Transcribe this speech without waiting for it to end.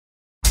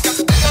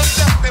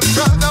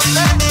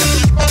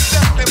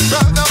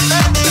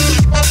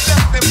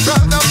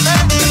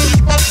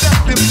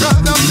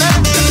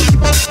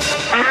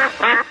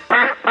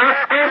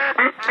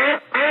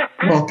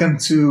Welcome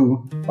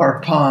to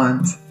our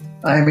pond.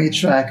 I'm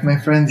A-Track. My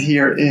friend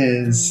here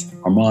is...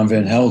 Armand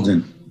Van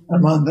Helden.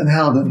 Armand Van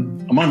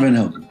Helden. Armand Van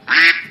Helden.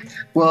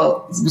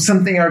 Well,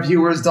 something our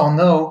viewers don't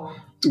know,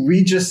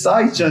 we just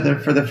saw each other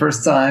for the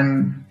first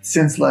time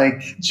since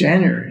like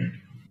January.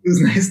 It was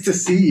nice to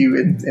see you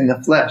in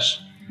the flesh.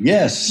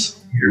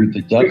 Yes.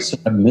 The Ducks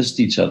have missed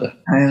each other.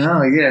 I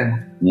know, yeah.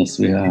 Yes,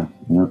 we have.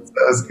 Yeah.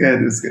 That was good.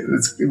 It was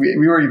good.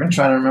 We were even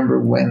trying to remember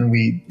when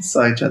we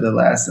saw each other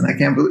last, and I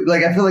can't believe.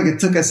 Like, I feel like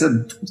it took us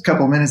a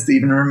couple minutes to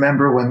even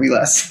remember when we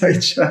last saw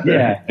each other.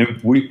 Yeah,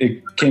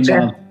 it came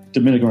down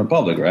Dominican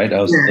Republic, right?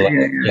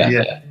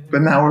 Yeah.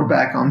 But now we're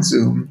back on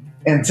Zoom,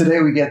 and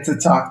today we get to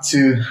talk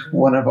to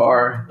both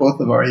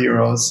of our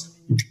heroes.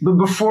 But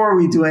before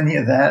we do any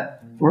of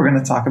that, we're going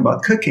to talk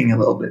about cooking a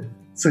little bit.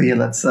 So yeah,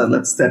 let's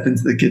step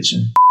into the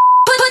kitchen.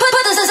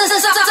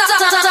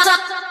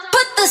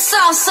 Put the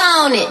sauce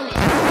on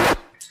it.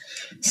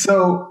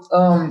 So,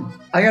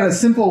 I got a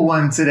simple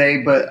one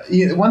today, but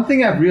one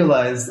thing I've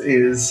realized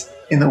is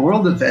in the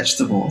world of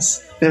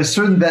vegetables, there's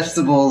certain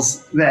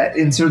vegetables that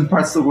in certain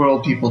parts of the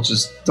world people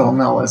just don't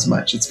know as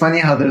much. It's funny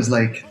how there's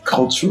like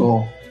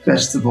cultural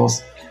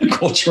vegetables.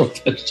 Cultural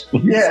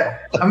vegetables. Yeah,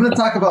 I'm going to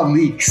talk about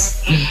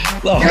leeks.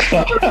 Oh.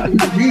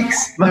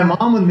 Leeks. My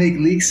mom would make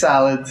leek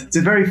salad. It's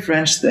a very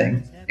French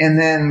thing. And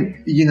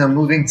then,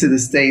 moving to the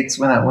States,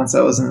 once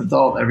I was an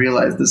adult, I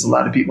realized there's a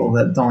lot of people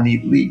that don't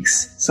eat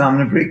leeks. So I'm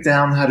going to break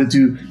down how to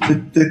do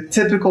the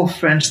typical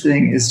French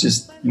thing is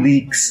just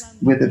leeks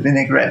with a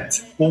vinaigrette.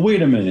 Well,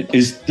 wait a minute.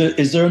 Is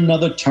there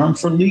another term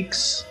for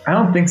leeks? I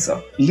don't think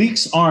so.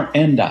 Leeks aren't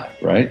endive,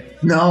 right?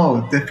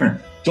 No,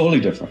 different. Totally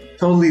different.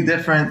 Totally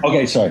different.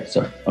 Okay, sorry.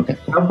 Okay.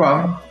 No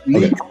problem.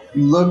 Leeks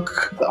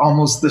look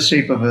almost the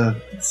shape of a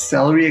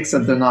celery,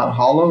 except they're not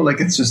hollow.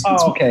 Like it's just...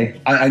 okay.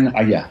 I know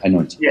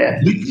it. Yeah.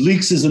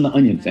 Leeks is in the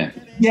onion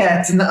family. Yeah,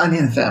 it's in the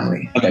onion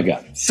family. Okay,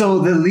 got it. So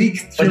the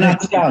leek... But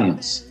not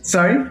scallions.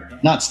 Sorry?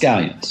 Not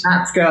scallions.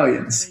 Not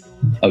scallions.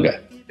 Okay,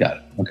 got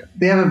it. Okay.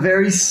 They have a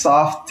very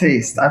soft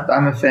taste.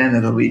 I'm a fan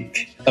of the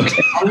leek.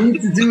 Okay. All you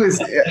need to do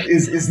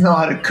is know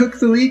how to cook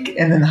the leek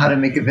and then how to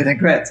make a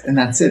vinaigrette, and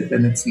that's it.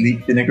 Then it's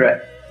leek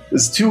vinaigrette.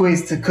 There's two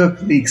ways to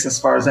cook leeks as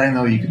far as I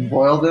know. You can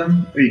boil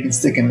them or you can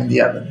stick them in the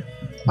oven.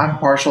 I'm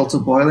partial to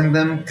boiling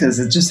them because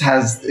it just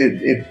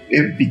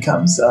it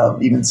becomes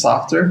even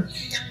softer.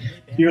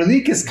 Your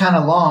leek is kind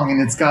of long and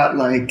it's got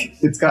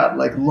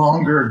like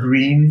longer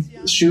green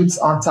shoots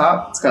on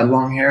top. It's got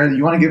long hair.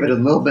 You want to give it a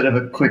little bit of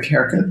a quick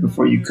haircut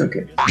before you cook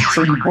it.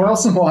 So you boil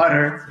some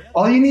water.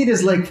 All you need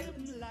is like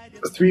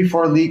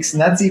 3-4 leeks,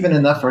 and that's even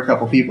enough for a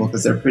couple people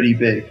because they're pretty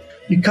big.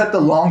 You cut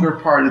the longer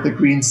part of the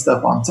green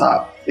stuff on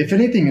top. If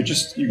anything,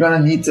 you're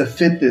going to need to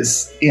fit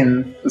this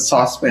in the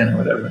saucepan or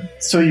whatever.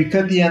 So you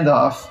cut the end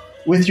off.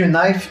 With your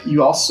knife,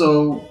 you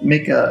also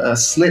make a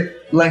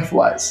slit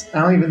lengthwise. I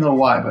don't even know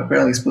why, but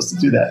apparently you're supposed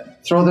to do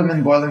that. Throw them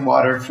in boiling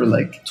water for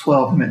like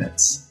 12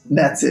 minutes.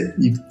 That's it.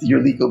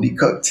 Your leek will be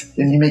cooked.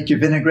 Then you make your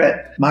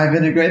vinaigrette. My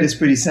vinaigrette is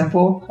pretty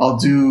simple. I'll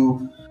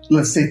do,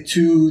 let's say,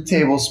 2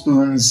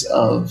 tablespoons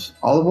of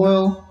olive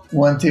oil,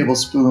 1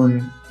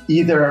 tablespoon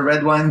either a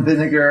red wine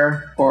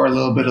vinegar or a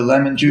little bit of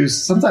lemon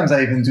juice. Sometimes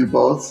I even do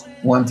both.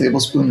 1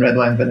 tablespoon red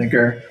wine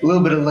vinegar, a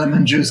little bit of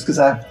lemon juice because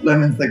I have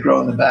lemons that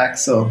grow in the back,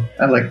 so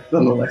I like the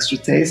little extra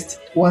taste.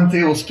 1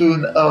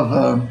 tablespoon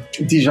of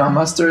Dijon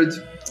mustard,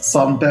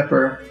 salt and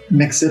pepper,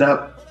 mix it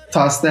up,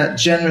 toss that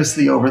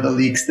generously over the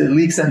leeks. The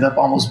leeks end up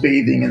almost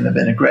bathing in the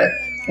vinaigrette.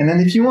 And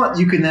then if you want,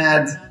 you can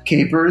add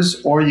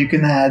capers or you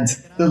can add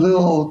the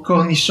little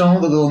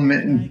cornichon, the little...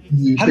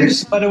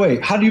 By the way,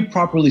 how do you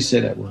properly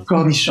say that word?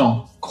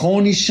 Cornichon.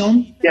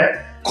 Cornichon?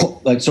 Yeah.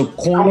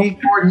 Corny?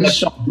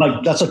 Cornichon.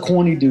 Like, that's a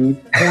corny dude.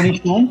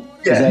 Cornichon?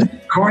 Yeah,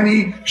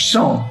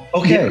 cornichon.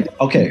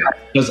 Okay.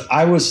 Because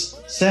I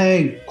was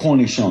saying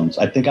cornichons.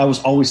 I think I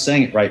was always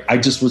saying it right. I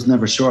just was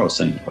never sure I was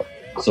saying it right.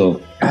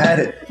 So I had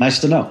it. Nice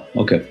to know.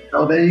 Okay.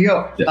 Oh, there you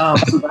go. Yeah.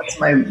 So that's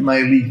my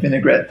leek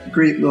vinaigrette.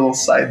 Great little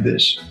side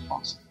dish.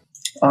 Awesome.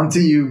 On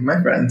to you,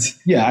 my friend.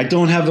 Yeah, I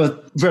don't have a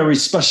very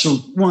special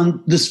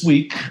one this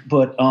week,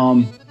 but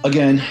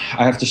again,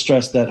 I have to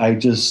stress that I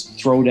just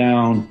throw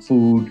down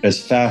food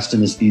as fast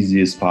and as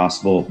easy as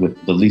possible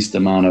with the least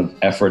amount of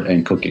effort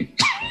and cooking.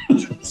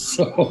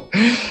 So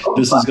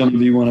this is going to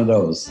be one of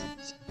those.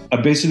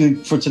 Basically,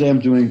 for today,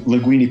 I'm doing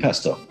linguine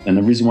pesto. And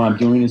the reason why I'm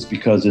doing it is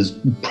because it's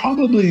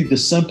probably the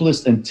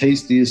simplest and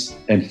tastiest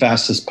and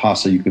fastest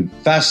pasta you can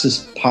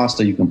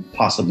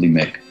possibly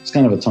make. It's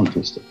kind of a tongue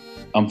twister.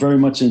 I'm very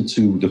much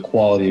into the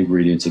quality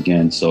ingredients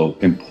again. So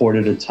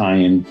imported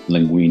Italian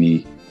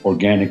linguine,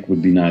 organic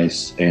would be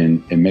nice.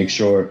 And make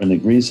sure an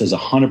ingredient says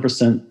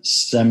 100%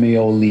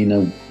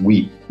 semolina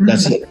wheat.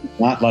 That's it.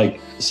 Not like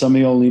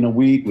semolina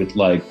wheat with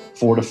like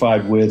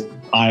fortified with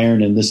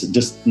iron and this,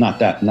 just not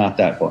that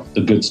one,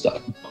 the good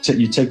stuff.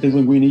 You take the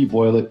linguine, you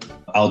boil it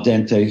al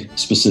dente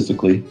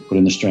specifically, put it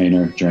in the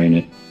strainer, drain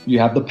it, you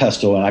have the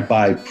pesto, and I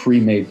buy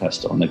pre-made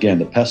pesto. And again,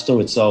 the pesto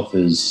itself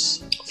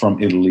is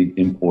from Italy,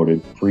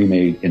 imported,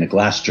 pre-made in a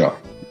glass jar.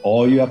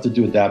 All you have to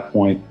do at that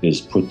point is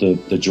put the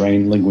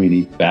drained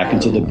linguine back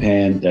into the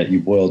pan that you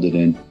boiled it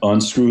in,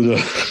 unscrew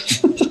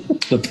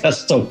the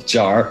pesto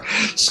jar,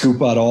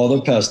 scoop out all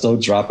the pesto,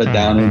 drop it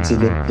down into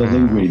the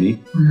linguine,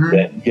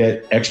 then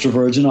get extra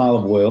virgin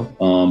olive oil.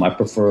 I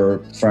prefer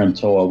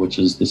Frantoa, which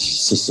is the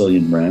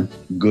Sicilian brand.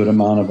 Good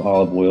amount of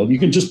olive oil. You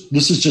can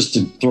this is just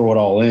to throw it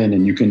all in,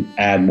 and you can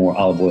add more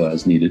olive oil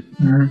as needed.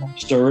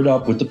 Stir it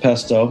up with the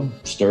pesto,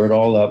 stir it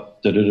all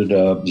up,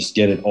 just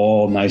get it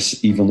all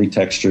nice, evenly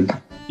textured.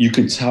 You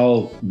can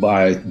tell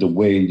by the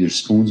way your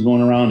spoon's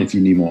going around if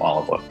you need more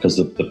olive oil, because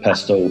the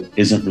pesto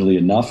isn't really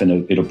enough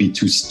and it'll be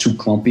too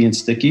clumpy and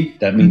sticky.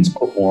 That means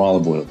put more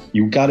olive oil.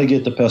 You got to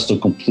get the pesto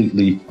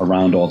completely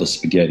around all the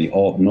spaghetti.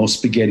 No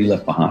spaghetti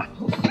left behind.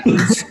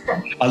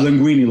 A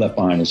linguine left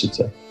behind, I should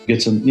say.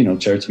 Get some,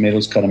 cherry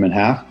tomatoes, cut them in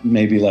half,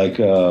 maybe like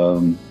a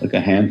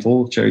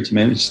handful of cherry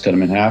tomatoes, just cut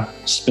them in half,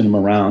 spin them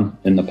around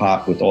in the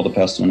pot with all the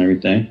pesto and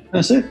everything.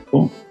 That's it.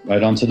 Cool.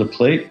 Right onto the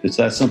plate. It's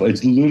that simple.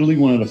 It's literally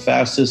one of the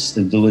fastest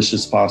and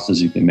delicious pastas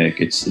you can make.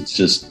 It's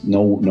just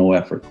no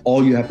effort.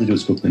 All you have to do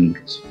is cook the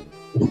noodles.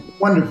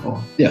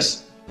 Wonderful.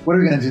 Yes. What are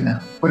we going to do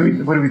now? What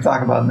do we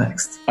talk about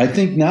next? I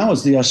think now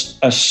is the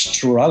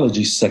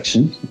astrology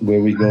section,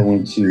 where we go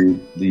into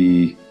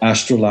the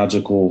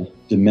astrological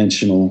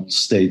dimensional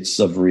states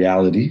of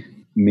reality.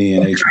 Me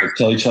and H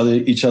tell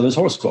each other's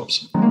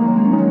horoscopes.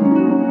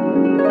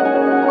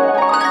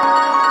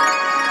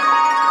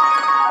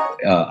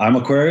 I'm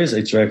Aquarius,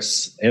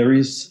 HRX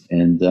Aries,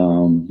 and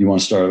you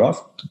want to start it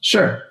off?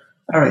 Sure.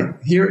 All right.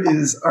 Here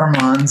is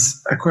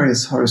Armand's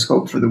Aquarius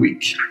horoscope for the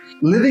week.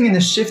 Living in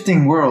a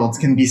shifting world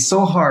can be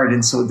so hard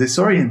and so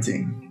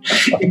disorienting.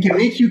 It can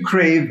make you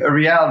crave a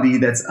reality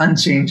that's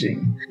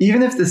unchanging.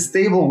 Even if the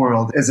stable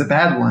world is a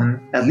bad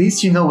one, at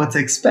least you know what to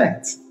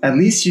expect. At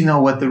least you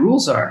know what the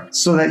rules are,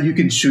 so that you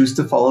can choose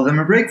to follow them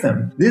or break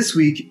them. This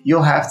week,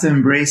 you'll have to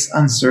embrace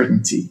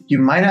uncertainty. You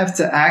might have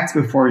to act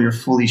before you're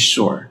fully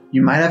sure.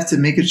 You might have to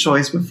make a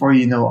choice before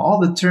you know all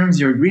the terms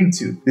you're agreeing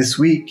to. This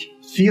week,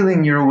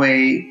 feeling your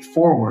way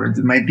forward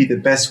might be the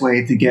best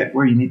way to get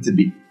where you need to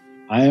be.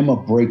 I am a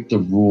break the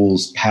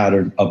rules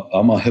pattern.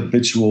 I'm a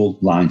habitual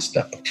line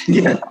stepper.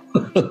 Yeah.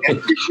 But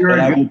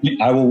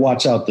I will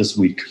watch out this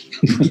week.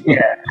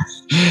 Yeah.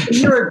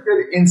 You're a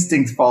good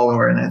instinct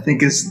follower. And I think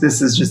this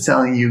is just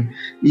telling you,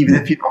 even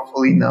if you don't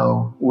fully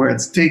know where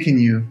it's taking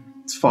you,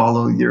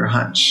 follow your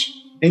hunch.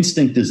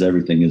 Instinct is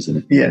everything, isn't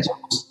it? Yeah.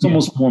 It's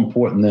almost more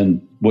important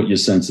than what your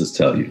senses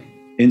tell you.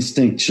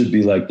 Instinct should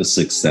be like the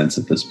sixth sense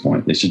at this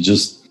point. They should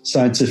just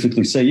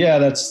scientifically say, yeah,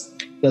 that's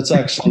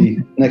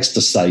actually next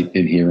to sight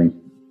and hearing.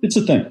 It's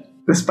a thing.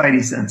 The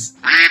spidey sense.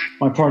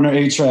 My partner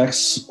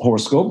A-Track's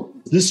horoscope.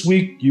 This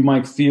week, you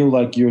might feel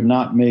like you're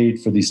not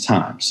made for these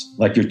times,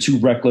 like you're too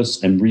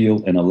reckless and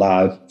real and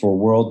alive for a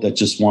world that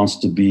just wants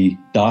to be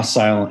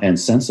docile and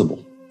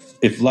sensible.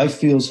 If life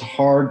feels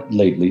hard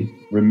lately,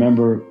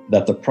 remember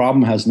that the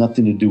problem has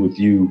nothing to do with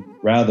you.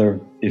 Rather,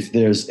 if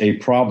there's a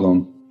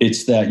problem,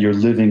 it's that you're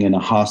living in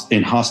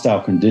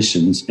hostile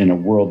conditions in a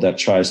world that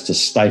tries to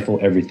stifle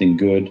everything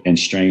good and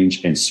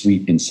strange and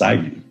sweet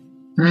inside you.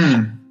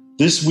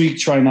 This week,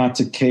 try not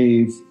to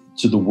cave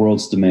to the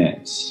world's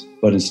demands,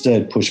 but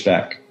instead push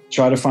back.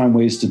 Try to find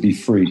ways to be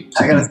free,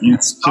 to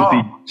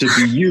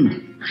be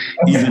you.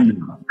 Okay.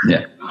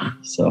 Yeah.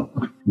 So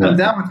I'm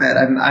down with that.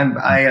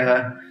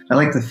 I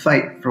like to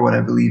fight for what I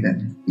believe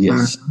in.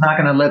 Yes. I'm not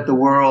going to let the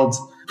world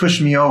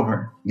push me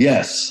over.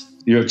 Yes.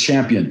 You're a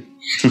champion.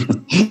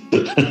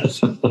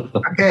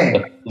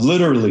 Okay.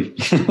 Literally.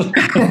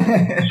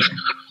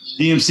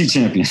 DMC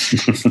champion.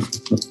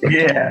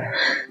 Yeah.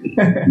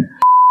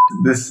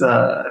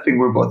 I think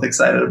we're both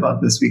excited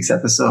about this week's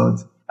episode.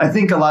 I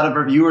think a lot of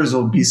our viewers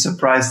will be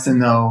surprised to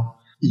know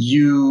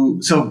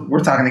so we're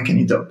talking to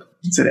Kenny Dope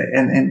today,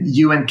 and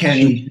you and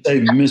Kenny.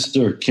 Say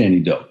Mr. Kenny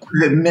Dope.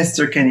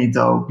 Mr. Kenny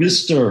Dope.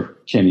 Mr.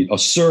 Kenny,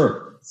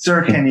 Sir.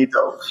 Sir Kenny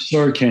Dope.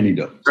 Sir Kenny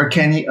Dope. Sir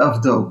Kenny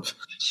of Dope.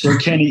 Sir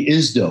Kenny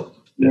is dope.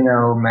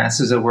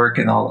 Masters at work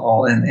and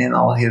all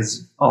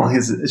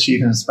his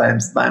achievements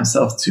by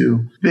himself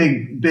too.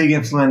 Big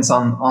influence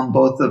on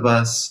both of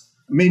us.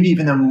 Maybe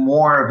even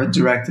more of a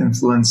direct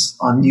influence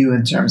on you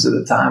in terms of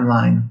the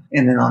timeline,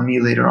 and then on me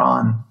later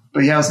on.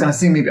 But yeah, I was going to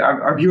say, maybe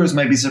our viewers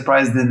might be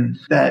surprised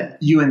that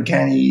you and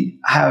Kenny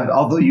have,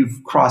 although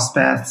you've crossed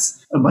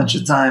paths a bunch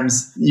of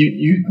times,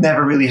 you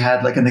never really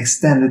had like an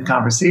extended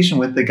conversation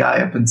with the guy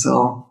up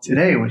until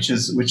today, which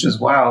is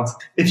wild.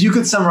 If you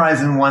could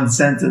summarize in one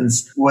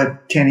sentence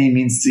what Kenny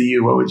means to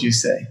you, what would you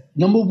say?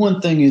 Number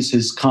one thing is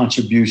his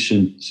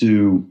contribution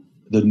to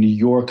the New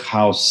York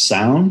house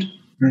sound.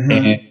 Mm-hmm.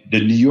 And the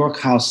New York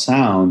house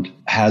sound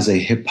has a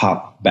hip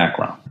hop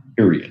background,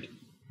 period.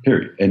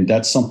 And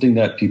that's something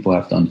that people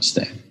have to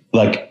understand.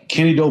 Like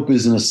Kenny Dope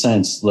is in a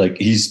sense, like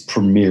he's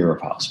premier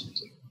of house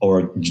music,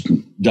 or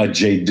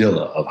Jay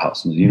Dilla of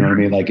house music. You know what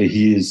I mean? Like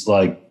he is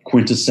like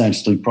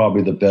quintessentially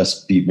probably the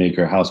best beat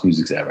maker house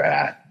music's ever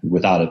had,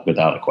 without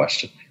a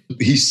question.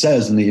 He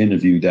says in the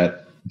interview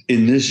that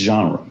in this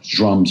genre,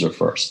 drums are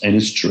first. And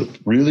it's true.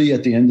 Really,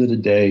 at the end of the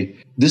day,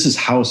 this is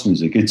house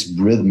music. It's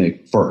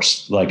rhythmic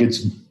first. Like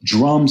it's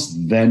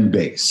drums, then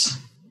bass.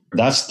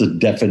 That's the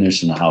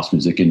definition of house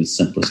music in its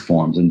simplest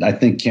forms. And I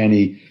think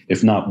Kenny,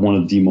 if not one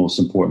of the most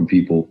important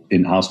people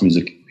in house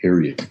music,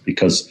 period,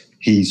 because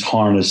he's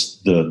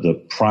harnessed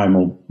the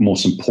primal,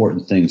 most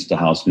important things to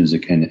house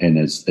music and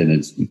it's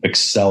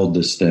excelled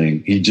this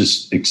thing. He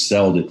just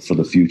excelled it for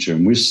the future.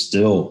 And we're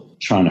still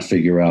trying to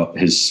figure out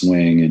his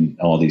swing and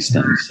all these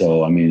things.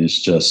 So, I mean,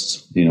 it's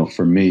just,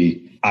 for me,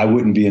 I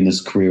wouldn't be in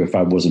this career if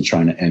I wasn't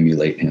trying to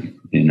emulate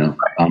him,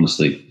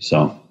 honestly.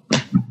 So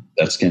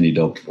that's Kenny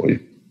Dope for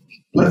you.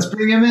 Let's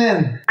bring him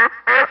in.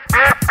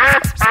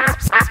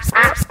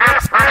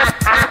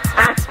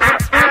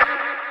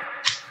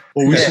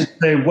 Well, we should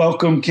say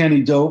welcome,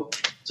 Kenny Dope.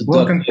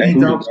 Welcome, Kenny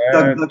Dope.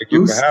 Thank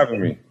you for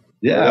having me.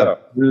 Yeah,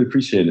 really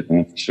appreciate it,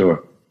 man, for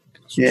sure.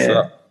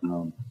 Yeah.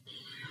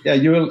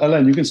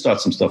 Alain, you can start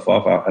some stuff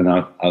off, and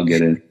I'll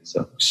get in.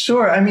 So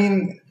sure. I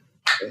mean,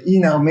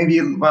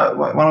 maybe why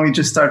don't we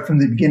just start from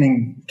the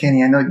beginning,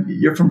 Kenny? I know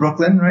you're from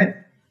Brooklyn, right?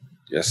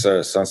 Yes,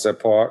 sir. Sunset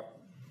Park.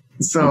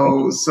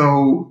 So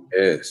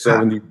yeah,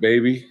 70s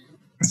baby.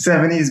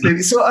 70s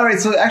baby. So all right.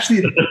 So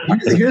actually,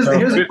 here's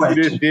a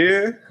question. This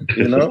year,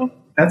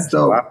 That's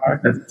dope.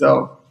 That's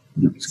dope.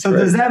 So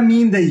does that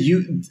mean that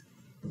you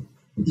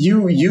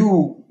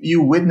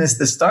witnessed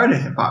the start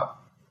of hip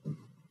hop?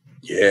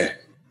 Yeah.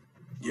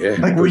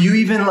 Like, were you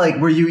even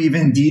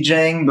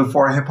DJing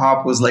before hip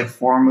hop was like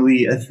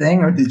formally a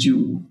thing, or did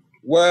you?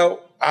 Well,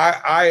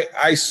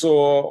 I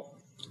saw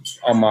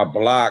on my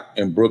block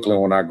in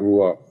Brooklyn when I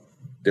grew up,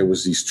 there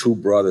was these two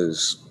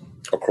brothers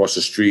across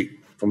the street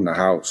from the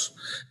house.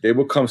 They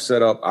would come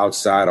set up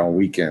outside on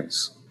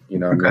weekends.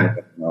 What I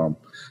mean?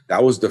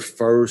 That was the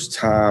first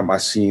time I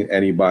seen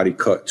anybody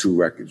cut two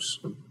records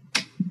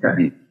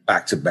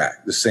back to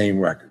back, the same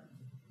record.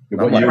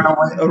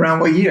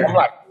 Around what year? I'm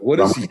like, what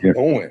is he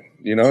doing?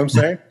 You know what I'm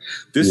saying?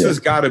 This has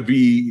got to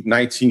be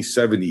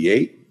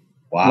 1978.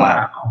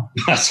 Wow.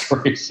 That's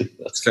crazy.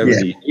 That's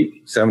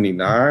 78,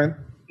 79.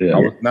 Yeah. I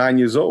was 9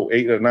 years old,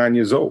 8 or 9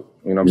 years old.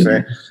 You know what I'm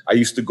saying? I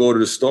used to go to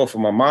the store for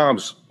my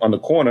mom's on the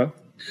corner,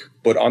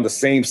 but on the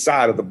same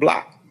side of the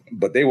block.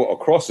 But they were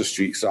across the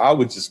street. So I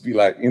would just be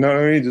like, you know what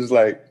I mean? Just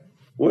like,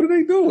 what are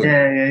they doing?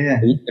 Yeah.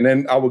 And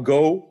then I would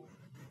go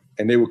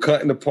and they were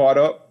cutting the part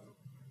up.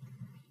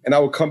 And I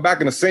would come back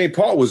and the same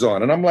part was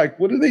on. And I'm like,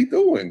 what are they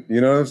doing?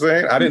 You know what I'm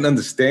saying? I didn't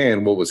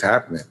understand what was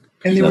happening.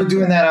 And they were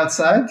doing that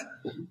outside?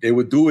 They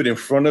would do it in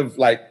front of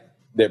like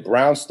their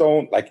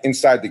brownstone, like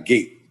inside the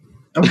gate.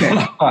 Okay. You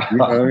know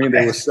what I mean?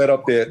 They would set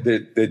up their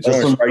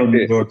joints right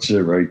there.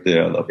 Shit right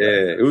there. I love that.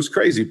 Yeah, it was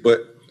crazy.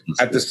 But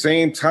at the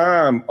same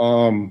time,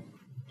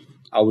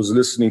 I was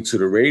listening to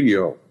the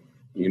radio,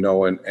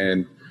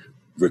 and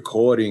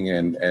recording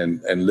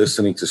and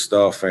listening to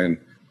stuff. And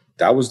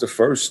that was the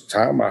first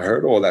time I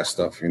heard all that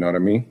stuff. You know what I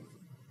mean?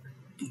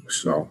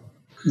 So,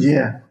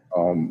 yeah.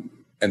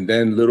 And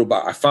then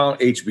I found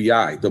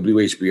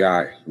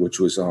WHBI, which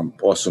was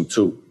awesome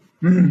too.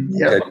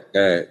 Yeah.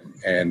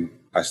 And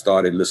I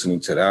started listening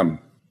to them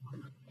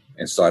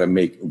and started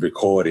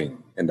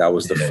recording. And that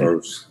was the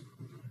first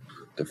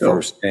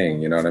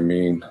thing, you know what I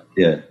mean?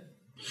 Yeah.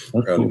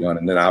 Early on.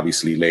 And then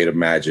obviously later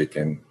Magic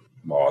and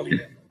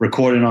Marley.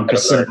 Recording on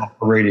cassette off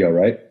the radio,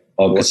 right?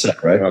 On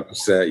cassette, right? On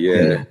cassette,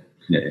 yeah.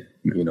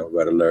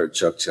 Red Alert,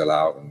 Chuck Chill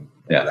Out, and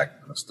all that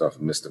kind of stuff.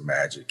 Mr.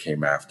 Magic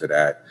came after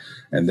that.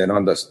 And then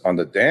on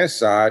the dance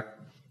side,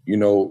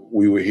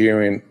 we were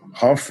hearing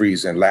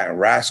Humphreys and Latin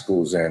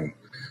Rascals and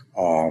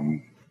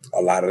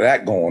a lot of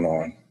that going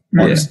on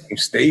the same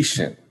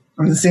station.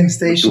 On the same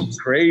station. It was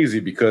crazy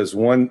because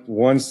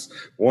once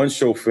one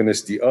show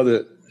finished, the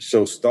other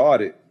show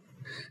started.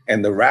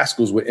 And the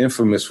Rascals were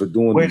infamous for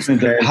doing Wait a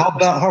minute.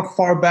 How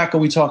far back are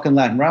we talking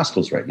Latin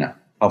Rascals right now?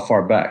 How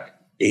far back?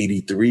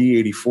 83,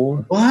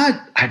 84. What?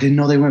 I didn't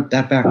know they went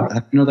that back. I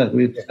didn't know that.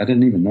 I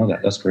didn't even know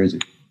that. That's crazy.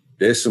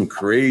 There's some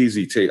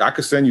crazy tapes. I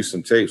could send you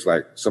some tapes,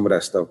 like some of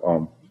that stuff.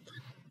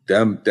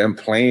 Them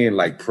playing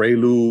like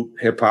prelude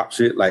hip hop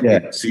shit, like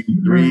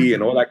CD3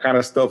 and all that kind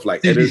of stuff.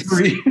 Like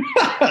CD3.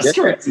 That's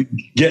crazy.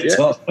 Get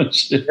tough and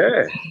shit.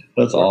 Yeah,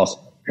 that's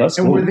awesome. That's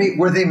and cool.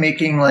 were they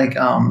making like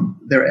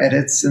their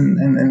edits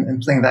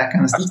and playing that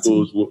kind of stuff?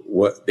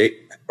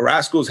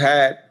 Rascals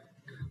had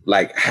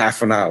like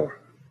half an hour.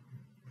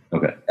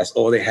 Okay, that's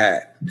all they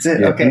had. That's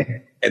it.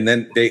 Okay, and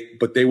then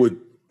they would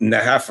in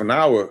that half an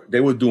hour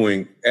they were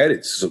doing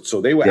edits,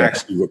 so they would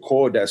actually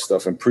record that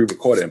stuff and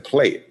pre-record it and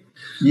play it.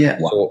 Yeah.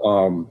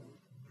 So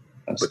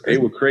but they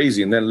were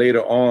crazy, and then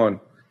later on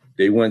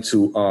they went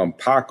to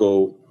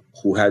Paco,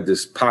 who had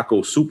this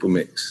Paco Super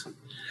Mix.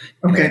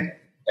 Okay.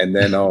 And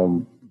then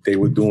they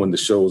were doing the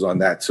shows on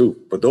that too.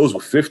 But those were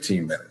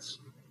 15 minutes.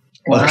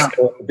 Wow.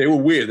 They were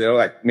weird. They were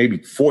like maybe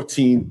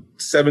 13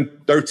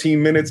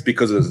 minutes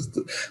because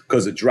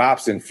of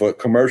drops and for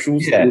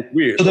commercials. Yeah. It was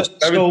weird. So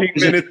 17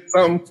 minutes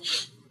something.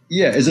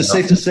 Yeah. Is it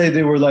safe to say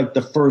they were like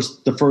the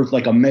first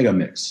like a mega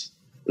mix?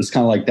 It's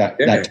kind of like that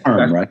that's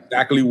term, right?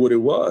 exactly what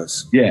it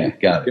was. Yeah,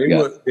 got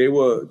it. They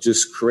were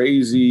just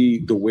crazy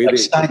the way like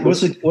they.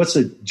 What's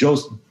it?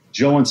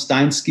 Joe and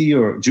Steinsky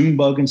or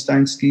Junebug and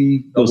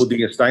Steinsky? Double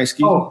D and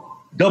Steinsky. Oh,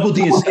 Double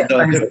D is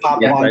the hip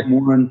hop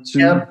volume 1, 2.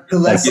 yeah,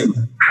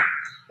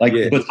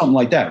 but something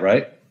like that,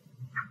 right?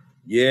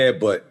 Yeah,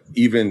 but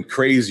even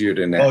crazier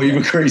than that. Oh,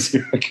 even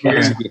crazier.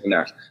 Crazier than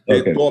that.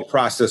 Their thought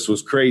process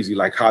was crazy,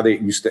 like how they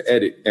used to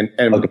edit. And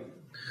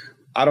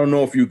I don't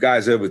know if you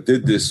guys ever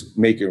did this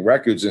making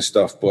records and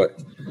stuff, but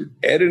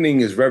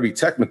editing is very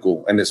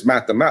technical and it's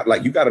mathematical.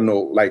 Like you got to know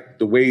like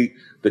the way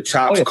the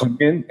chops come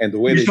in and the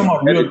way You're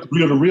talking about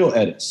real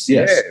edits.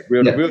 Yes. Yeah,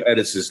 real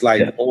edits is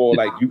like all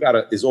like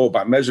it's all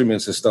about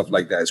measurements and stuff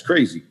like that. It's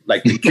crazy.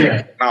 Like the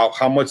kick,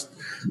 how much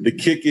the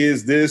kick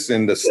is this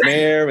and the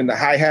snare and the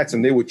hi-hats,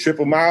 and they would trip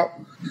them out.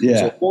 Yeah.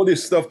 So all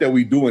this stuff that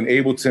we do in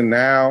Ableton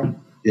now,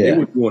 they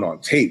were doing on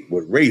tape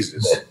with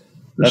razors.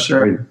 That's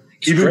right.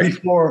 Even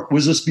before,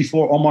 was this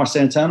before Omar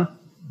Santana?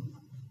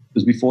 It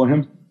was before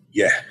him?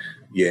 Yeah.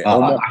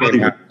 Omar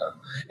came after.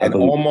 And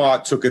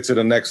Omar took it to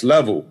the next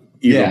level.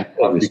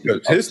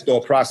 Because his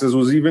thought process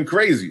was even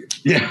crazier.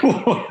 Yeah. You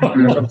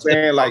know what I'm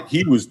saying? Like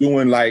he was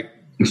doing like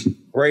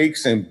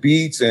breaks and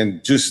beats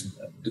and just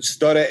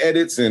stutter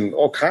edits and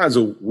all kinds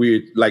of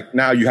weird, like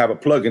now you have a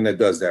plugin that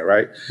does that,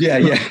 right? Yeah.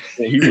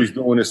 And he was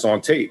doing this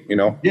on tape, you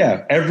know?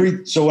 Yeah.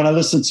 So when I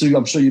listen to,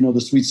 I'm sure you know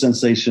the Sweet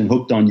Sensation,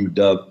 Hooked on You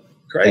dub.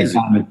 Crazy.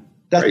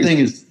 That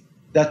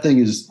thing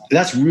is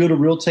that's reel to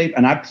reel tape.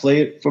 And I play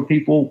it for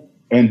people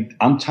and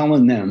I'm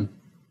telling them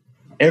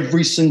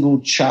every single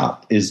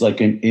chop is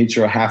like an inch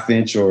or a half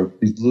inch or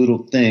these little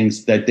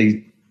things that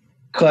they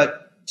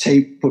cut,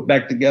 tape, put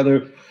back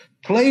together,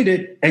 played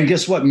it. And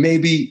guess what?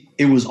 Maybe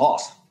it was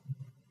off.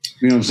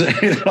 You know what I'm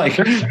saying? Like,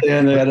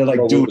 and they had to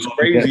like do it.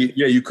 Crazy.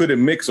 Yeah, you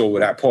couldn't mix over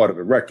that part of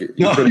the record.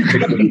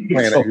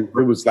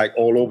 It was like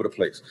all over the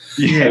place.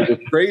 Yeah. And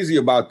what's crazy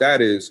about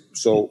that is,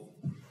 so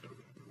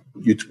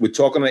we're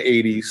talking the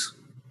 80s.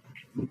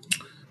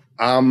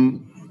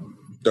 I'm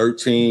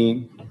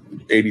 13,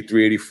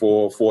 83,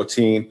 84,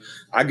 14.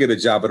 I get a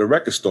job at a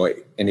record store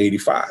in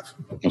 85.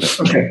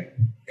 Okay.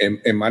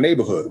 In my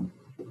neighborhood.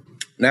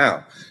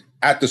 Now,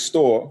 at the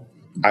store,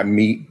 I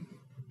meet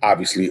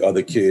obviously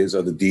other kids,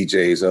 other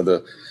DJs,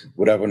 other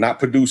whatever, not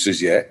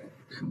producers yet,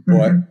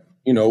 but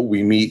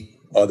we meet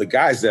other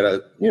guys that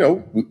are,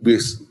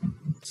 with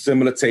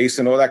similar tastes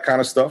and all that kind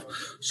of stuff.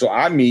 So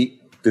I meet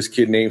this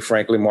kid named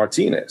Franklin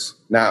Martinez.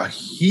 Now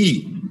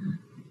he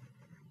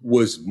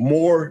was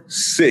more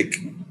sick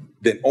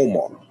than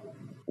Omar.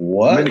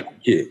 What?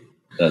 Kid.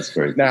 That's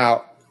great.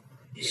 Now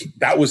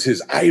that was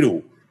his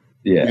idol.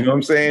 Yeah. You know what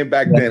I'm saying?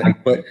 Back then.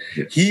 But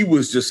he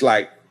was just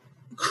like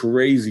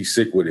crazy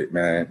sick with it,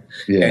 man.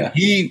 Yeah. And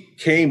he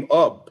came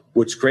up,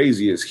 what's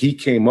crazy is he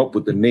came up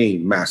with the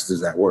name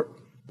Masters at Work.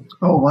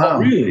 Oh, wow.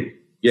 Oh, really?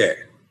 Yeah.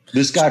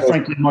 This guy,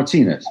 Franklin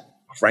Martinez.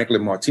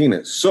 Franklin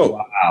Martinez. So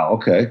wow,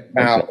 okay.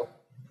 Now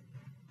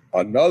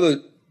another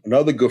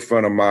good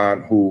friend of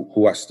mine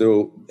who I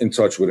still in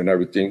touch with and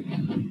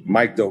everything,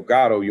 Mike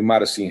Delgado, you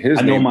might have seen his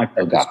name. I know Mike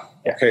Delgado.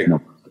 Okay.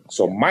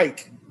 So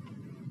Mike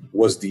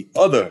was the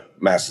other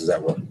Master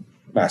at Work.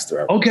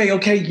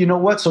 Okay. You know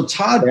what? So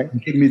Todd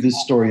gave me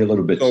this story a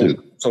little bit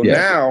too. So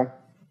now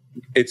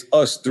it's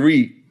us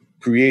three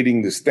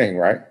creating this thing,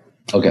 right?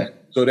 Okay.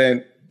 So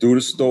then through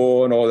the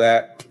store and all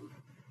that,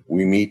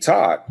 we meet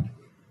Todd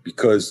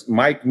because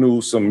Mike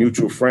knew some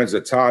mutual friends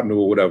that Todd knew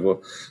or whatever.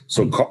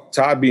 So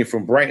Todd, being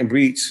from Brighton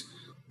Beach,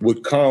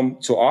 would come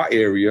to our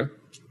area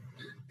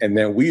and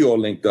then we all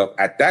linked up.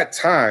 At that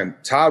time,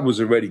 Todd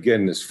was already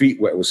getting his feet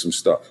wet with some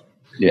stuff.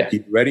 Yeah.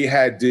 He already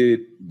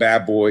did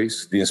Bad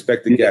Boys, the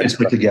Inspector Gadget.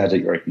 Inspector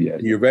Gadget, right? Yeah.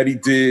 He already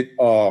did,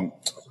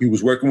 he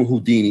was working with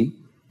Houdini.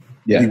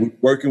 Yeah. He was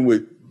working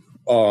with,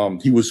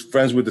 he was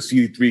friends with the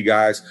CD3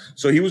 guys.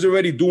 So he was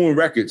already doing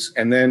records.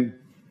 And then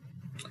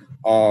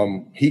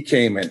he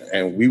came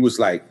and we was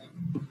like,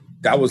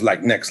 that was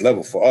like next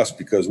level for us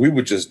because we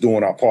were just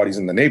doing our parties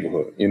in the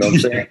neighborhood. You know what I'm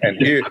saying? And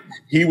here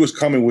he was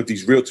coming with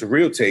these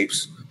reel-to-reel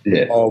tapes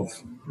of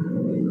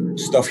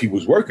stuff he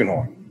was working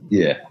on.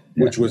 Yeah.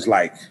 Which was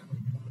like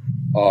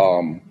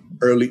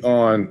early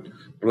on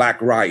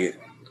Black Riot.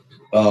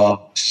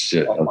 Oh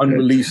shit! Okay.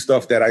 Unreleased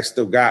stuff that I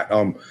still got.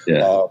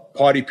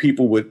 Party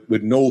People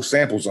with no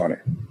samples on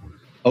it.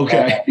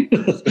 Okay.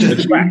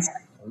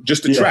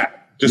 Just the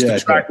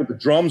track with the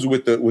drums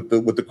with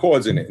the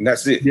chords in it, and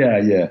that's it.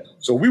 Yeah.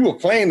 So we were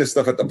playing this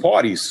stuff at the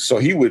parties. So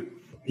he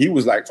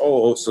was like,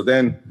 oh, so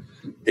then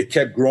it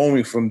kept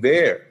growing from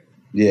there.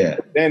 Yeah.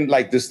 Then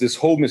like this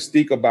whole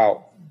mystique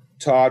about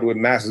Todd with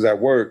Masters at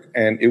Work,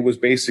 and it was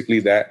basically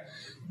that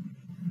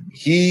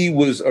he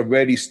was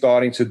already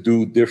starting to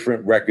do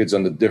different records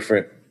under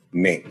different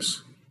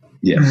names.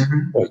 Yes.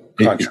 For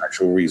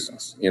contractual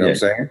reasons. You know what I'm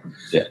saying?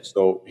 Yeah.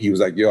 So he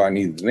was like, yo, I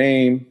need the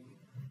name.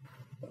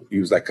 He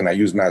was like, can I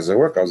use Masters at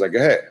Work? I was like, go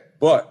ahead.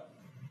 But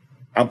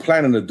I'm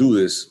planning to do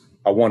this.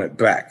 I want it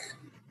back.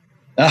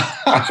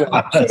 So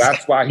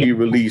that's why he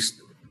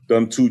released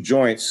them 2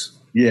 joints.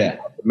 Yeah.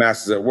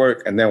 Masters at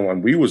Work. And then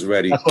when we was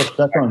ready. That's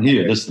on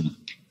here. Listen.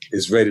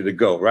 is ready to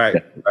go. Right.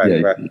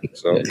 Right.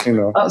 So, you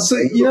know. So,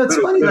 you know, it's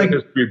funny. Like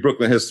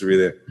Brooklyn history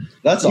there.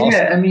 That's awesome.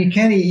 Yeah, I mean,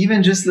 Kenny,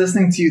 even just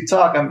listening to you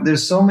talk,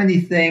 there's so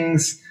many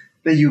things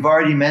that you've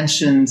already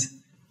mentioned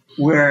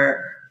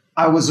where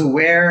I was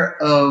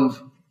aware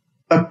of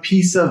a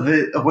piece of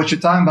it, of what you're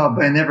talking about,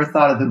 but I never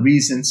thought of the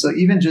reason. So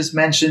even just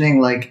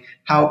mentioning like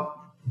how,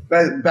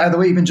 by the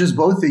way, even just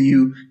both of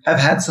you have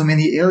had so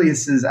many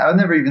aliases. I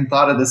never even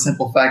thought of the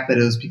simple fact that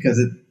it was because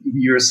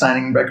you were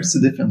signing records to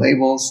different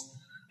labels.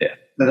 Yeah.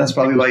 That's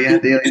probably why you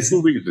had the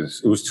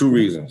aliases. It was two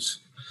reasons.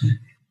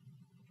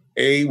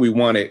 A, we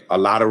wanted a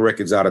lot of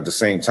records out at the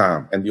same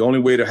time. And the only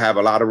way to have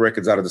a lot of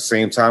records out at the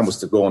same time was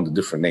to go under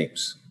different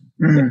names.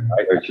 Mm-hmm.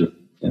 Right? Very true.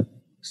 Yeah.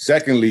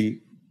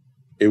 Secondly,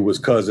 it was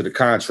because of the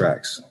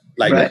contracts.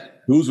 Like,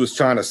 dudes was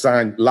trying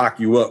to lock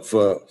you up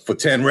for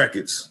 10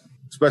 records,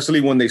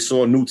 especially when they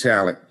saw new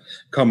talent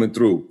coming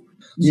through.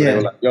 So they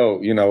were like, yo,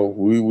 you know,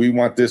 we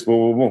want this,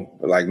 boom, boom,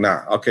 boom. Like,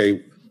 nah,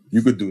 okay,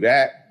 you could do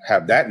that,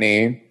 have that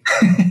name.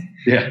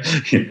 Yeah.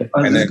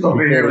 And then go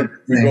over here.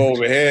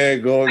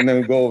 Go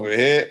over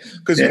here.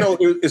 Because, you know,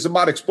 it's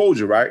about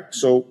exposure, right?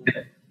 So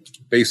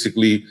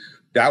basically,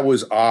 that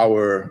was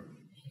our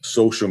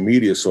social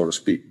media, so to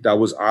speak. That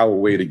was our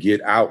way to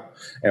get out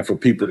and for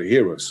people to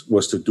hear us,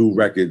 was to do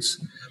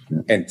records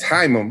and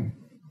time them.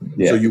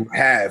 So you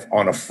have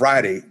on a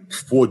Friday,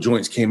 4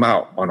 joints came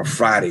out on a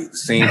Friday,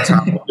 same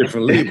time,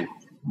 different label.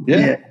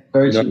 Yeah.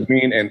 Very You know true. what I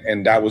mean?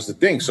 And that was the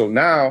thing. So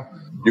now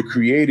you're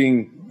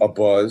creating a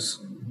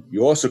buzz.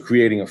 You're also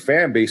creating a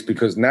fan base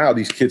because now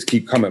these kids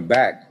keep coming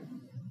back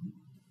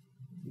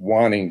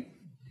wanting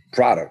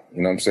product.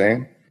 You know what I'm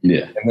saying?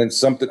 Yeah. And then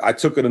I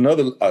took it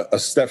a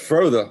step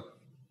further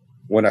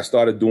when I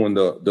started doing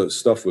the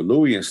stuff with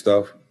Louis and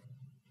stuff,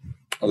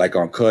 like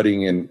on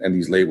Cutting and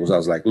these labels. I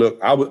was like, look,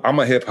 I'm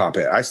a hip hop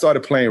head. I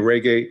started playing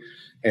reggae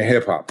and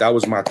hip hop. That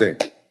was my thing.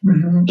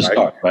 Mm-hmm. To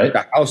start, right?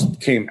 The house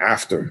came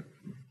after.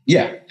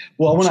 Yeah.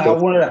 Well, I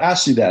wanted to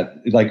ask you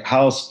that, like,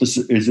 how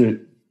specific is it?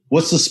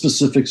 What's the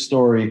specific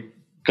story?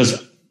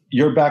 Because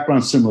your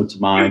background's similar to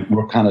mine.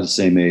 We're kind of the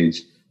same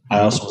age. I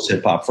also was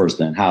hip hop first,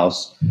 then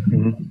house.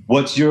 Mm-hmm.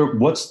 What's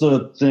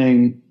the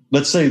thing?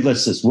 What's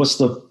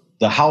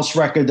the house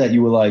record that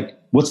you were like,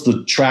 what's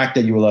the track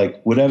that you were like,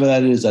 whatever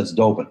that is, that's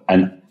dope.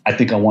 And I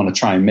think I want to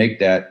try and make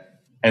that.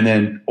 And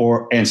then,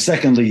 and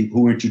secondly,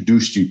 who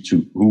introduced you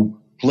to, who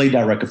played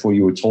that record for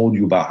you or told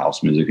you about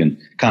house music and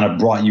kind of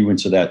brought you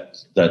into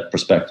that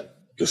perspective?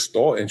 The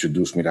store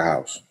introduced me to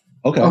house.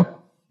 Okay.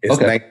 It's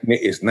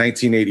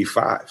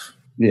 1985.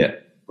 Yeah.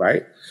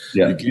 Right?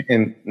 Yeah.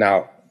 And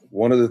now,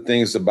 one of the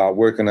things about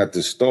working at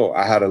the store,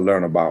 I had to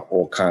learn about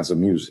all kinds of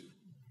music.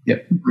 Yeah.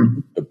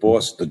 The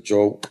boss,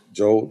 Joe,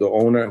 the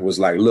owner, was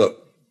like,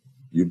 look,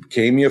 you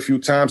came here a few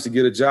times to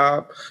get a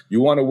job.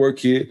 You want to work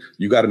here.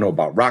 You got to know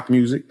about rock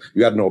music.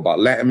 You got to know about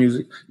Latin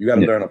music. You got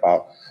to learn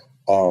about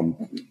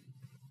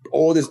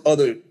all this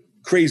other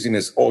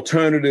craziness,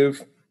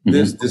 alternative,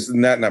 this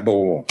and that, and that, blah,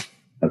 blah, blah.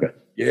 Okay.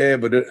 Yeah,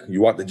 but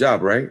you want the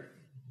job, right?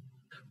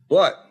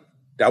 But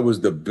that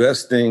was the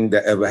best thing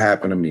that ever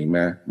happened to me,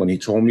 man, when he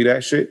told me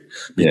that shit.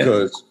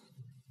 Because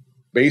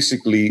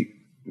basically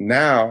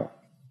now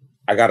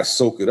I got to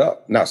soak it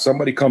up. Now,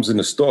 somebody comes in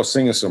the store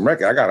singing some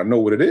record. I got to know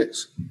what it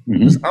is.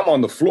 Mm-hmm. I'm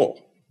on the floor.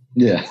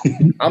 Yeah.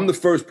 I'm the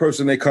first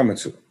person they come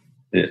into.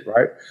 Yeah.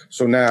 Right?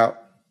 So now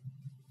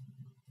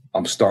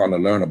I'm starting to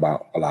learn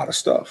about a lot of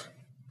stuff.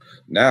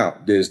 Now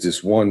there's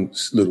this one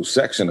little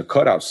section, a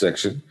cutout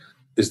section,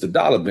 is the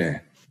dollar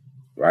band.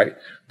 Right?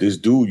 This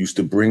dude used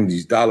to bring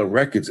these dollar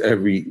records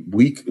every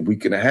week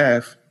and a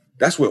half.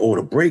 That's where all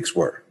the breaks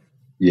were.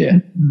 Yeah.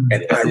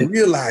 And I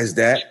realized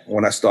that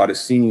when I started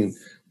seeing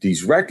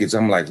these records,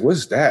 I'm like,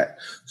 what's that?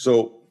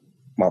 So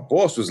my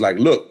boss was like,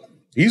 look,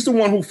 he's the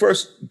one who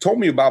first told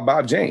me about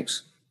Bob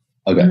James.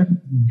 Okay.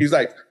 He's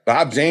like,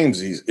 Bob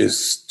James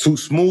is too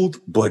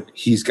smooth, but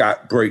he's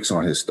got breaks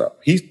on his stuff.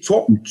 He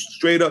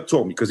straight up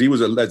told me because he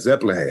was a Led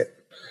Zeppelin head.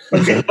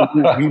 Okay.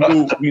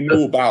 he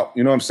knew about,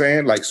 you know what I'm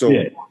saying? Like, so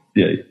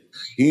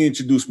he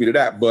introduced me to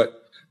that.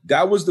 But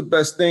that was the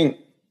best thing,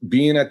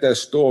 being at that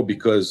store,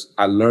 because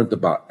I learned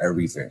about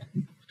everything.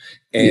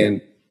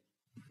 And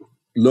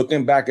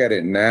looking back at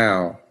it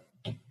now,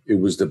 it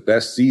was the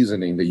best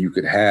seasoning that you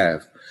could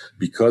have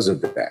because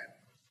of that.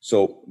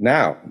 So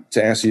now,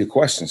 to answer your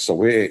question, so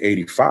we're at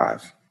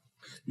 85.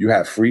 You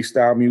have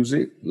freestyle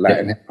music,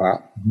 Latin hip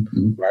hop,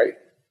 right?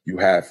 You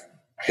have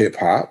hip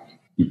hop,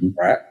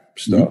 rap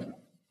stuff,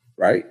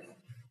 right?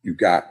 You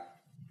got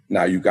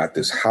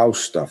this house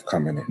stuff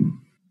coming in.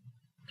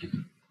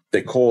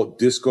 They called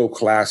disco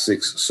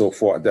classics so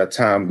far at that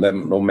time. Let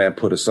No Man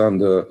Put Us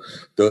Under,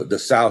 the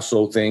South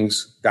Soul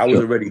things. That was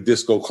already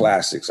disco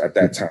classics at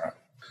that time.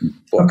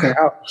 But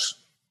house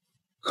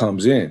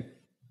comes in.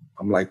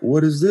 I'm like,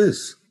 what is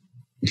this?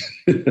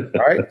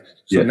 Right?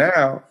 So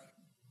now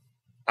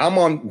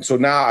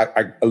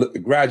I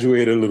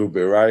graduated a little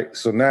bit, right?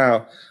 So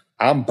now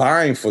I'm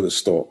buying for the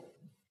store.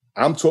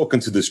 I'm talking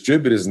to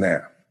distributors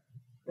now,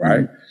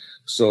 right?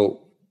 So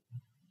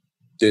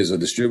There's a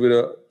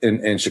distributor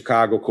in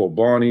Chicago called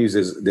Barney's.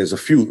 There's a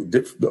few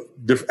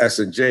different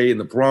S&J in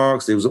the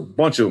Bronx. There was a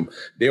bunch of them.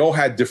 They all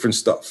had different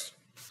stuff.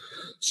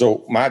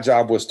 So my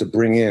job was to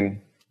bring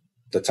in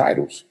the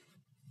titles.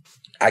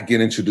 I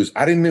get introduced.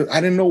 I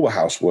didn't know what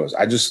house was.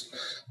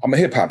 I'm a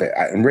hip hop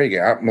and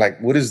reggae. I'm like,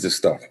 what is this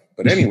stuff?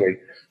 But anyway,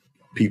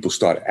 people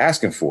started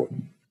asking for it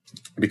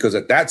because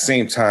at that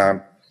same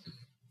time,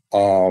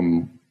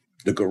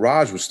 the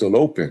garage was still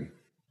open.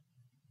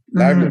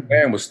 Larry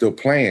Band was still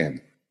playing.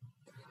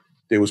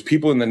 There was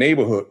people in the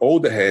neighborhood,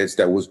 older heads,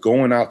 that was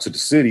going out to the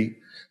city.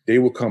 They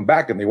would come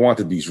back and they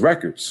wanted these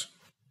records.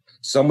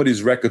 Some of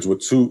these records were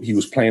he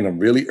was playing them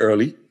really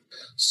early.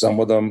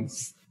 Some of them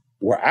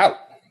were out.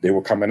 They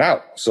were coming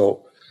out.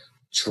 So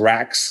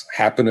Trax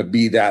happened to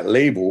be that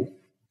label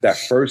that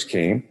first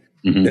came,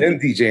 then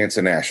DJ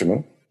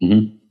International.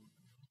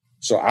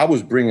 So I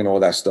was bringing all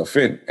that stuff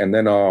in. And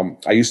then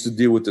I used to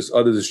deal with this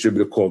other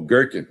distributor called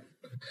Gherkin.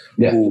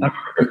 Yeah.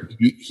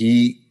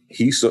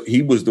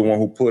 He was the one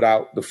who put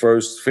out the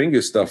first finger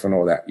stuff and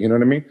all that. You know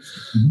what I mean?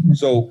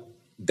 So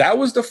that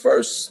was the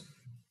first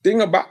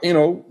thing about,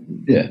 listening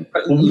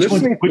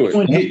to it. Which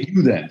one hit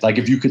you then? Like,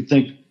 if you could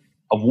think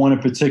of one in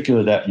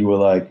particular that you were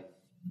like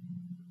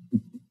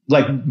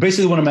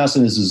basically what I'm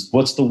asking is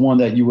what's the one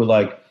that you were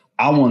like,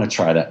 I want to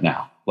try that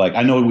now? Like,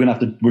 I know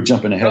we're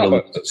jumping ahead a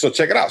little. So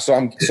check it out. So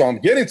I'm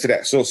getting to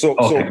that.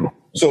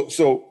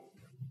 So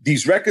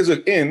these records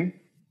are in.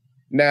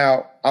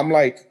 Now I'm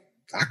like,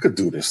 I could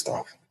do this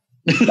stuff.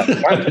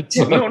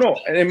 No.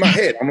 And in my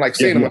head, I'm like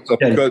saying to myself,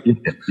 because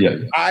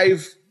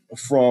I've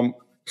from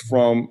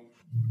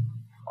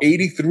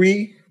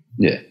 83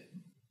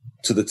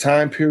 to the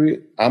time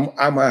period, I'm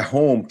at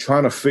home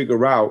trying to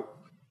figure out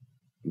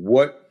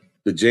what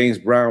the James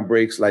Brown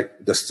breaks, like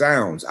the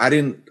sounds. I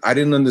didn't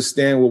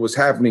understand what was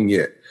happening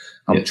yet.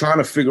 I'm trying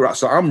to figure out.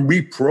 So I'm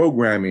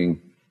reprogramming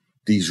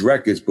these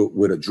records, but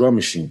with a drum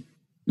machine.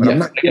 But I'm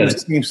not getting the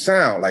same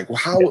sound. Like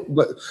how?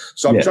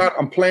 So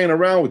I'm playing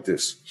around with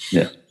this.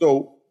 Yeah.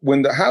 So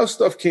when the house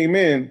stuff came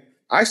in,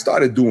 I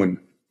started doing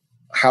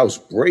house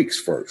breaks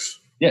first.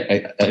 Yeah,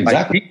 exactly.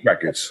 Like beat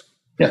records.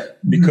 Yeah.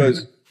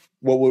 Because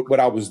what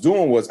I was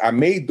doing was I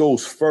made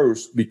those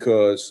first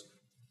because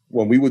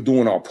when we were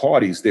doing our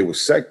parties, they were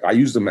I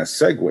used them as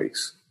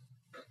segues.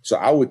 So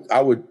I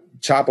would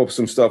chop up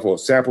some stuff or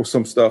sample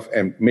some stuff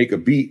and make a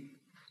beat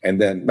and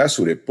then mess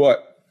with it.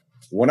 But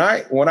when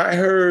I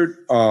heard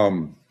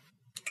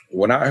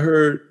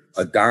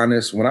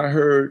Adonis, when I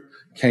heard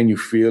Can You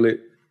Feel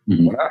It,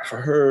 when I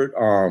heard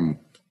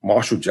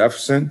Marshall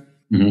Jefferson,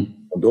 when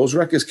those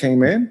records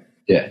came in,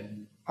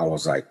 I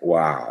was like,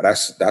 wow,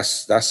 that's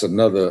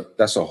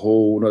a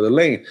whole nother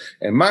lane.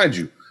 And mind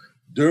you,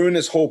 during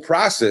this whole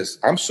process,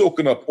 I'm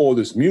soaking up all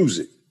this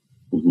music.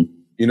 You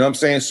know what I'm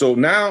saying? So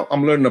now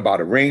I'm learning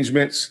about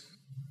arrangements.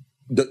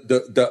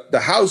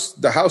 The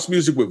house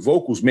music with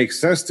vocals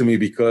makes sense to me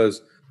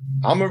because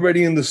I'm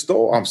already in the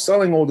store. I'm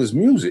selling all this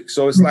music.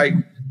 So it's like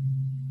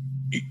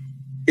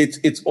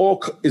it's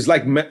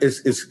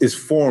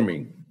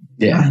forming.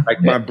 Yeah.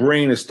 Like my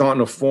brain is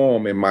starting to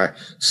form and my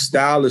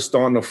style is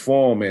starting to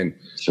form and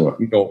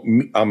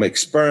I'm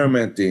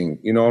experimenting,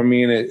 you know what I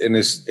mean? And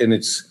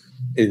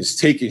it's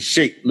taking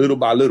shape little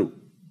by little.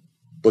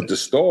 But the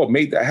store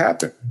made that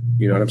happen.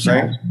 You know what I'm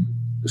saying?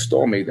 The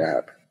store made that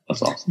happen.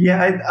 That's awesome.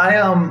 Yeah,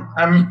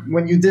 I'm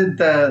when you did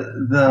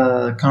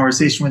the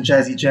conversation with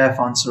Jazzy Jeff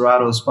on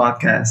Serato's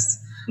podcast,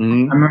 I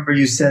remember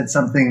you said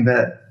something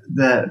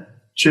that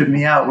tripped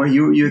me out, where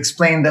you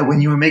explained that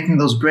when you were making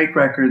those break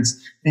records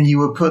and you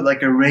would put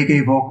like a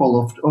reggae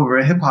vocal over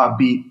a hip hop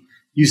beat,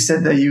 you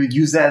said that you would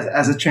use that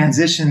as a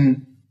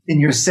transition in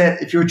your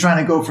set if you were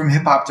trying to go from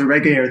hip hop to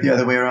reggae or the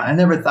other way around. I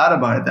never thought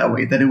about it that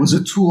way, that it was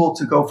a tool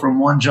to go from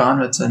one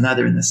genre to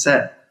another in the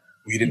set.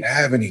 We didn't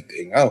have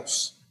anything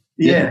else.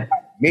 Yeah.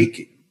 Make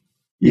it.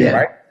 Yeah.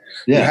 Right?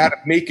 Yeah. You had to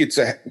make it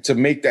to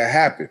make that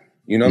happen.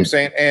 You know what I'm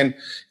saying? And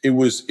it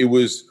was,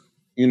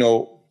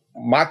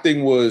 my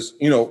thing was,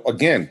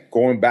 again,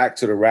 going back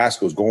to the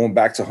Rascals, going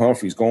back to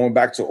Humphreys, going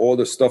back to all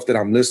the stuff that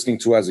I'm listening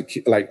to as a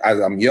kid, like I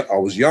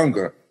was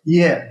younger.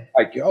 Yeah.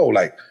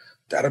 Like,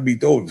 that'll be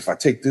dope if I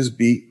take this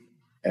beat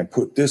and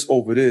put this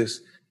over this,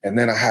 and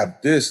then I have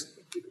this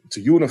to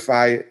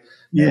unify it,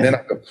 and then I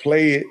could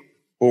play it,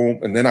 boom,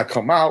 and then I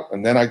come out,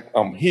 and then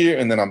I'm here,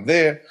 and then I'm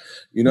there.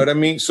 You know what I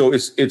mean? So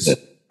it's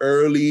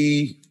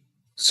early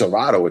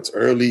Serato, it's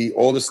early,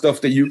 all the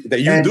stuff that you do.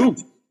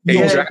 You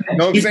know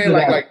what I'm saying?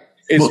 Like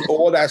it's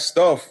all that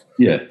stuff.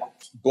 Yeah.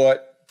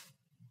 But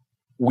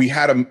we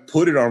had to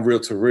put it on reel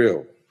to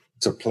reel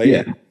to play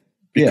it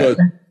because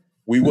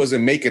we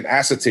wasn't making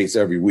acetates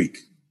every week.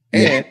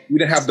 And we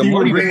didn't have the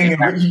money.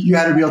 You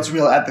had a reel to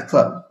reel at the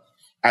club.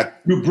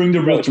 You bring the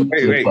reel to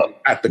the club.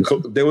 At the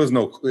club.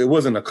 It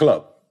wasn't a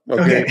club.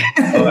 Okay.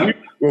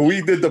 Where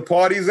we did the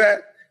parties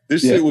at,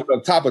 this shit was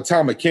on top of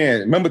Tom McCann.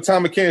 Remember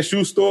Tom McCann's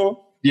shoe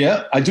store?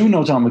 Yeah, I do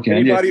know Tom McCann.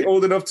 Anybody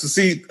old enough to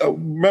see,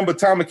 remember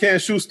Tom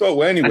McCann's shoe store?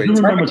 Well, anyway. I do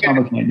remember Tom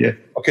McCann, yeah.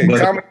 Okay,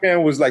 Tom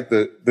McCann was like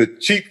the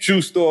cheap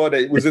shoe store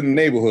that was in the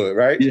neighborhood,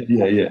 right?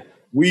 Yeah.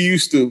 We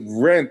used to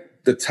rent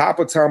the top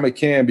atomic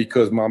can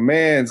because my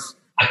man's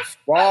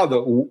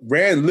father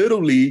ran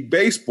Little League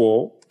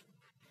baseball,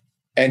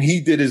 and he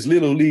did his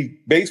Little League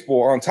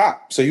baseball on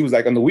top. So he was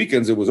like, on the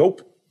weekends, it was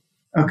open.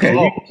 Okay.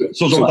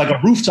 So it was like a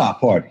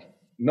rooftop party.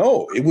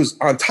 No, it was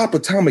on top of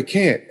Atomic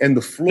Can, and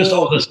the floor. Just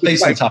all the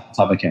space on top of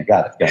Atomic Can.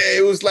 Got it. Yeah,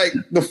 it was like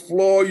the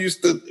floor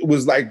it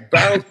was like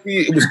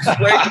bouncy. It was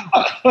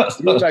crazy.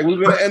 It was like we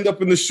were gonna end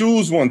up in the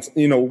shoes once,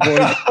 you know what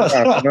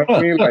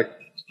I mean? Like,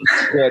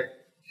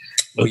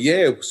 but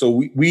yeah. So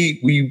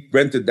we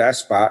rented that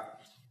spot,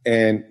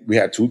 and we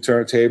had 2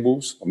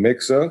 turntables, a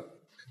mixer,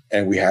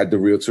 and we had the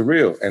reel to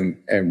reel, and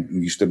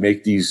we used to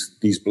make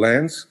these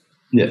blends,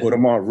 put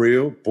them on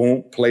reel,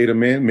 boom, play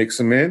them in, mix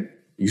them in.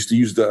 Used to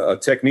use the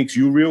Techniques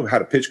U-Reel,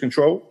 had a pitch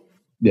control.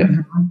 Yeah.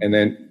 And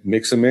then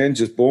mix them in,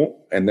 just boom,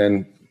 and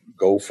then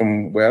go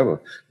from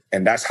wherever.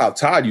 And that's how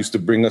Todd used to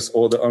bring us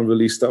all the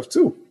unreleased stuff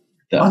too.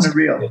 On the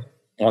reel.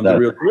 On the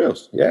reel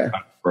reels, yeah.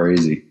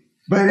 Crazy.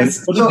 But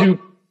it's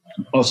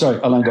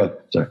sorry, Alan, go ahead.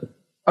 Sorry.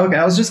 Okay,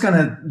 I was just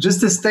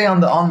to stay on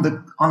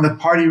the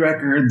party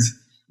records,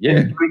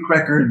 Yeah. Greek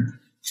record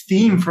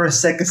theme for a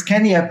sec, because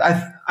Kenny,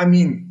 I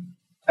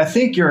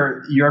think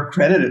you're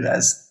credited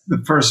as the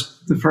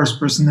first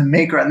person to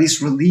make or at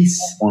least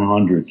release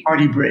 100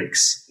 party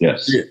breaks.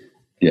 Yes. Yeah.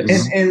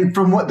 Yes. And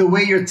from the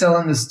way you're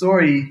telling the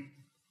story,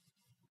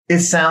 it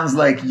sounds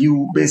like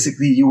you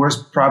were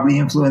probably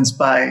influenced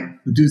by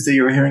the dudes that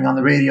you were hearing on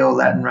the radio,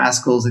 Latin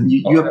Rascals, and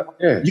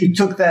you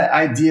took that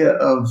idea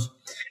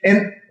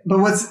but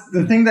what's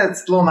the thing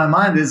that's blowing my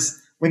mind is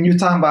when you're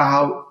talking about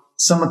how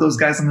some of those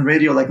guys on the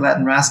radio, like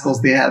Latin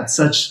Rascals, they had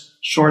such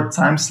short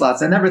time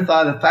slots. I never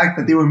thought of the fact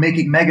that they were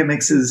making mega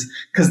mixes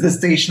because the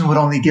station would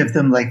only give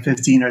them like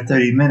 15 or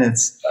 30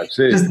 minutes. That's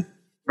it.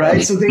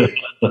 Right? So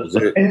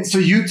and so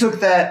you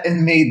took that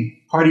and made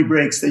party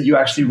breaks that you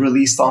actually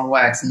released on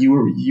wax. You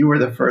were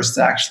the first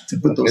to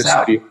put those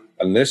out.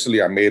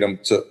 Initially, I made them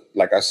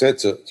like I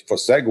said, for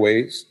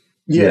segues.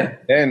 Yeah.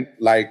 And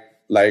like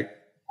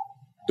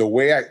the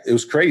way it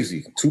was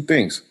crazy. 2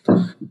 things.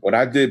 When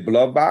I did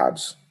Blood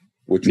Vibes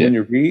with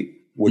Junior Reed,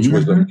 which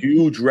was a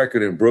huge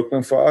record in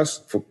Brooklyn for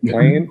us for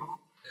playing.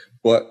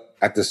 But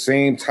at the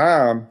same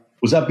time...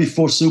 Was that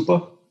before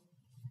Super?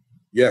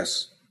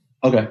 Yes.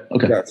 Okay.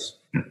 Yes.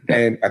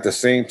 And at the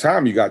same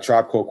time, you got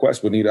Tribe Called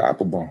Quest, Bonita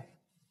Applebum,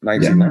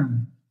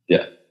 1990.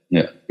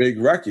 Yeah. Big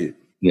record.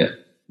 Yeah.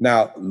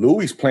 Now,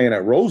 Louis playing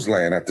at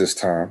Roseland at this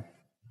time.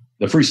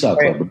 The Freestyle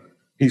Club.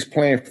 He's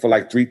playing for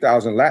like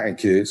 3,000 Latin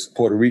kids,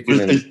 Puerto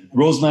Rican.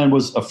 Roseland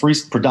was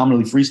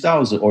predominantly freestyle,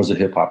 or is it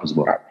hip hop as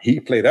well? He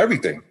played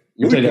everything.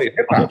 He played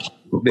hip hop.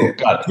 He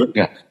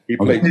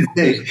played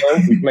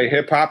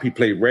hip hop. He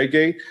played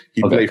reggae.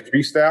 He played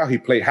freestyle. He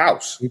played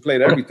house. He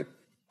played everything.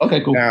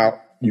 Okay, cool.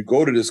 Now you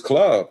go to this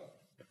club.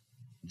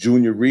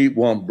 Junior Reed,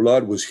 One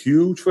Blood was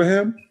huge for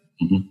him,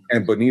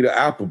 and Bonita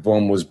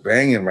Applebum was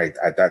banging right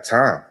at that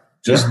time.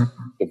 Just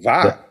the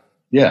vibe.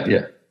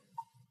 Yeah.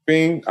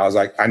 Bing. I was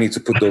like, I need to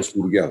put those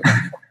 2 together.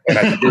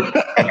 And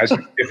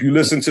if you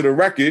listen to the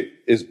record,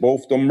 it's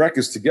both them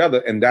records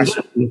together, and that's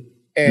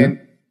and.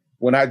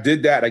 When I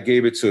did that, I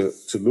gave it to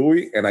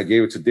Louis and I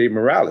gave it to Dave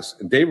Morales.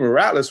 And Dave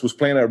Morales was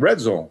playing at Red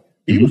Zone.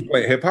 He was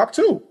playing hip hop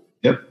too.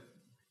 Yep. It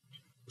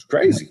was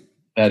crazy.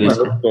 That is.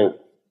 So,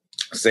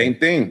 same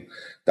thing.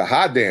 The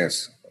Hot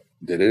Dance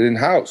did it in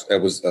house.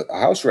 It was a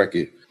house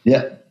record.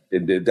 Yeah.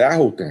 It did that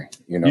whole thing.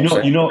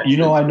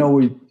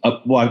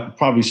 I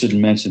probably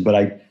shouldn't mention,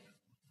 but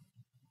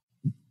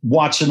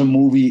watching a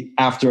movie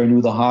after I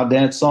knew the Hot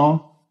Dance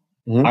song,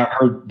 I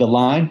heard the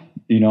line.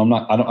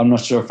 I'm not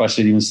sure if I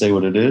should even say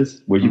what it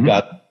is, where you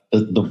got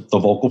the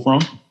vocal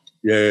from.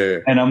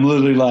 Yeah. And I'm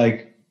literally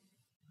like,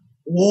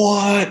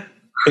 what?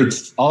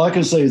 It's all I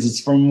can say is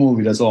it's from a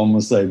movie. That's all I'm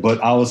gonna say. But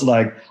I was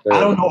like, I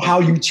don't know how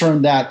you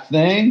turn that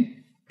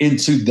thing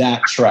into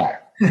that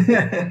track.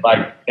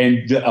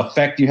 And the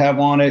effect you have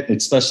on it,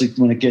 especially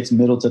when it gets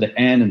middle to the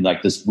end and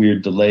like this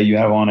weird delay you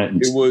have on it.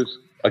 It was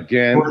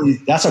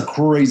that's a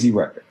crazy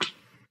record.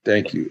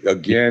 Thank you.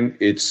 Again,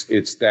 it's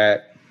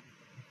that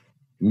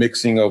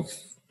mixing of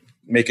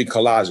making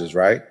collages,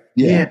 right?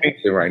 Yeah.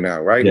 Right now,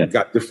 right? Yeah. You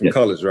got different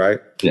colors, right?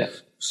 Yeah.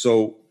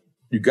 So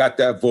you got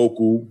that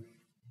vocal,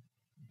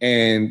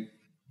 and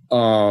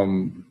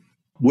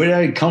where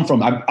did it come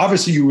from?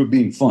 Obviously, you were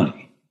being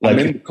funny. I'm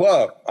in the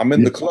club.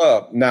 The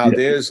club now.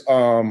 There's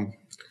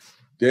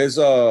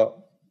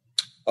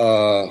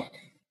a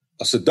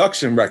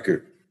seduction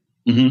record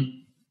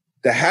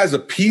that has a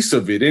piece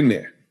of it in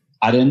there.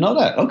 I didn't know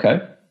that.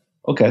 Okay.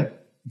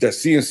 That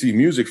CNC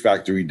Music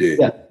Factory did.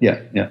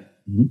 Yeah.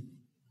 Mm-hmm.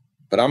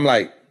 But I'm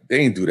like, they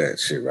ain't do that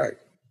shit right.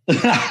 So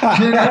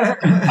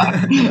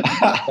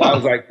I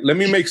was like, let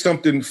me make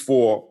something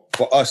for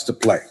us to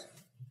play.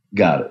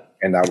 Got it.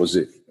 And that was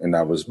it. And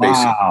that was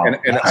basic.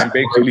 And I'm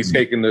basically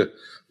taking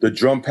the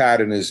drum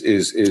pattern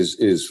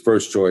is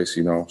first choice,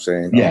 you know what I'm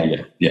saying?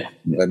 Yeah.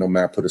 Let no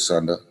man put us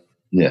under.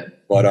 Yeah.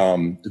 But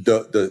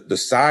the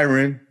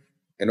siren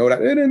and all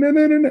that.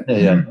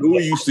 Yeah.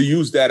 Louis used to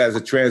use that as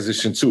a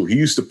transition too. He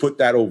used to put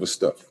that over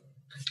stuff.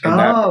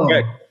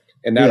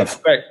 And that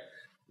effect,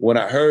 when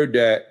I heard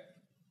that,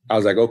 I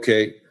was like,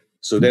 okay.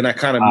 So then I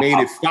kind of made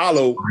it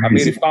follow. I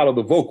made it follow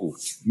the vocal.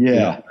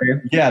 Yeah,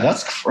 yeah,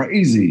 that's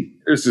crazy.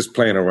 It's just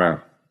playing around.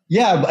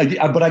 Yeah,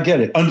 but I get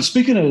it.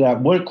 Speaking of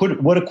that,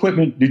 what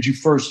equipment did you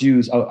first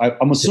use?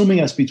 I'm assuming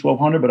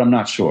SP1200, but I'm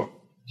not sure.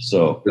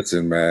 So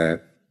listen, man.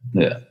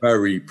 Yeah,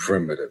 very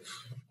primitive.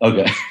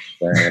 Okay,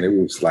 man, it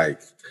was like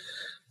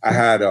I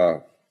had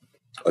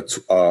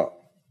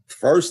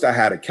first I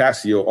had a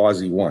Casio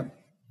RZ1.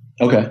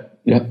 Okay,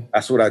 yeah,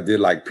 that's what I did,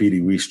 like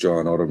Petey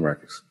Wheatstraw and all them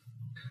records.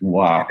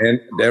 Wow.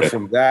 And then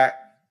from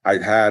that, I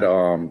had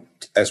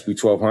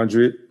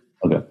SP1200,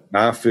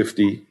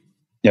 950.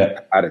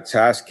 Yeah. I had a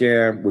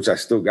Tascam, which I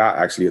still got,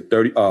 actually a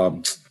 30.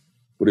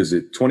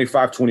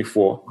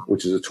 2524,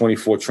 which is a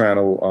 24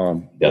 channel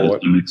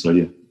board. So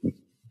yeah. I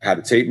had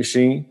a tape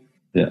machine.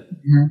 Yeah.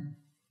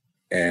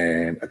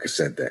 And a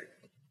cassette deck.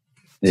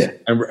 Yeah.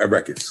 And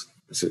records.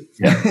 That's it.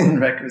 Yeah.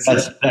 Records.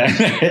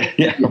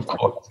 Yeah, of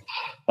course.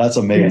 That's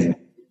amazing.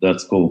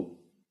 That's cool.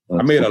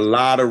 I made a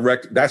lot of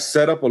records. That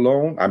setup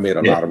alone, I made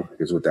a lot of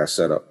records with that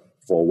setup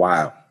for a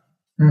while.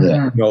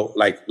 Yeah. You know,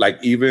 like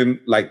even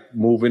like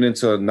moving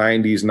into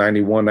 90s,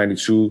 91,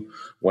 92,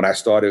 when I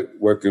started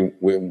working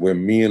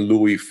when me and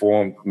Louis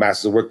formed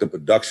Masters of Work, the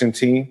production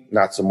team,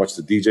 not so much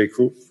the DJ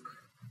crew,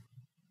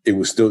 it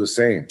was still the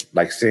same.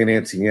 Like Saint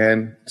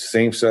Etienne,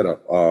 same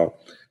setup.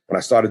 When I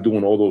started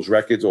doing all those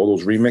records, all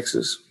those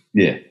remixes,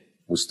 it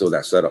was still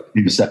that setup.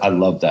 I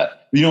love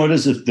that. You know, it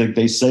is if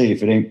they say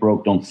if it ain't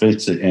broke, don't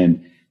fix it.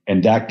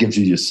 And that gives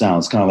you your sound.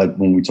 It's kind of like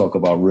when we talk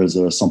about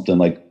RZA or something,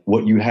 like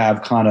what you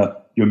have, kind of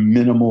your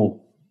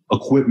minimal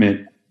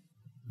equipment,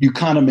 you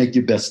kind of make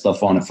your best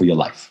stuff on it for your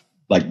life.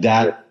 Like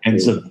that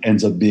ends up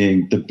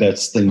being the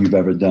best thing you've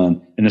ever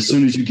done. And as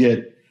soon as you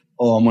get,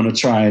 I'm going to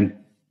try and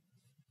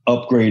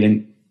upgrade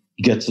and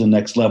get to the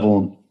next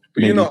level.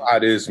 But you know how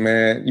it is,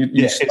 man.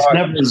 It's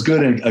never as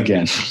good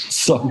again.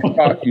 So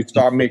you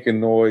start making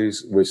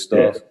noise with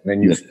stuff, and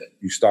then you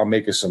start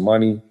making some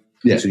money.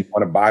 Yeah. So you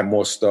want to buy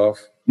more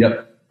stuff.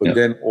 Yep. But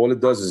then all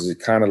it does is it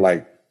kind of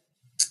like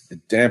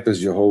it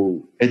dampens your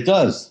whole. It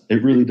does.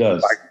 It really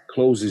does. Like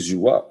closes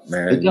you up,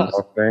 man. It does.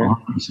 You know what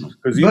I'm saying?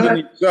 Because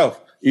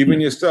even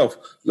yourself,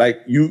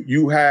 like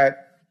you had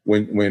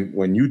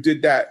when you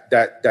did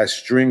that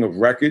string of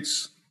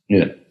records,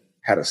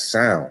 had a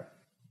sound.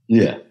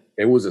 Yeah.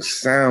 There was a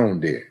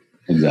sound there.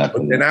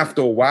 Exactly. But then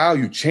after a while,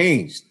 you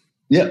changed.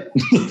 Yeah.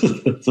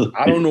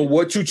 I don't know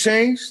what you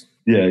changed.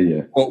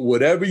 Yeah. But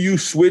whatever you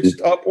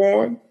switched up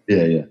on.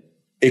 Yeah.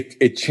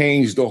 It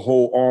changed the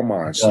whole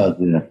Armand.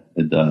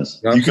 It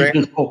does. You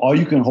know all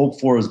you can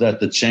hope for is that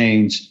the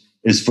change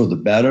is for the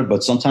better,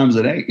 but sometimes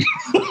it ain't.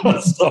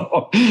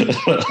 So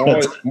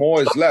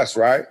more is less,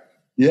 right?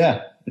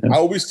 Yeah. I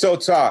always tell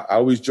Todd. I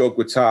always joke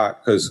with Todd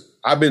because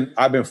I've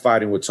been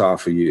fighting with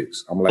Todd for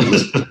years. I'm like,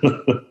 listen,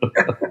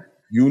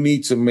 you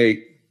need to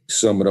make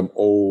some of them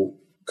old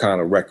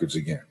kind of records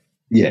again.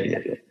 Yeah.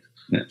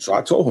 So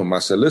I told him, I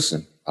said,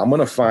 listen, I'm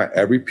gonna find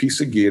every piece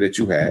of gear that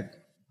you had.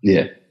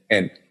 Yeah.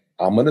 And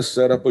I'm gonna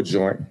set up a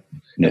joint.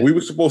 Yeah. And we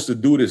were supposed to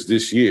do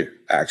this year,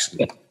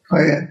 actually. Oh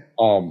yeah.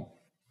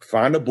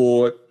 Find a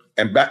board,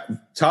 and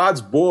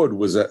Todd's board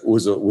was a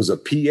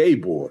PA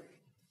board,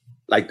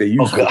 like they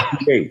use for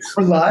PAs.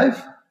 For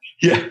live?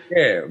 Yeah.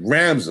 Yeah,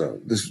 Ramza.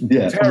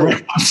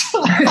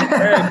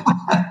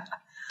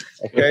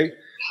 Okay.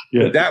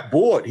 Yeah. But that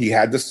board, he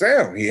had the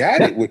sound. He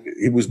had it.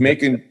 He was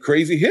making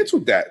crazy hits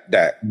with that.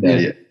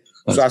 Yeah.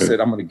 So I said,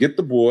 I'm going to get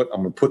the board.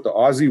 I'm going to put the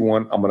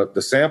RZ1.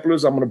 The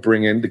samplers. I'm going to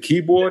bring in the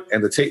keyboard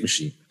and the tape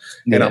machine,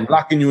 and I'm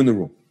locking you in the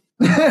room.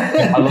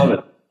 I love it.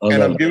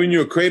 I'm giving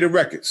you a crate of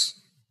records.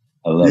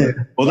 I love it.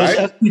 Well, those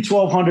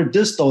SP1200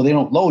 discs, though, they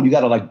don't load. You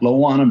got to like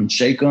blow on them and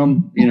shake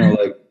them. You know,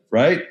 like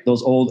right?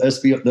 Those old the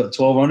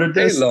 1200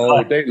 discs. They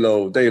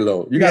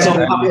load. You got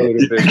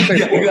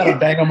to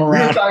bang them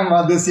around. We were talking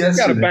about this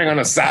yesterday. You got to bang on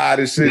the side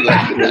and shit.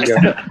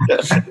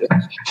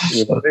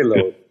 They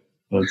load.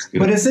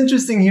 But it's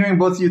interesting hearing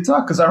both of you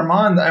talk because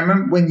Armand, I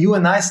remember when you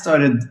and I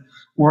started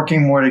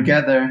working more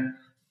together,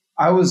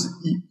 I was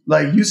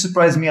like, you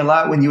surprised me a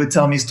lot when you would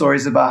tell me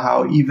stories about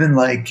how even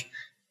like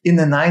in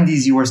the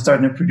 90s you were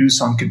starting to produce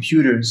on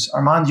computers.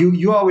 Armand,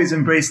 you always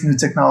embraced new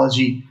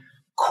technology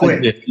quick.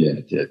 I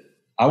did.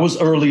 I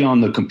was early on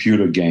the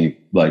computer game.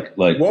 Like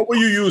what were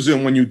you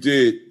using when you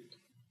did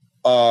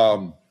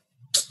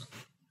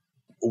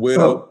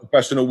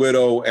Professional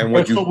Widow, and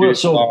what you did?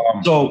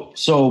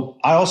 So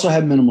I also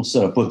had minimal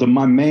setup, but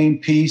my main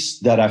piece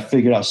that I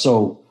figured out.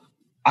 So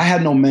I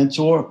had no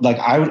mentor. Like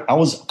I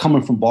was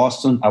coming from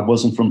Boston. I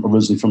wasn't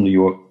originally from New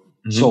York,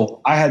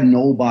 so I had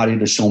nobody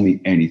to show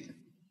me anything.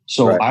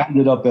 So I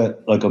ended up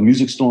at like a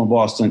music store in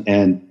Boston,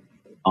 and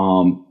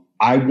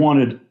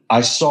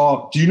I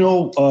saw. Do you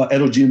know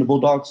Edo G and the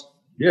Bulldogs?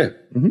 Yeah.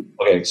 Mm-hmm.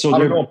 Okay, so I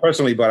don't know him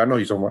personally, but I know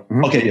you're talking about.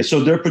 Mm-hmm. Okay, yeah. So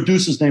their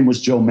producer's name was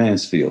Joe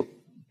Mansfield.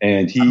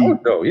 And he,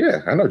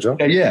 I know Joe.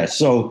 Yeah.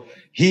 So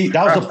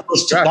that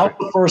was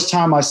the first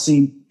time I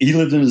seen. He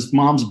lived in his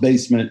mom's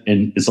basement,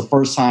 and it's the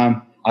first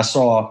time I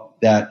saw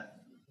that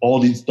all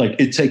these like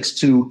 "It Takes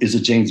Two" is a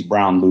James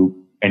Brown loop,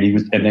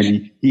 And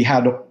then he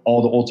had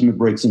all the ultimate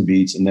breaks and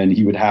beats, and then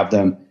he would have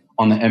them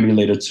on the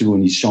emulator too.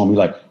 And he's showing me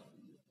like,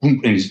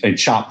 and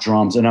chop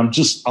drums, and I'm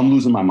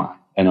losing my mind.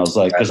 And I was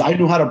like, because I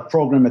knew how to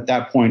program at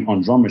that point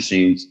on drum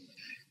machines,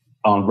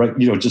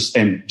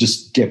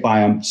 just get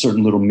by on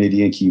certain little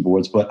MIDI and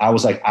keyboards. But I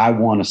was like, I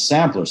want a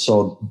sampler.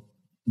 So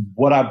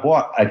what I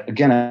bought, I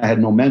had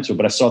no mentor,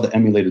 but I saw the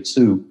emulator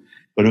too,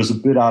 but it was a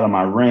bit out of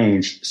my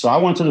range. So I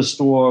went to the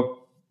store,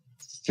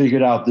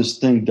 figured out this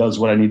thing does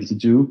what I needed to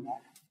do,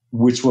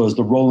 which was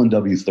the Roland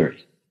W30.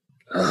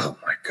 Oh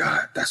my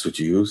God, that's what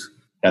you use?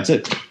 That's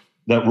it.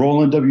 That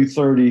Roland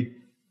W30.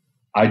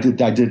 I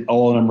did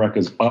all of them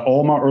records.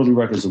 All my early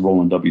records are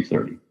Roland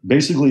W30,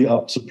 basically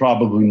up to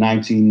probably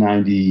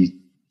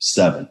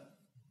 1997.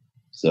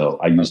 So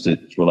I used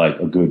it for like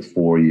a good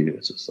 4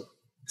 years or so.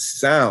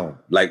 Sound,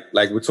 like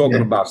we're talking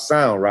about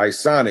sound, right?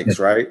 Sonics,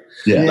 right?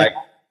 Yeah.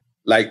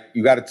 Like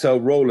you got to tell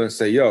Roland,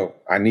 say, yo,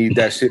 I need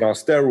that shit on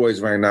steroids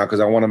right now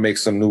because I want to make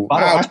some new.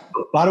 By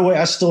the way,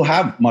 I still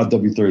have my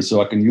W30, so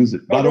I can use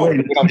it. By the way,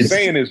 what I'm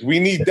saying is we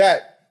need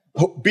that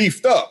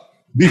beefed up.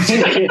 You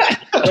know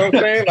what I'm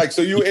saying? Like,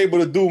 so you're able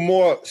to do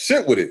more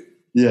shit with it.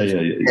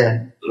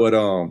 Yeah.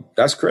 But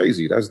that's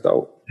crazy. That's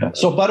dope. Yeah.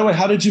 So, by the way,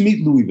 how did you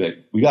meet Louis Big?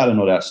 We got to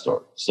know that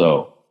story.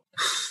 So,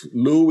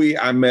 Louis,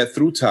 I met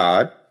through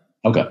Todd.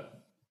 Okay.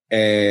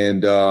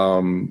 And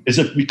is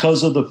it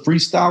because of the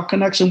freestyle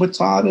connection with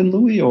Todd and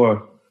Louis,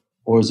 or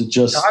is it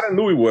just Todd and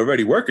Louis were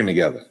already working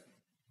together?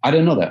 I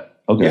didn't know that.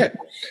 Okay. Yeah.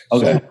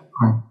 Okay.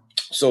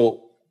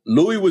 So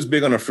Louis was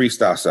big on the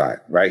freestyle side,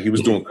 right? He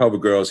was doing Cover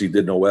Girls. He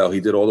did Noel. He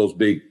did all those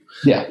big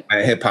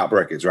hip hop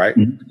records, right?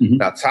 Mm-hmm.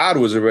 Now Todd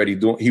was already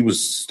he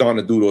was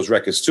starting to do those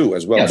records too,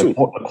 as well too.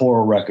 The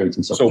choral records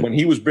and stuff. So when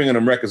he was bringing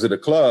them records to the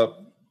club,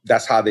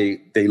 that's how they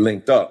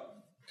linked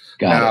up.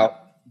 Got it.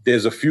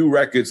 There's a few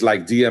records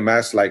like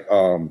DMS, like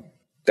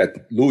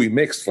that Louis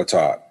mixed for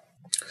Todd.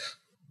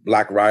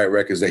 Black Riot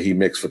records that he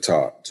mixed for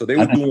Todd. So they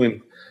were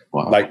doing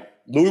like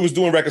Louis was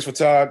doing records for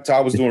Todd.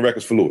 Todd was doing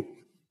records for Louis.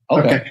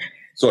 Okay.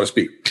 So to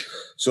speak.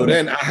 So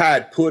then I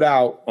had put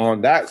out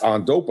on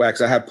Dope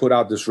Wax, I had put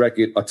out this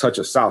record, A Touch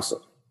of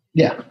Salsa.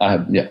 Yeah, I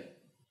have. Yeah,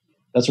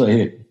 that's right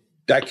here.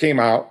 That came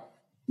out,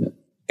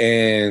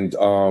 and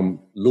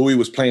Louis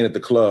was playing at the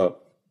club,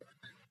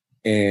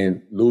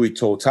 and Louis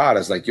told Todd, "I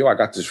was like, yo, I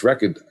got this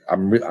record.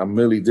 I'm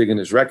really digging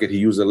this record." He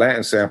used a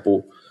Latin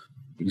sample.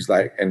 He's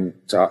like, and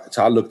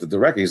Todd looked at the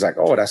record. He's like,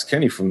 "Oh, that's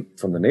Kenny from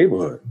the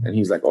neighborhood." And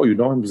he's like, "Oh, you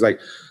know him?" He's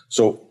like,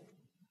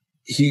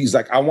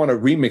 I want to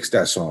remix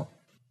that song.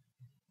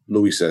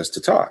 Louis says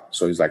to Todd.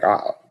 So he's like,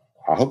 I'll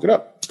hook it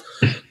up.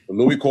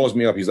 Louis calls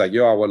me up. He's like,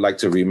 yo, I would like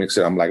to remix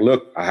it. I'm like,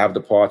 look, I have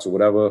the parts or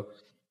whatever.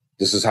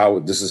 This is how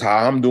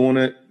I'm doing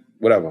it.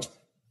 Whatever.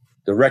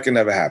 The record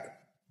never happened.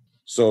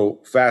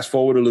 So fast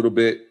forward a little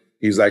bit.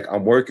 He's like,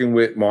 I'm working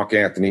with Mark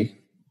Anthony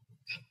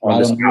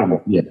on this album.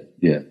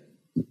 Yeah.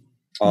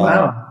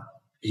 Wow.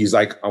 He's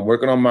like, I'm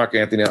working on Mark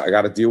Anthony. I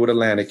got to deal with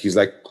Atlantic. He's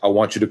like, I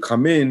want you to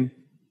come in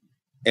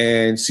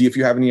and see if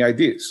you have any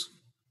ideas.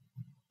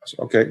 I said,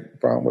 okay, no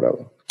problem,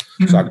 whatever.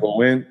 So I go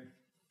in.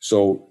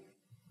 So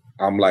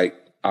I'm like,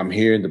 I'm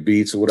hearing the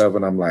beats or whatever,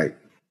 and I'm like,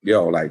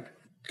 yo, like,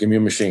 give me a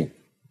machine.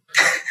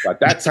 At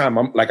that time,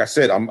 I'm like I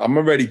said, I'm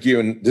already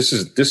gearing. This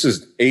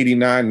is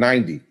 89,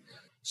 90.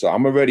 So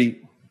I'm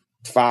already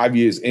 5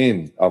 years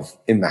in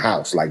the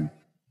house, like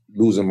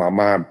losing my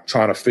mind,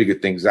 trying to figure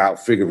things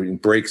out, figuring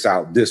breaks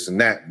out, this and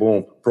that,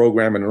 boom,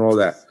 programming and all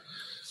that.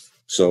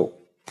 So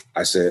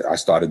I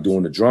started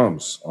doing the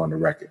drums on the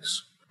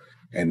records.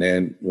 And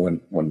then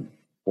when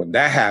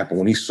that happened,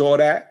 when he saw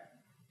that,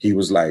 he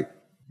was like,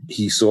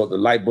 he saw the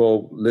light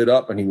bulb lit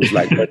up and he was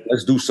like,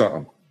 let's do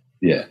something.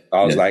 Yeah.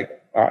 I was like,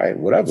 all right,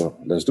 whatever,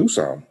 let's do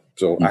something.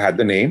 So I had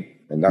the name,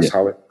 and that's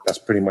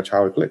pretty much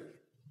how it clicked.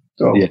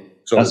 So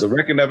the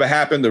record never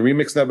happened, the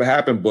remix never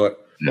happened,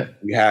 but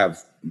we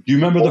have. Do you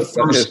remember the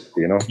first?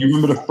 Do you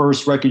remember the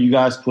first record you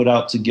guys put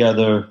out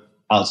together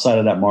outside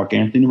of that Mark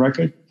Anthony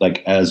record?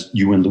 Like as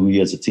you and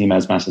Louis as a team,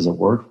 as Masters at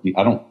Work?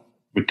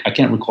 I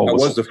can't recall. That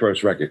was the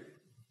first record.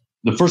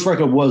 The first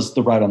record was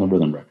the Ride on the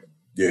Rhythm record.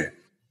 Yeah.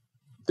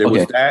 There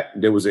was that.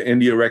 There was an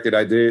India record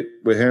I did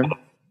with him.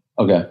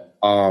 Okay.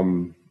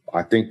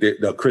 I think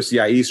that the Chrissy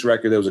Ice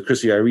record, there was a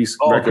Chrissy Ice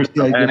record.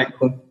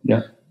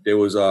 Yeah. There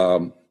was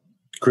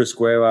Chris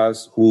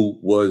Cuevas, who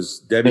was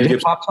Debbie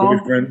Gibson's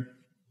boyfriend.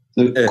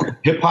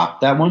 Hip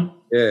hop, that one?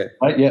 Yeah.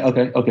 Right? Yeah.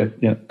 Okay.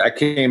 Yeah. That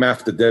came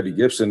after Debbie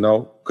Gibson,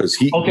 though, because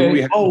he.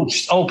 Okay.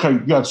 Okay.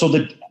 Yeah.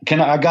 So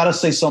I gotta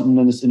say something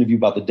in this interview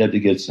about the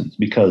Debbie Gibsons,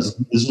 because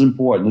this is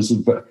important. This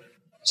is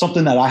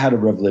something that I had a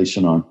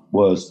revelation on.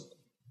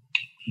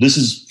 This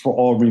is for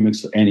all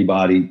remix for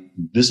anybody.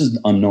 This is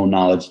unknown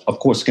knowledge. Of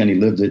course, Kenny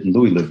lived it and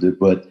Louis lived it,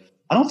 but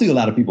I don't think a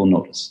lot of people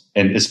notice.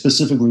 And it's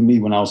specifically me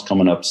when I was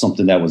coming up,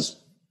 something that was,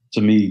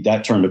 to me,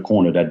 that turned the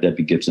corner, that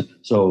Debbie Gibson.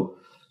 So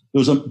there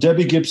was a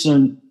Debbie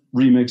Gibson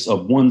remix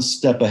of One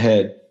Step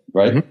Ahead,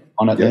 right? Mm-hmm.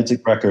 On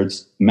Atlantic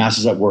Records,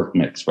 Masters at Work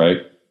mix,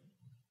 right?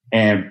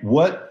 And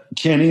what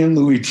Kenny and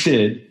Louis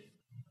did,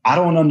 I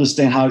don't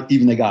understand how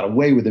even they got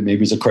away with it.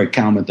 Maybe it's a Craig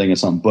Cowman thing or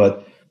something,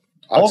 but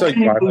I'll tell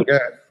you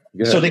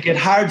why. So they get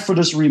hired for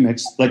this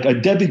remix. Like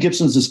Debbie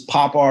Gibson's this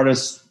pop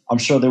artist. I'm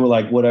sure they were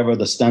like, whatever,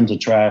 the stems are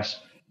trash.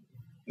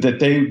 That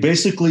they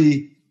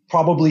basically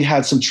probably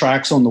had some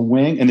tracks on the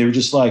wing and they were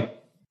just like,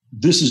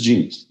 this is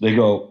genius. They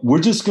go,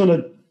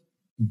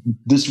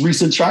 this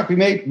recent track we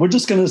made, we're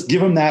just going to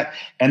give them that.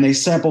 And they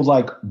sampled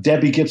like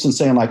Debbie Gibson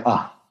saying like,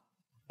 ah.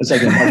 It's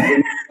like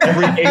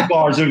every 8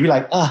 bars, it would be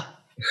like, ah.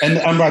 And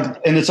I'm like,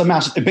 and it's a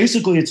master.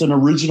 Basically, it's an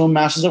original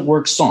Masters at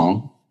Work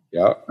song.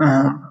 Yeah.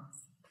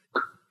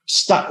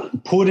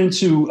 Put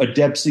into a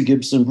Debbie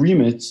Gibson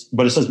remix,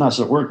 but it says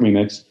Masters at Work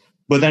remix.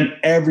 But then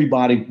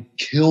everybody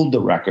killed the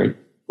record.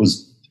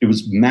 It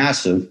was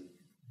massive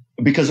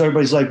because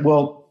everybody's like,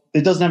 well,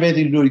 it doesn't have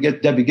anything to do to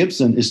get Debbie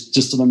Gibson. It's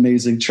just an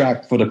amazing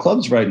track for the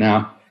clubs right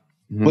now.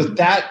 Mm-hmm. But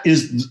that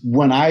is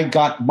when I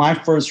got my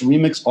first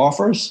remix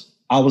offers.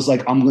 I was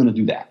like, I'm going to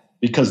do that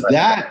because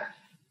that,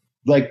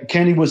 like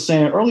Kenny was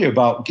saying earlier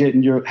about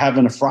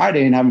having a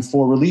Friday and having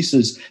 4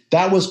 releases,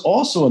 that was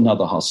also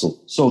another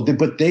hustle. So,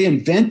 but they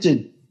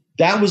invented,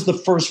 that was the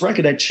first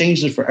record that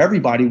changed it for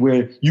everybody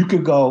where you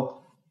could go,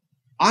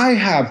 I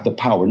have the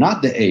power,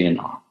 not the A&R.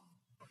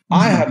 Mm-hmm.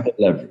 I have the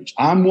leverage.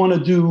 I want to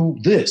do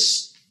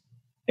this.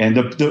 And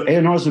the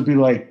A&Rs would be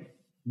like,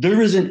 there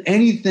isn't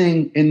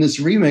anything in this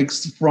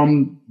remix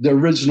from the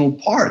original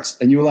parts.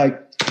 And you're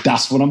like,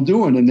 that's what I'm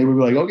doing. And they would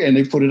be like, okay. And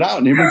they put it out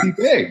and it would be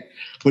big.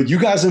 But you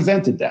guys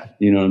invented that.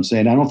 You know what I'm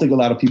saying? I don't think a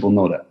lot of people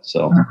know that.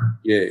 So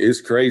yeah,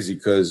 it's crazy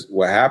because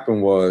what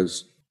happened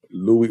was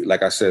Louis,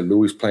 like I said,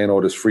 Louis playing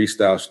all this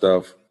freestyle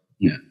stuff.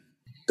 Yeah.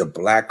 The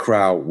black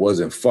crowd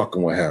wasn't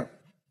fucking with him.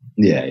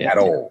 Yeah. At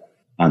all.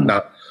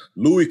 Now,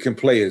 Louis can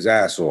play his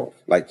ass off.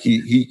 Like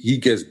he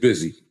gets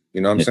busy.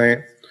 You know what I'm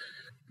saying?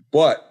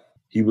 But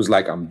he was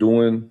like, I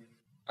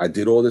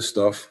did all this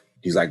stuff.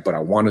 He's like, but I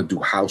want to do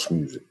house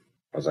music.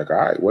 I was like, all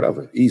right,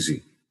 whatever,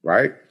 easy,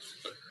 right?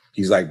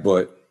 He's like,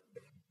 but,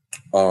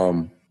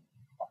 I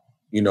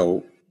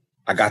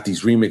got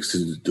these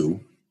remixes to do.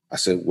 I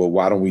said, well,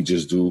 why don't we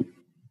just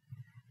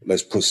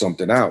let's put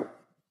something out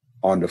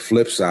on the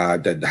flip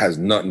side that has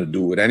nothing to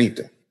do with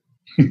anything.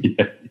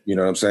 Yeah. You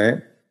know what I'm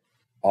saying?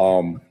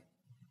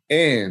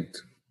 And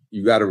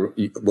you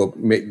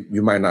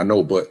you might not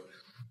know, but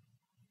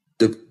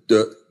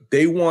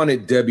they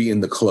wanted Debbie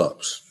in the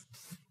clubs.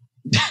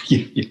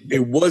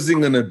 It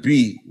wasn't going to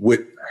be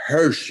with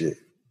her shit.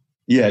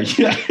 Yeah.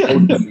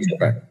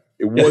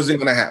 It wasn't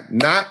going to happen.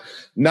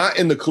 Not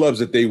in the clubs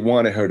that they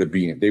wanted her to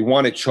be in. They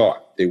wanted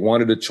chart. They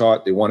wanted a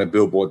chart. They wanted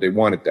Billboard. They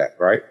wanted that,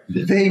 right?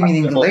 They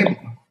meaning the label,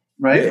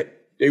 right? Yeah.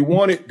 They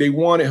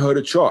wanted her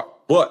to chart,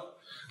 but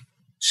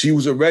she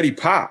was already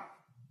pop.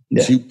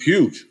 Yeah. She was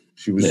huge.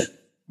 She was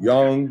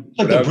young.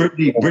 Like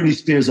the Britney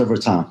Spears of her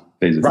time,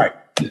 basically. Right.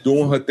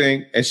 Doing her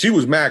thing. And she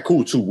was mad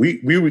cool too. We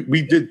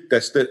did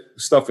that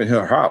stuff in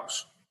her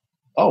house.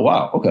 Oh,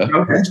 wow. Okay.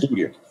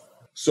 Studio.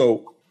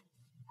 So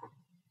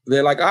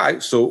they're like, all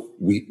right. So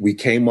we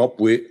came up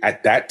with,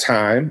 at that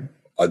time,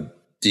 a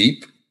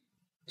deep,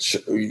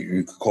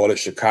 you could call it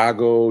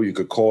Chicago, you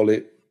could call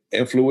it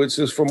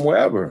influences from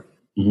wherever.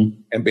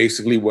 Mm-hmm. And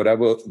basically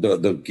whatever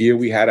the gear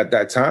we had at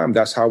that time,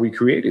 that's how we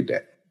created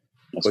that.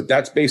 But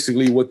that's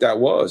basically what that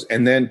was.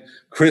 And then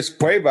Chris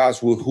Cuevas,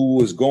 who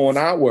was going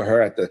out with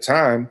her at the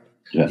time,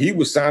 he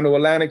was signed to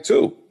Atlantic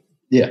too.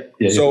 Yeah.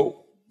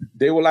 So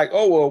they were like,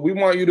 oh, well, we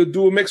want you to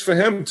do a mix for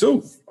him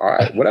too. All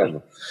right,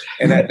 whatever.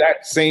 And at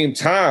that same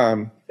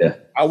time,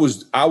 I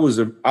was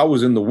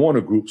in the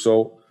Warner Group.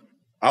 So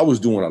I was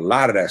doing a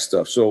lot of that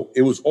stuff. So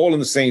it was all in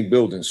the same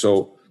building.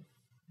 So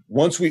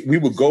once we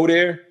would go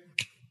there,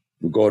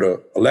 we'd go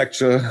to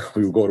Elektra,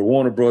 we would go to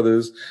Warner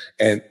Brothers,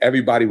 and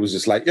everybody was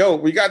just like, yo,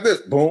 we got this,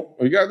 boom,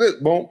 we got this,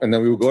 boom. And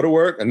then we would go to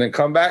work and then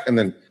come back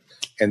and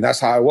that's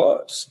how it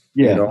was.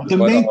 Yeah. You know? The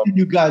main thing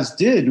you guys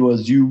did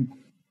was you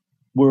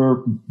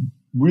were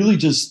really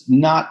just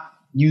not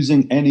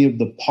using any of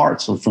the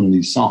parts from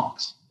these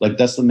songs. Like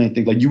that's the main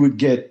thing. Like you would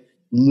get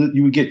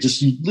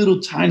just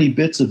little tiny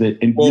bits of it,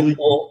 and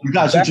you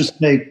guys would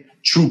just make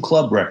true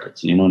club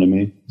records. You know what I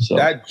mean? So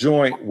that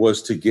joint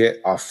was to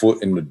get our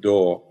foot in the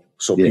door.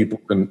 So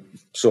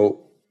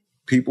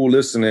people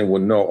listening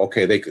would know,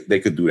 okay, they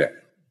could do that.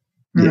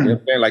 Yeah. You know what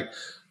I'm saying? Like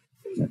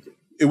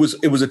it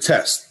was a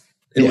test.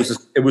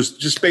 It was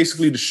just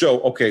basically to show,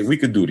 okay, we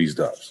could do these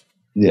dubs.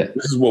 Yeah.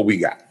 This is what we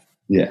got.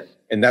 Yeah.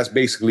 And that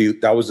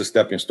was the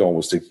stepping stone,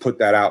 was to put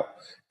that out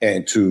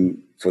and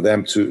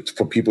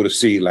for people to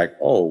see like,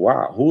 oh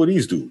wow, who are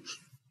these dudes?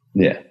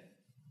 Yeah.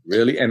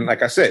 Really? And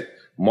like I said,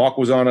 Mark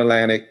was on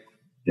Atlantic.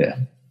 Yeah.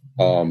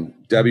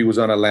 Debbie was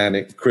on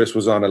Atlantic. Chris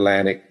was on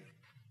Atlantic.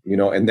 You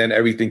know, and then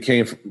everything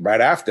came right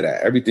after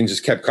that. Everything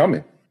just kept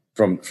coming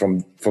from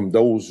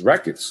those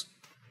records,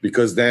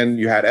 because then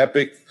you had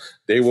Epic.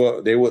 They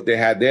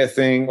had their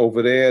thing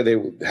over there. They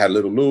had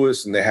Little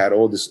Louis, and they had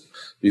all these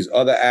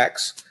other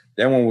acts.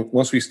 Then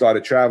once we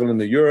started traveling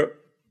to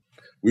Europe,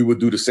 we would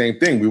do the same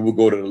thing. We would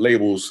go to the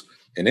labels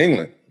in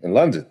England, in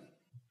London,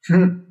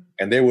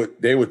 and they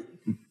would.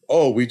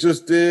 Oh, we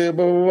just did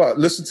blah, blah, blah.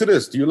 Listen to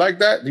this. Do you like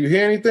that? Do you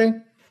hear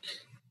anything?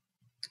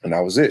 And that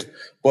was it.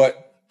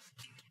 But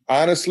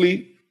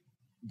honestly,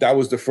 that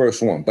was the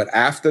first one. But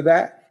after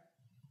that,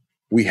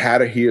 we had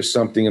to hear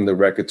something in the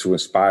record to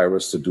inspire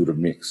us to do the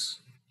mix,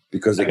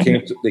 because there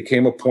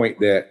came a point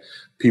that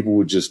people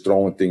were just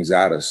throwing things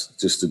at us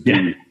just to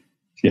do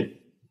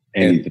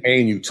and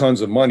paying you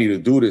tons of money to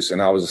do this.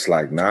 And I was just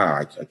like, nah,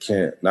 I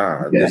can't.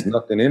 Nah, there's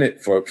nothing in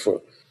it for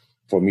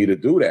me to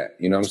do that.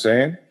 You know what I'm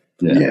saying?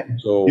 Yeah.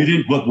 So you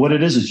didn't. What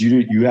it is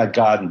you had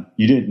gotten.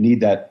 You didn't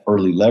need that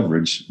early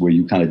leverage where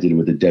you kind of did it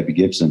with the Debbie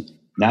Gibson.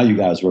 Now you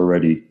guys were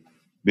already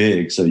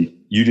big, so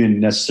you didn't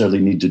necessarily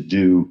need to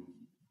do.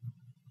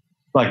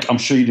 Like, I'm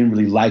sure you didn't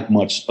really like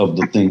much of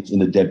the things in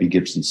the Debbie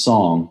Gibson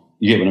song.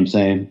 You get what I'm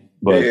saying?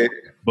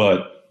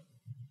 But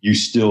you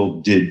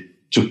still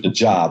took the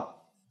job,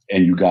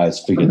 and you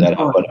guys figured that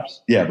out.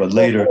 But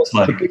later, it's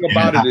like, the thing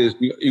about it is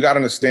you got to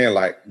understand.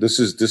 Like, this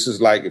is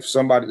like if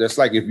somebody, that's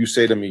like if you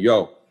say to me,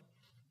 "Yo,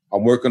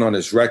 I'm working on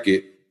this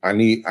record. I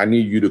need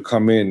you to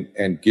come in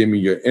and give me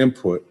your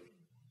input,"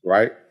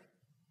 right?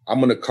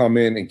 I'm gonna come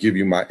in and give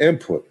you my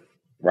input,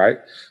 right?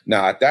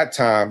 Now, at that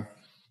time,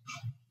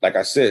 like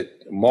I said,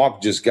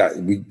 Mark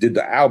we did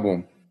the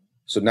album.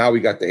 So now we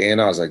got the A&R.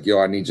 I was like, yo,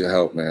 I need your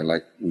help, man.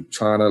 Like, we're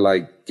trying to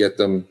like get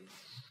them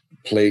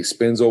play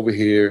spins over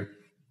here.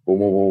 Boom,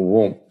 boom, boom,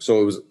 boom.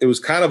 So it was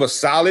kind of a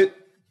solid.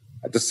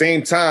 At the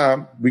same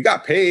time, we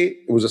got paid.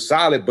 It was a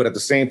solid, but at the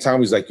same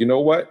time, he's like, you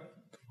know what?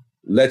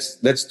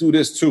 Let's do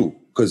this too,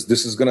 because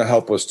this is gonna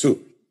help us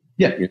too.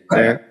 Yeah. You know what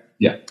I'm saying?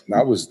 Yeah.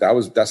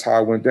 And that's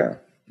how it went down.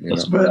 You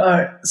know? But all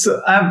right,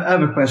 so I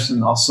have a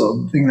question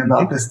also, thinking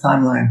about this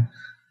timeline.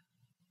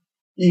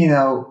 You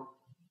know,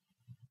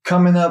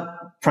 coming up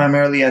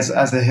primarily as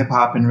a hip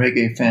hop and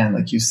reggae fan,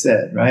 like you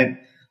said, right?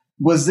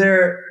 Was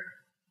there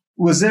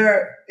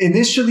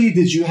initially,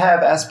 did you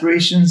have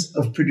aspirations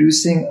of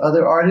producing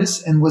other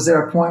artists? And was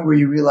there a point where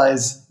you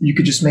realized you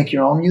could just make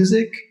your own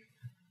music?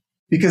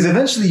 Because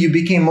eventually you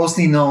became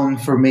mostly known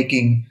for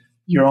making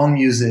your own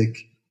music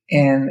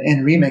and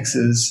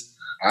remixes.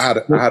 I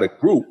had a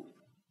group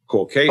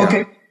called Chaos.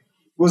 Okay.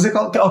 Was it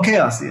called? Oh,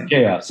 Chaos. Yeah.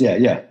 Chaos.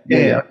 Yeah.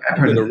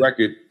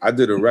 I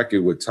did a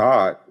record with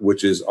Todd,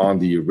 which is on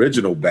the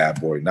original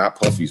Bad Boy, not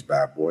Puffy's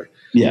Bad Boy.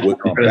 Yeah. With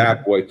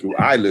Bad Boy through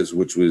Islas,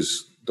 which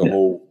was the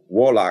whole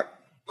Warlock,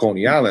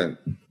 Coney Island.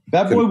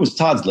 Bad Boy was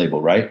Todd's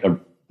label, right?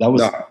 That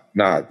was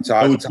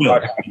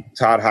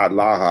Todd had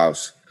La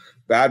House.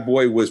 Bad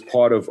Boy was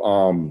part of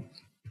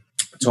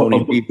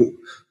Tony B,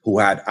 who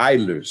had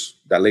Idlers,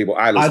 that label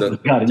Idlers.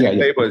 The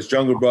label is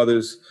Jungle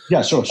Brothers.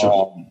 Yeah, sure.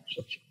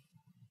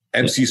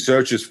 MC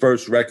Search's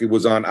first record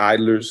was on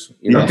Idlers,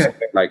 you know,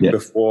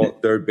 before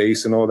Third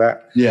Base and all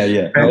that.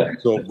 Yeah.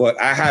 So, but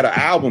I had an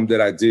album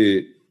that I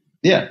did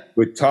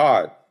with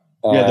Todd.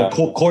 The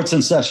Courts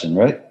in Session,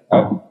 right?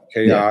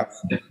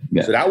 Chaos.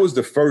 Yeah. So that was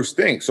the first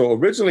thing. So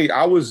originally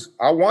I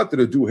wanted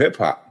to do hip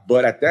hop,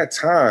 but at that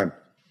time,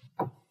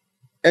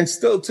 and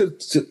still to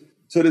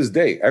this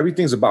day,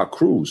 everything's about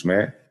crews,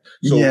 man.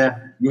 So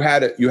you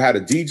had a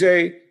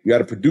DJ, you had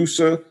a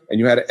producer, and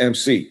you had an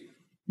MC.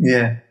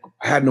 Yeah.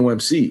 I had no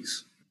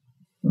MCs.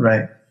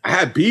 Right. I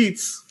had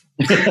beats.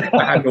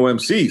 I had no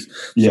MCs.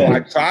 So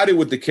I tried it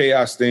with the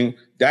Chaos thing.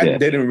 That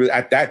didn't really,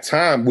 at that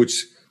time,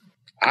 which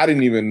I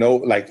didn't even know,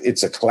 like,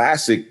 it's a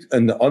classic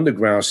in the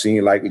underground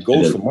scene. Like, it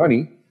goes for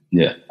money.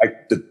 Yeah.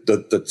 Like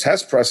the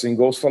test pressing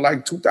goes for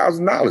like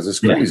 $2,000. It's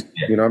crazy.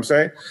 Yeah. You know what I'm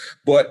saying?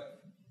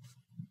 But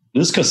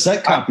there's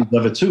cassette copies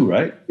of it too,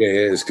 right? Yeah,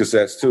 it's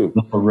cassettes too.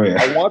 For rare.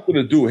 I wanted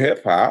to do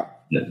hip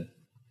hop. Yeah.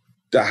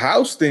 The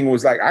house thing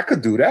was like, I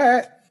could do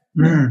that.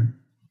 Mm.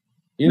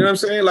 You know what I'm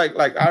saying? Like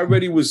I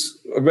already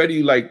was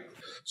like,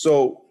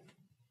 so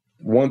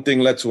one thing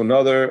led to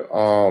another.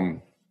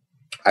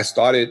 I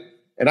started,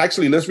 and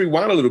actually let's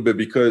rewind a little bit,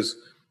 because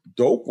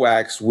Dope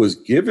Wax was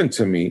given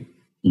to me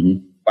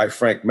by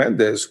Frank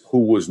Mendes, who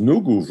was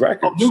New Groove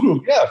Records. Oh, New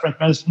Groove, yeah, Frank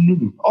Mendes from New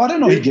Groove. Oh, I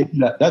didn't know he gave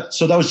you that.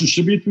 So that was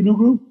distributed through New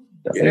Groove?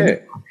 Yeah,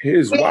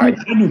 his wife.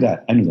 I knew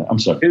that. I'm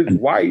sorry. His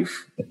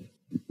wife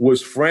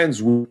was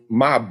friends with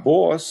my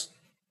boss,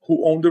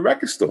 who owned the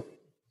record store.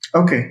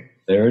 Okay.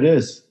 There it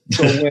is.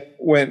 So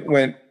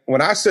when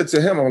I said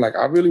to him, I'm like,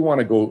 I really want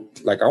to go,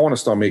 like, I want to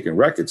start making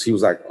records. He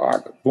was like, all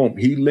right, boom.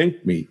 He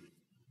linked me.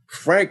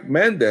 Frank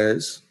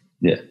Mendes,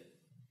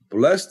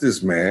 bless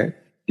this man.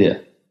 Yeah.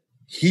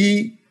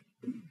 He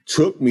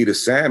took me to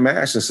Sam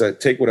Ash and said,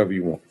 take whatever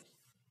you want.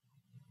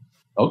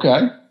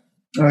 Okay.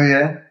 Oh,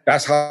 yeah?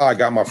 That's how I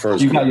got my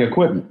first. You got your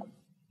equipment.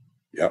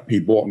 Yep. He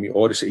bought me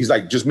all this shit. He's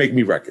like, just make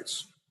me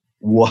records.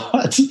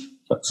 What?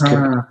 That's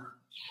cool.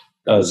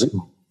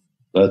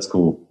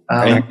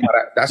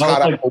 That's how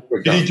that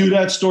opened. Did he do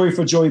that story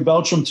for Joey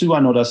Beltram too? I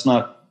know that's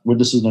not what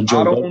this is. I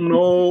don't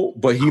know,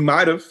 but he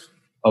might have.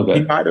 Okay.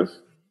 He might have.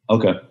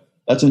 Okay.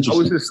 That's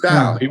interesting. That was his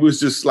style. He was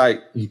just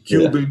like, he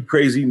killed a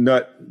crazy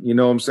nut. You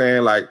know what I'm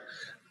saying? Like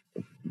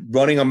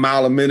running a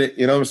mile a minute.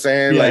 You know what I'm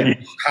saying? Yeah.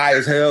 Like high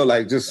as hell.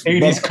 Like just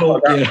 80s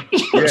coke. Yeah.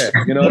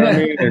 You know what I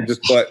mean? And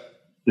just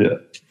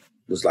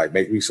like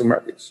make me some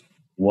records.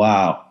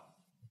 Wow.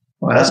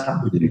 That's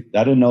crazy.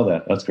 I didn't know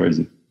that. That's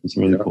crazy. It's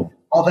really cool.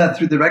 All that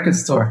through the record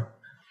store.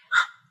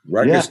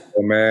 Record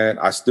store, man.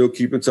 I still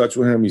keep in touch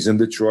with him. He's in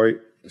Detroit.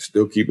 I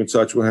still keep in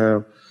touch with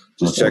him.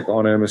 Just check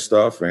on him and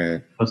stuff.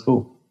 And that's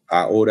cool.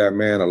 I owe that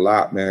man a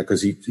lot, man,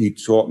 because he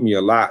taught me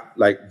a lot,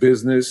 like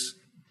business.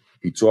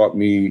 He taught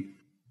me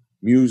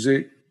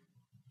music.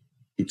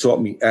 He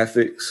taught me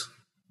ethics.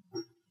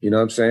 You know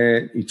what I'm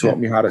saying? He taught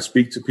me how to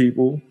speak to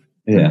people.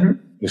 Yeah.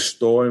 The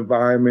store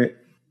environment.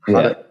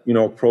 How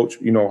to, approach,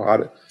 how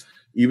to,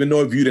 even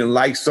though if you didn't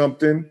like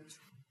something,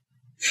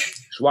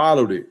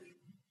 swallowed it.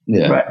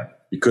 Yeah. Right.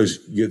 Because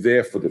you're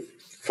there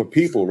for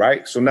people,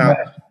 right? So now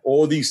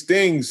all these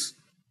things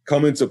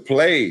come into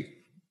play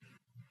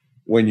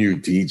when you're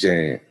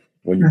DJing,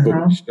 when you're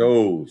booking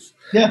shows,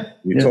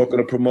 you're talking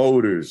to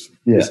promoters.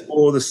 Yeah. It's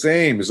all the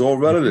same. It's all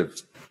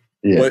relative.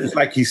 Yeah. But it's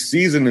like he's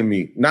seasoning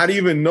me, not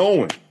even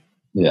knowing.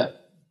 Yeah.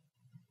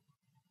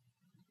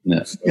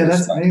 Yeah. So yeah,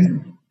 that's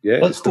amazing. Yeah,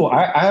 that's cool.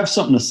 I have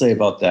something to say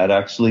about that,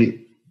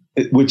 actually,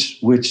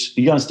 which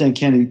you understand,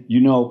 Kenny,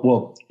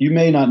 well, you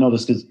may not know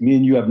this because me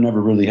and you have never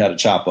really had a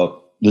chop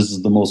up. This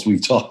is the most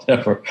we've talked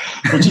ever,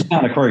 which is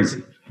kind of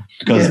crazy.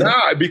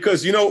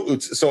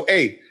 Because, so,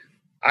 hey,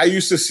 I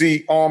used to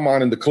see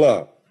Armand in the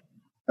club.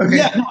 Okay.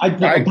 Yeah,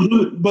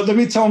 but let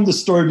me tell him the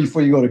story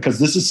before you go to, because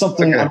this is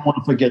something I don't want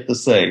to forget to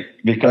say.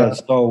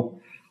 Because so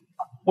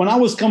when I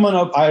was coming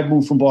up, I had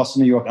moved from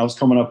Boston, New York. I was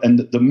coming up, and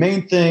the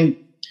main thing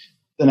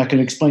that I can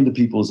explain to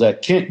people is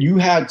that you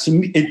had to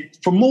meet.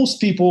 For most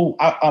people,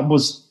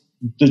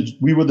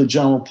 we were the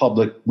general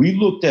public. We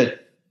looked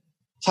at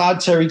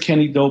Todd Terry,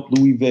 Kenny Dope,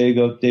 Louis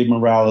Vega, Dave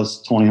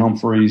Morales, Tony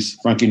Humphries,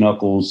 Frankie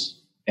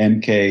Knuckles,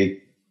 MK,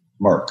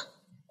 Merck.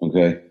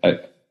 Okay,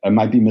 I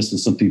might be missing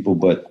some people,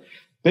 but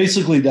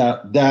basically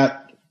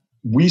that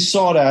we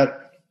saw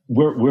that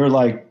we're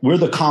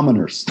the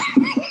commoners,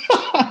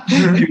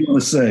 if you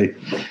want to say,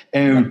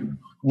 and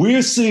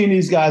we're seeing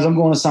these guys. I'm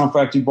going to Sound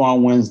Factory Bar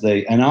on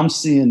Wednesday, and I'm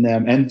seeing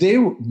them, and they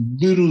were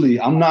literally,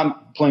 I'm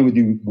not playing with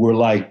you, were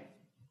like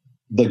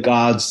the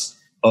gods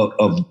of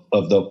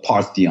the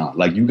Parthenon.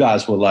 Like you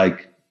guys were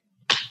like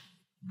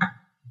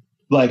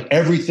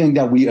everything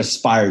that we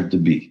aspired to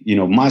be.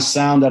 My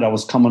sound that I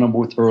was coming up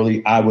with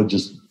early, I would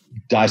just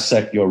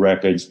dissect your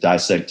records,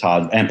 dissect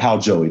Todd and Pal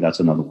Joey.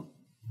 That's another one.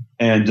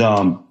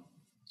 And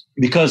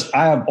because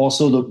I have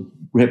also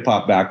the hip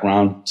hop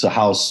background, to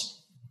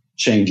house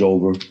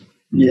changeover.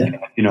 Yeah.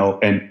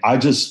 And I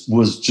was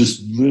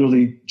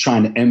literally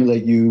trying to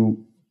emulate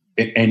you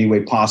in any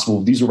way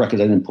possible. These are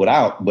records I didn't put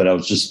out, but I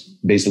was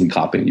just basically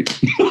copying you.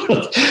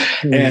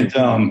 And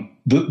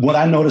what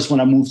I noticed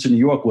when I moved to New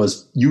York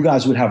was you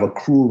guys would have a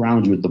crew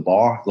around you at the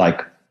bar, like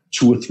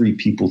 2 or 3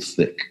 people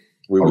thick.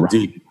 We were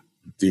deep.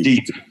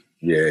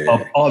 Yeah.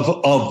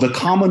 Of the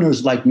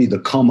commoners like me, the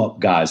come up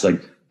guys,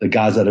 like the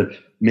guys that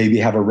maybe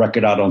have a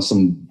record out on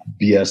some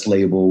BS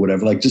label or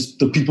whatever, like just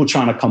the people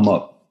trying to come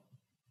up.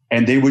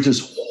 And they would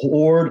just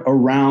hoard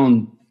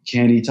around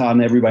Kenny, Todd,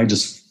 and everybody,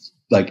 just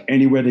like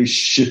anywhere they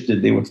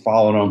shifted, they would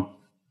follow them.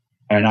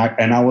 And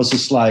I was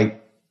just like,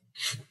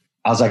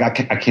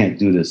 I can't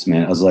do this,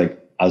 man. I was like,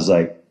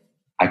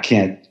 I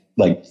can't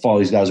like follow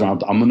these guys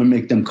around. I'm going to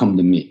make them come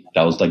to me.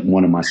 That was like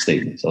one of my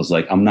statements. I was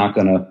like, I'm not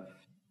going to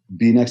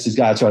be next to these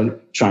guys,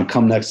 try and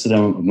come next to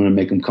them. I'm going to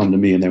make them come to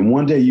me. And then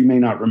one day, you may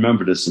not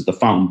remember this, at the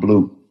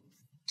Fontainebleau,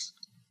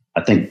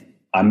 I think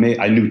I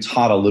knew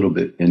Todd a little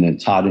bit, and then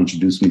Todd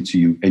introduced me to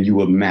you, and you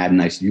were mad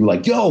nice. You were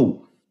like,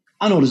 yo,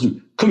 I know this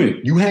dude. Come here.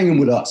 You hanging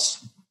with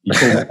us. You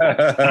told me.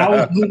 I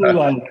was literally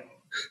like,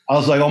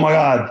 oh my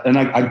God. And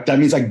that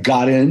means I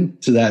got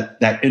into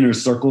that inner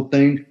circle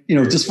thing,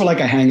 just for like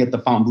a hang at the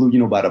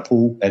Fontainebleau, by the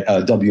pool at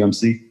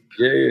WMC.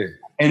 Yeah.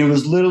 And it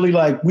was literally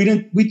like,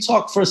 we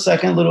talked for a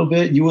second, a little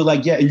bit. You were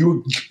like, yeah. And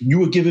you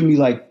were giving me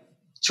like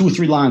 2 or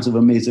 3 lines of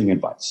amazing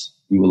advice.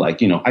 You were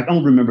like, I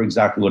don't remember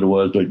exactly what it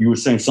was, but you were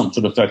saying something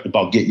to the effect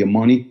about get your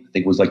money. I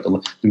think it was like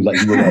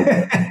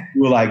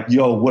you were like,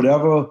 yo,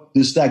 whatever,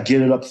 that,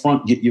 get it up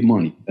front, get your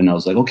money. And I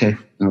was like, okay. And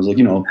I was like,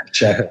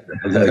 check.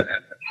 I was like,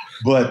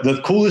 but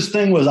the coolest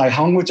thing was I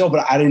hung with y'all,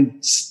 but I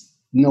didn't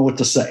know what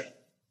to say.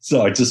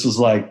 So I just was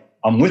like,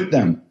 I'm with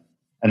them.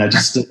 And I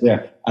just stood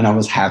there and I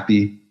was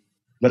happy,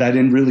 but I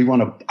didn't really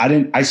want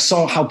to, I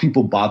saw how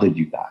people bothered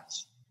you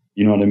guys.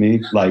 You know what I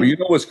mean? Like, well, you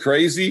know what's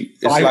crazy?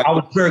 It's I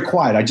was very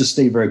quiet. I just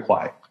stayed very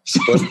quiet.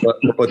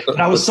 But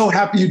I was so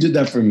happy you did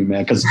that for me,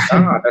 man, because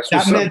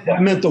that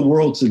meant the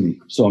world to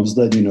me. So I'm just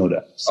letting you know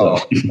that. So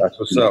that's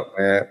what's up,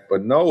 man.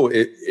 But no,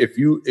 if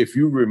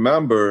you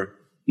remember,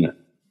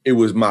 it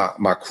was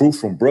my crew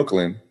from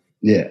Brooklyn,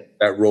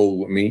 that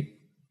rolled with me.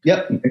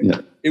 Yep.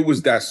 It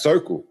was that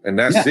circle, and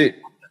that's it.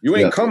 You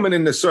ain't coming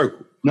in the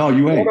circle. No,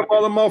 you ain't.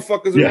 All the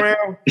motherfuckers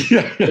around.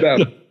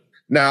 Whatever.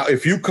 Now,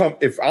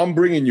 if I'm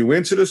bringing you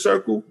into the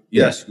circle,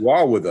 yes, you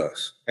are with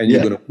us, and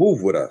you're going to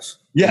move with us.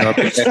 Yeah,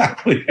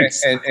 exactly.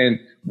 And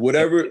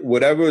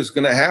whatever is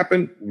going to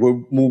happen,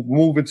 we're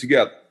moving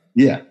together.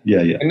 Yeah.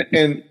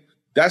 And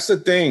that's the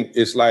thing.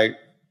 It's like,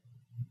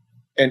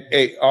 and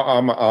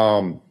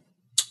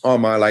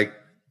like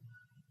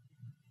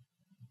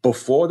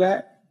before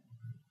that,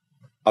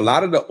 a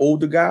lot of the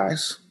older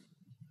guys,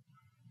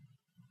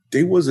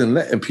 they wasn't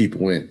letting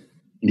people in.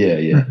 Yeah,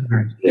 yeah.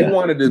 They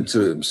wanted them to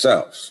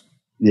themselves.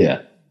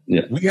 Yeah,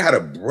 yeah. We had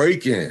a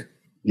break in.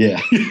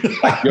 Yeah.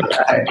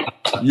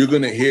 You're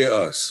going to hear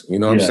us. You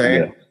know what I'm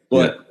saying? Yeah,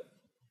 but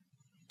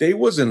they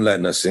wasn't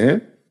letting us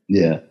in.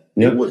 Yeah.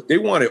 They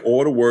wanted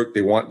all the work.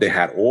 They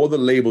had all the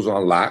labels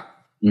on lock.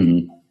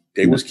 Mm-hmm.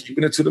 They was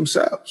keeping it to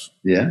themselves.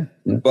 Yeah.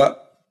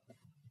 But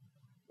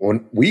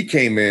when we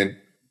came in,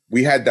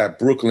 we had that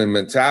Brooklyn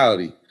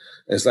mentality.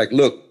 It's like,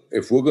 look,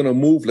 if we're going to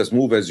move, let's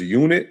move as a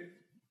unit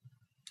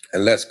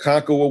and let's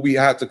conquer what we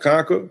had to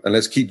conquer and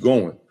let's keep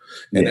going.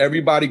 And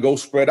everybody go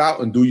spread out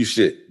and do your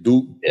shit.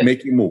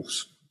 Make your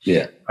moves.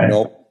 Yeah. You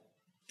know,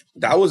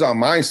 that was our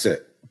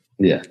mindset.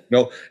 Yeah.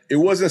 No, it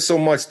wasn't so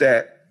much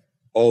that,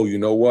 oh, you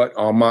know what,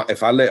 Armand,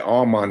 if I let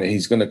Armand in,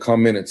 he's going to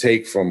come in and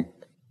take from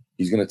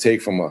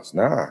us.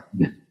 Nah.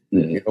 Yeah.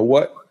 You know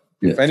what?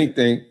 If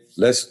anything,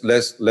 let's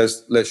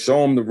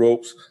show him the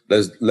ropes.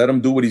 Let's let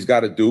him do what he's got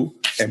to do.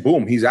 And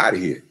boom, he's out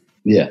of here.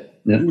 Yeah.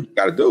 Do what you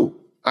got to do.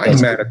 I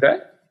ain't mad at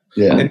that.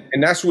 Yeah.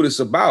 And that's what it's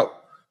about.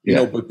 You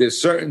know, but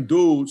there's certain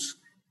dudes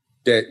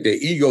that their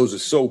egos are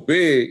so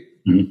big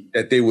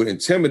that they were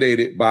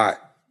intimidated by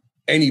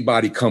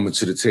anybody coming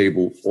to the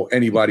table or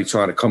anybody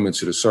trying to come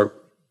into the circle.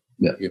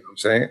 Yeah. You know what I'm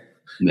saying?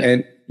 Yeah.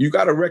 And you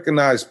got to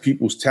recognize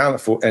people's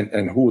talent for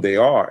and who they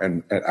are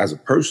and as a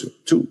person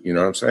too. You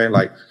know what I'm saying?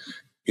 Like,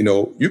 you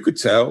know, you could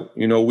tell,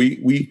 you know,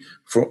 we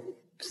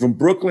from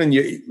Brooklyn,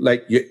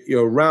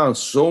 you're around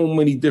so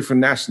many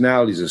different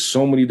nationalities and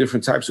so many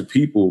different types of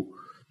people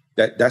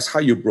that's how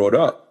you're brought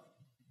up.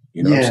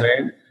 You know what I'm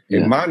saying?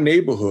 In my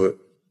neighborhood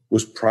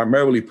was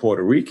primarily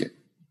Puerto Rican,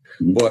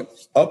 but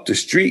up the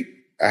street,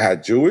 I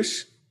had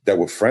Jewish that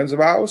were friends of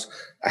ours.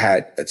 I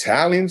had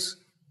Italians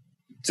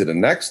to the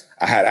next.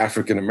 I had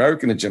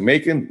African-American and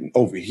Jamaican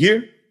over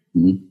here.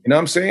 You know what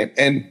I'm saying?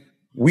 And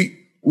we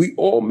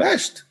all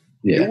meshed.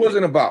 Yeah. It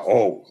wasn't about,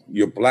 oh,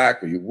 you're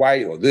black or you're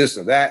white or this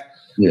or that.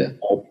 Yeah.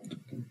 Or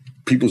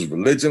people's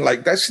religion.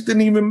 Like that shit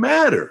didn't even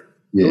matter.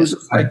 Yeah. It was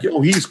just like,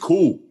 yo, he's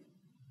cool.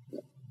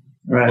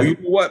 Right. Oh, you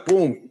know what?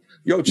 Boom.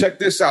 Yo, check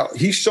this out.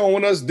 He's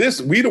showing us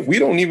this. We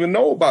don't even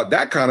know about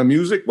that kind of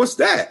music. What's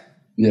that?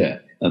 Yeah,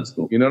 that's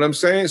cool. You know what I'm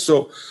saying?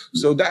 So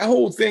that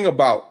whole thing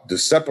about the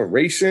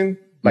separation,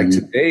 like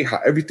today, how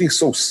everything's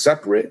so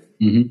separate,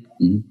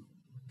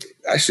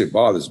 that shit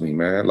bothers me,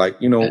 man. Like,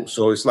 you know,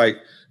 so it's like,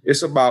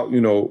 it's about,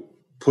 you know,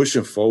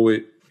 pushing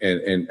forward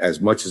and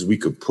as much as we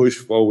could push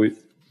forward,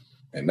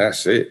 and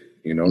that's it,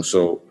 you know?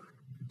 So,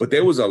 but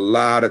there was a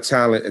lot of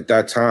talent at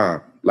that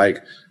time,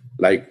 like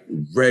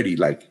ready,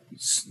 like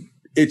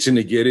itching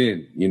to get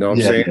in, you know what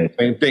I'm saying?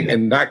 Same thing.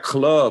 And that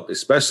club,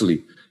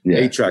 especially,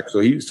 A-Track. So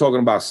he was talking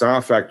about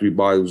Sound Factory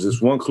Bar. It was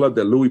this one club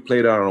that Louis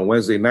played out on a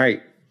Wednesday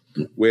night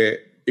where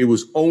it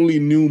was only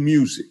new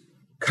music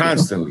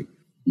constantly.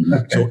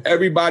 So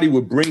everybody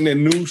would bring their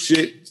new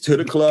shit to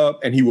the club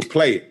and he would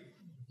play it.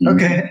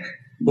 Okay.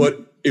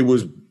 But it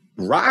was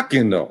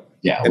rocking though.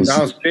 Yeah. And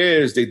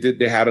downstairs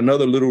they had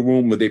another little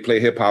room where they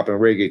play hip hop and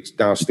reggae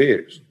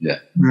downstairs. Yeah.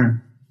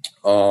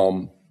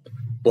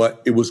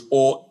 But it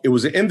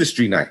was an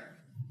industry night.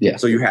 Yeah.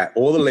 So you had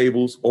all the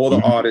labels, all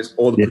the artists,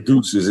 all the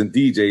producers and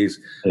DJs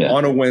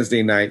on a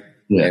Wednesday night.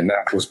 Yeah. And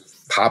that was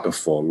popping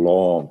for a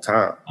long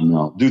time. I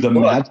know. Dude,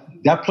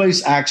 that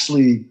place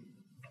actually,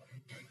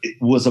 it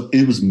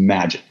was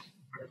magic.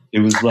 It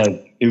was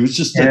like, it was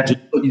just, how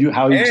you.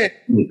 I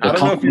don't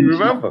know if you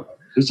remember.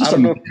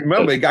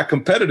 It got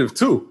competitive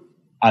too.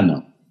 I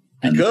know.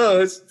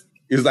 Because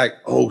it's like,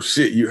 oh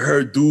shit, you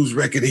heard dude's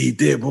record he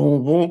did,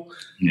 boom, boom.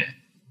 Yeah.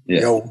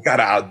 Yeah. Yo, we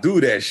gotta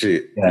outdo that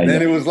shit. Yeah, and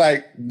then it was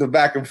like the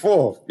back and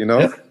forth, you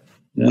know?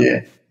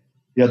 Yeah.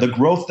 The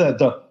growth that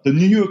the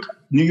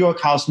New York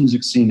house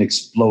music scene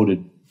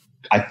exploded,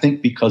 I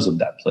think, because of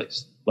that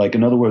place. Like,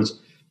 in other words,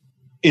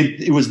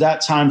 it was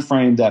that time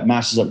frame that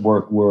Masters at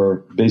Work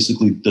were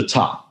basically the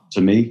top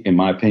to me, in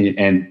my opinion,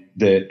 and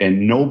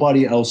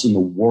nobody else in the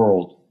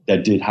world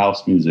that did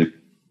house music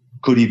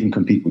could even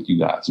compete with you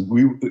guys.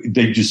 We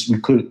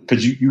could,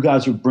 because you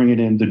guys were bringing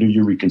in the new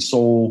Eureka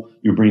Soul.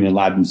 You were bringing in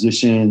live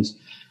musicians.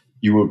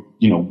 You were,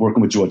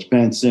 working with George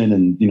Benson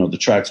and, the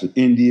tracks with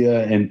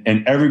India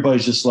and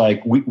everybody's just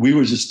like, we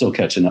were just still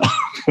catching up.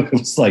 It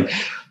was like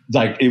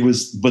it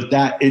was, but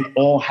it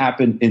all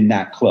happened in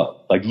that club.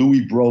 Like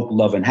Louis broke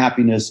Love and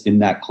Happiness in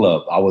that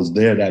club. I was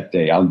there that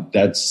day.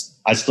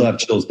 I still have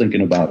chills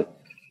thinking about it.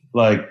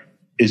 Like,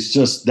 it's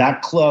just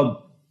that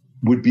club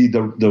would be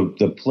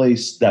the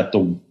place that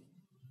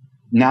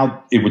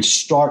now it would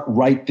start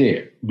right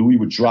there. Louis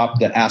would drop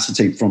the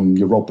acetate from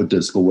Europa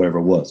Disc or wherever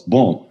it was.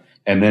 Boom.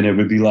 And then it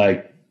would be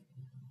like,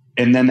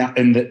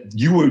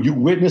 you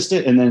witnessed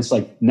it. And then it's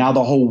like, now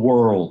the whole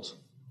world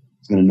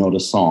is going to know the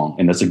song.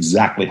 And that's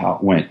exactly how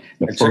it went.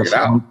 Check it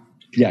out.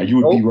 You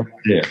would be right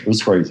there. It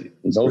was crazy.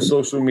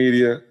 Social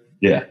media.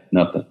 Yeah.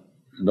 Nothing.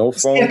 No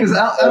phone. Yeah, because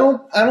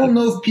I don't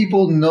know if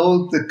people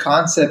know the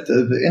concept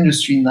of the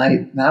industry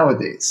night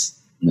nowadays.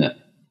 Yeah.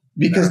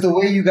 Because the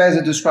way you guys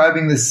are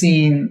describing the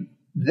scene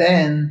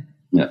then,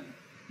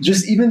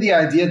 just even the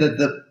idea that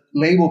the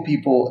label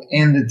people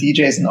and the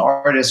DJs and the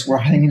artists were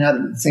hanging out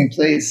at the same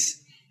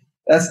place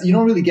You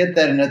don't really get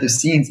that in other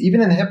scenes.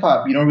 Even in hip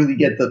hop, you don't really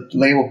get the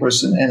label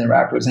person and the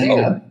rappers hanging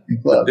out in the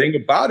club. The thing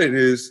about it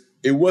is,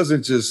 it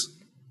wasn't just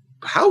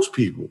house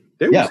people.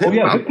 They Yeah, was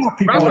hip hop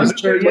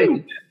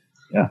people.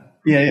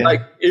 Yeah.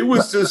 Like it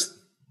was just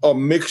a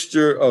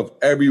mixture of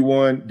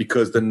everyone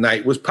because the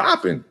night was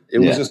popping. It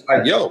was just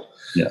like, yo,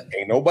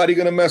 ain't nobody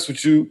gonna mess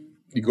with you.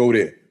 You go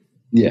there.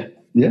 Yeah.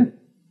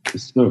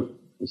 It's true.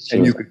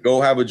 And you could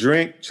go have a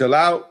drink, chill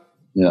out.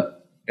 Yeah.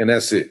 And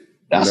that's it.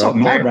 I saw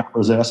mad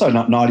rappers there. I saw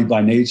Naughty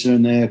by Nature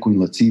in there, Queen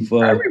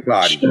Latifah.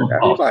 Everybody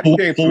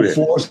came through there.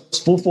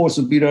 Full Force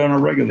would be there on a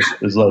regular.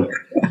 It's like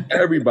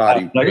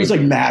everybody. Like it was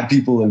like mad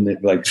people in there,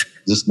 like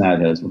just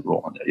mad heads would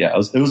roll on there. Yeah, it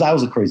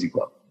was a crazy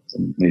club. It's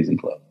an amazing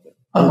club.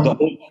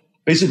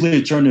 Basically,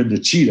 it turned into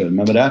Cheetah.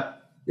 Remember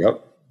that?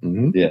 Yep.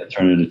 Mm-hmm. Yeah, it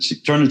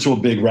turned into a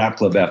big rap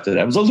club after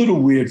that. It was a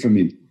little weird for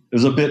me. It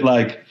was a bit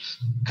like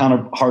kind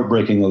of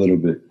heartbreaking a little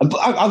bit.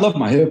 I love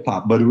my hip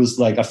hop, but it was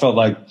like I felt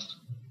like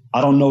I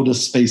don't know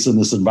this space in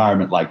this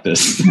environment like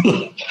this.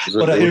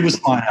 But it was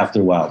fine after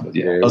a while. But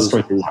yeah, that's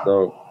crazy.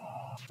 Yeah,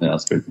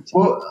 that's crazy.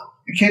 Well,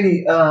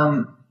 Kenny,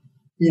 when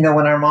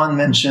Armand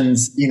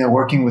mentions,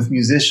 working with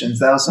musicians,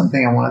 that was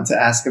something I wanted to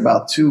ask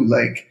about too.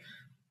 Like,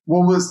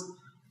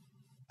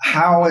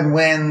 how and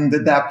when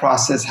did that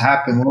process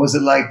happen? What was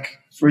it like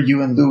for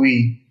you and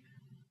Louis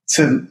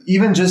to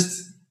even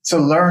just to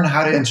learn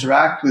how to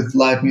interact with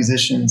live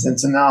musicians and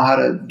to know how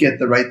to get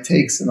the right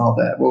takes and all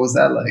that? What was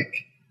that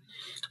like?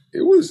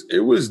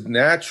 It was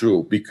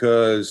natural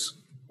because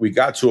we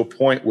got to a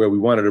point where we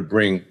wanted to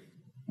bring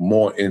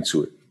more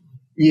into it.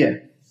 Yeah.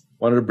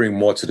 Wanted to bring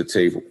more to the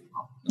table.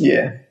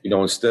 Yeah.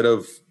 Instead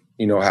of,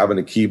 having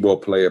a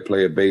keyboard player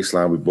play a bass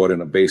line, we brought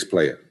in a bass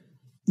player.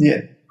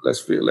 Yeah.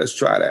 Let's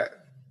try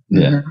that.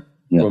 Yeah.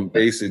 From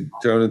bass and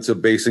turn into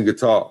bass and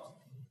guitar.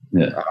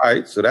 Yeah. All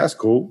right. So that's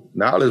cool.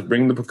 Now let's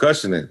bring the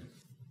percussion in.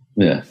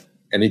 Yeah.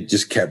 And it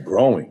just kept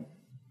growing.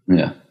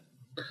 Yeah.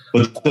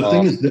 But the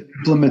thing is, the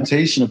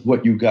implementation of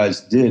what you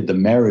guys did, the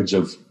marriage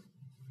of,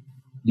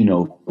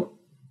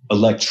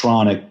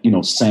 electronic,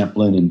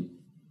 sampling and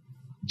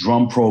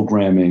drum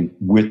programming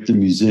with the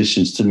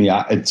musicians, to me,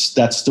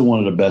 that's still one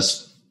of the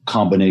best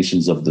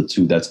combinations of the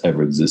two that's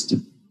ever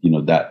existed.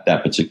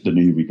 That particular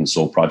New Eureka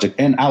Soul project,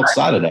 and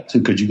outside of that too,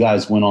 because you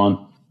guys went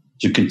on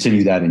to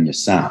continue that in your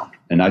sound,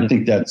 and I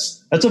think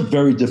that's a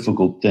very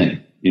difficult thing.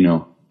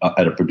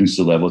 At a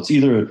producer level, it's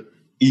either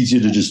easier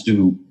to just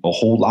do a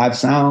whole live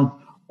sound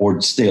or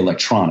stay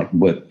electronic,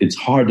 but it's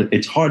hard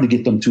to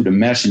get them two to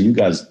mesh, and you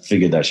guys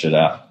figured that shit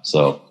out.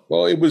 So,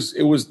 well, it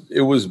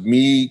was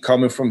me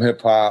coming from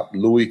hip hop,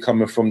 Louis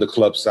coming from the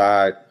club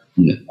side.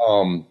 Yeah.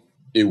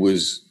 It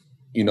was,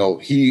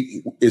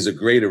 he is a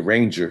great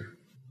arranger,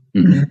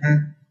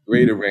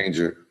 great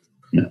arranger.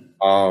 Yeah.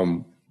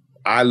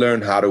 I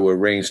learned how to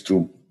arrange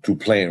through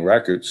playing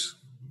records.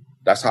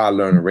 That's how I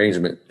learned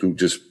arrangement, through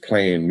just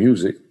playing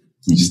music.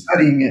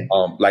 Studying it.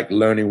 Like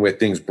learning where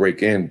things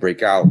break in,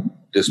 break out.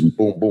 Just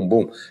boom, boom,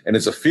 boom. And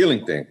it's a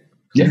feeling thing.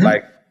 Yeah.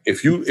 Like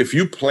if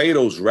you play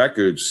those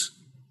records,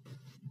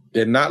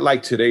 they're not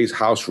like today's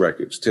house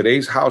records.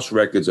 Today's house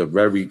records are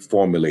very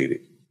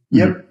formulated.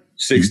 Yep.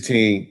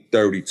 16,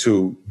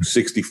 32,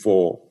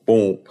 64,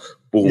 boom,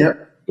 boom.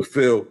 Yep. The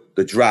fill,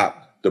 the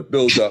drop, the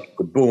build up,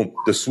 the boom,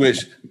 the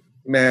switch.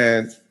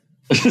 Man.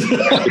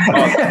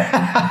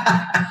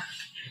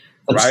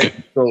 Right?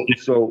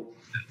 So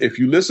if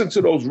you listen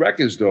to those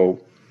records though,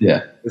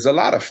 yeah, there's a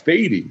lot of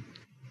fading.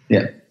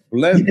 Yeah.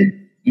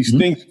 Blending. These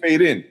things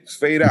fade in,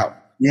 fade out.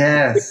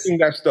 Yes. Mixing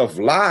that stuff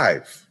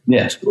live.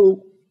 Yeah.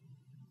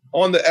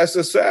 On the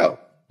SSL.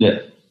 Yeah.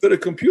 To the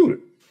computer.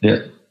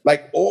 Yeah.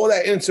 Like all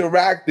that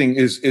interacting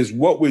is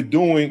what we're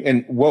doing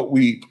and what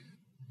we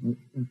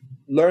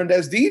learned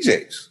as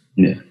DJs.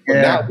 Yeah. But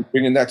now we're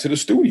bringing that to the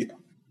studio.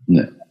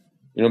 Yeah.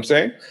 You know what I'm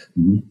saying?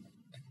 Mm-hmm.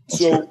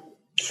 So,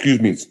 excuse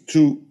me,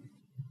 to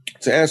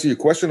answer your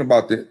question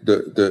about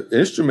the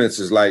instruments,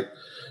 is like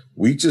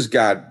we just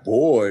got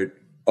bored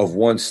of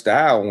one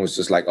style and was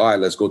just like, all right,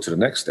 let's go to the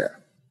next style.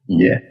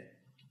 Yeah.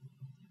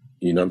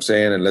 You know what I'm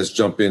saying? And let's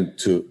jump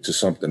into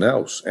something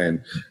else.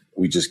 And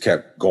we just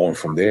kept going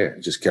from there.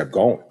 It just kept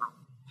going.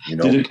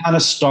 Did it kind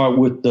of start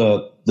with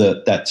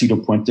that Tito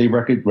Puente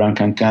record, Gran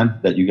Can Can,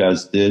 that you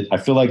guys did? I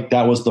feel like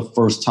that was the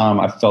first time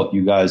I felt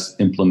you guys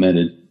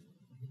implemented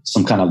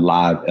some kind of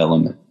live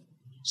element.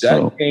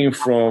 That came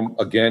from,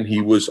 again,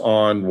 he was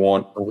on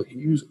one.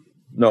 He was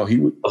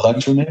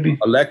Elektra, maybe?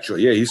 Elektra,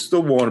 yeah. He's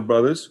still Warner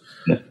Brothers.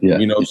 Yeah.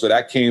 So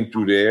that came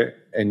through there.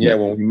 And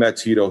when we met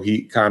Tito,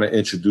 he kind of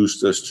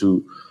introduced us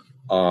to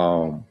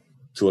a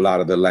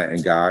lot of the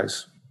Latin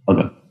guys.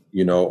 Okay.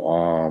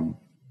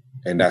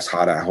 And that's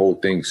how that whole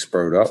thing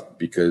spurred up,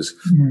 because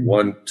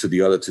one to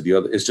the other.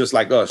 It's just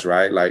like us,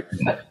 right? Like,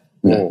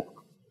 I'm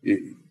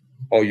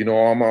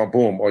on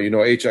boom. Or,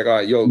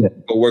 HI,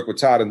 go work with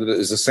Todd. And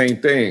it's the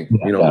same thing.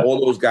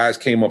 All those guys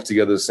came up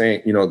together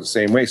the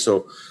same way.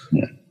 So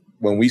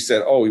when we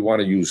said, we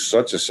want to use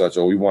such and such,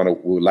 or we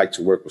would like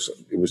to work with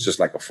something, it was just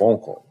like a phone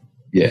call.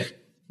 Yeah.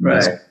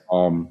 Right.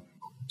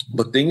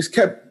 But things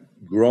kept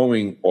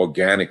growing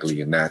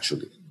organically and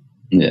naturally.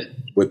 Yeah.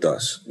 with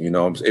us. You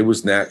know, it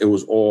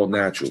was all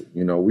natural.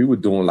 You know, we were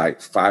doing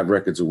like 5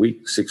 records a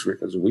week, 6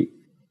 records a week.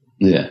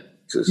 Yeah.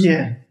 Just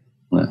Yeah.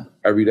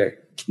 every day.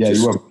 Yeah,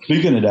 Just- you were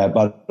speaking of that,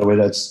 by the way.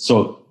 That's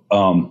so.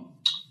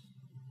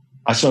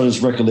 I started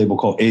this record label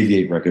called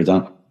Aviate Records.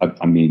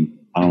 I mean,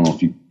 I don't know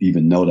if you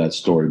even know that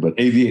story, but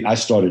Aviate. I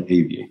started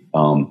Aviate.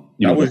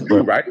 That was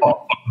you, right?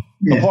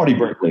 The Party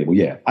Break label.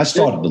 Yeah, I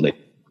started the label.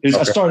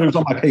 I started it was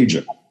on my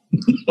pager.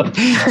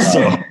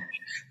 So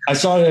I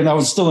started, and I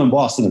was still in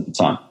Boston at the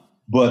time.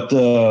 But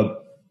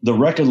the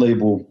record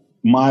label,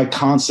 my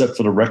concept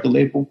for the record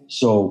label.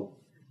 So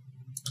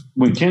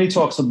when Kenny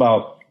talks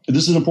about,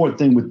 this is an important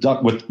thing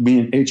with me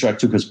and A-Track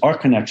too, because our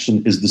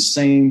connection is the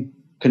same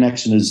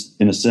connection as,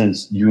 in a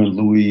sense, you and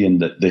Louis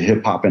and the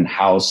hip hop and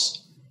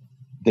house,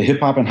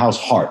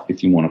 heart,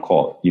 if you want to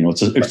call it. You know,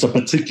 it's a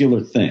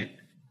particular thing.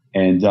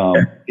 And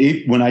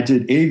when I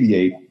did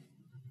Aviate,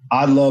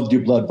 I loved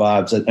Your Blood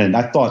Vibes, and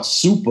I thought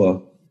Super,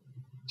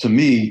 to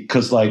me,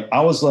 because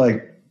I was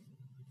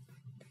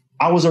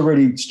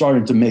already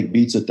starting to make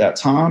beats at that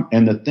time,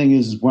 and the thing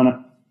is,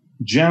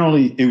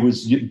 generally it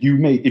was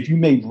if you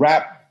made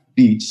rap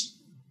beats,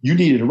 you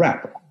needed a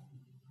rapper.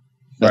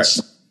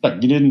 That's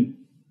like you didn't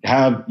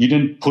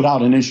put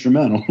out an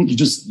instrumental,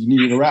 you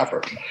needed a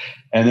rapper.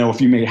 And then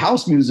if you made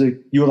house music,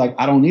 you were like,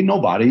 I don't need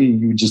nobody, and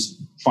you would just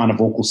find a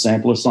vocal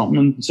sample or something.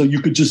 And so you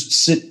could just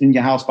sit in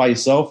your house by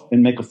yourself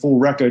and make a full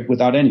record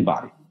without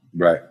anybody.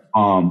 Right.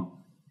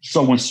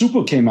 So when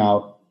Super came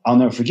out, I'll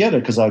never forget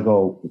it because I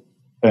go,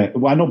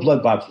 well, I know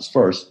Blood Vibes was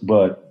first,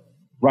 but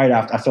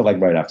I felt like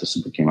right after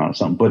Super came out or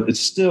something. But it's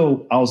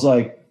still, I was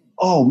like,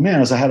 oh man,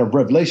 as I had a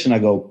revelation, I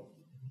go,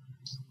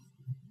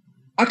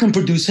 I can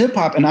produce hip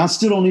hop and I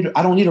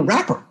don't need a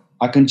rapper.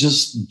 I can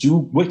just do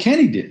what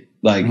Kenny did.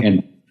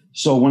 And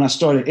so when I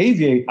started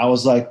Aviate, I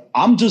was like,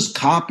 I'm just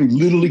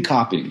literally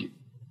copying you.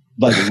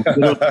 I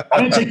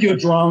didn't take your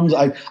drums.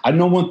 I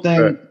know one thing.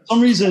 For some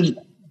reason,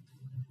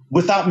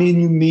 without me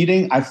and you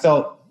meeting, I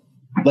felt,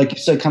 like you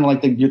said, kind of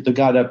like the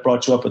guy that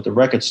brought you up at the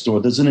record store.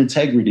 There's an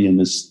integrity in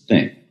this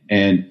thing.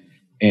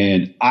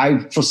 And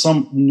I, for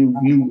some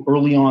knew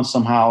early on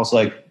somehow, I was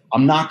like,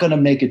 I'm not going to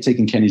make it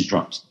taking Kenny's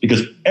drums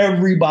because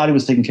everybody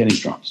was taking Kenny's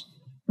drums.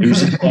 It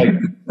was just like,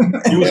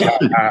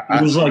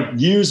 it was like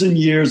years and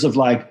years of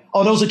like,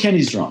 oh, those are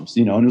Kenny's drums,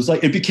 you know? And it was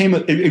like, it became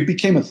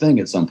a thing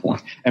at some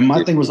point. And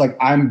my thing was like,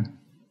 I'm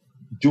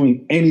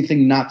doing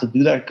anything not to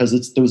do that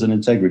because there was an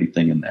integrity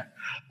thing in there.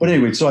 But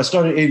anyway, so I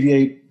started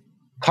Aviate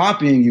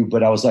copying you,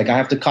 but I was like, I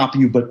have to copy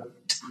you, but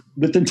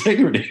with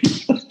integrity.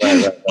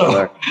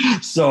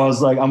 So I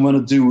was like, I'm going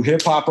to do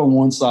hip hop on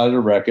one side of the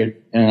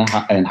record and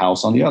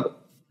house on the other.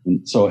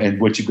 And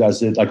what you guys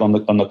did, like on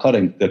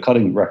the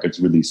cutting records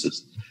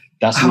releases.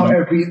 That's how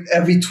every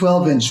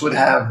 12-inch would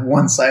have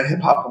one side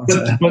hip hop, one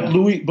side.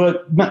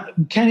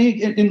 But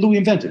Kenny and Louis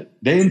invented it.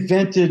 They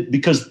invented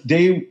because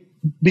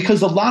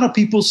a lot of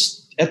people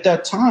at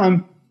that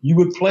time, you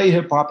would play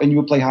hip hop and you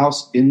would play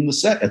house in the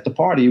set at the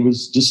party. It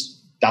was just,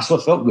 that's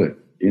what felt good,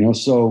 you know?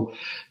 So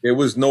there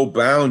was no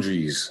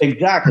boundaries.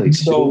 Exactly.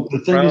 So the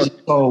thing is,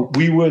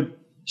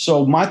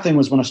 so my thing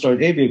was when I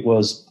started Aviate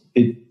was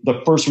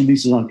the first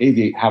releases on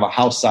Aviate have a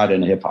house side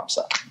and a hip hop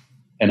side.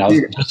 And I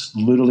was just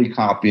literally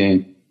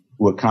copying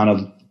what kind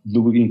of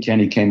Louis and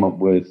Kenny came up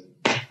with,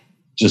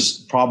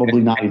 just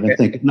probably not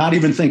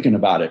even thinking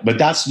about it. But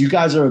that's, you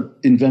guys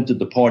invented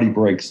the party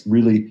breaks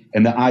really,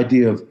 and the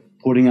idea of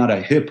putting out a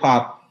hip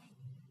hop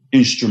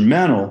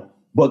instrumental,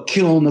 but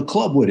killing the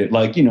club with it.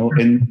 Like, you know,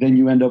 and then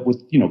you end up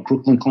with, you know,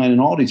 Brooklyn Clan and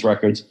all these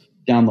records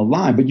down the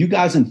line. But you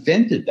guys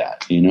invented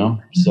that, you know?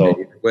 So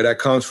where that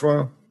comes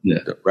from? Yeah.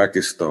 The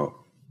record store.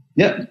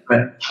 Yeah.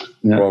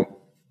 From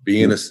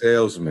being a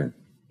salesman.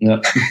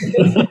 Yeah.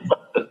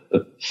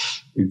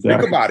 Exactly.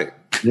 Think about it.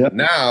 Yeah.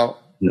 Now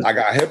I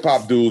got hip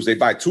hop dudes, they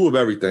buy 2 of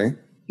everything.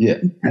 Yeah.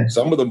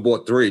 Some of them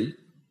bought 3.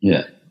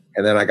 Yeah.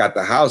 And then I got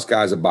the house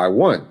guys that buy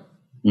 1.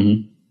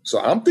 Mm-hmm. So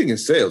I'm thinking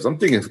sales. I'm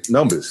thinking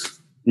numbers.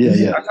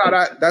 Yeah.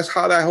 That's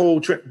how that whole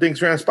thing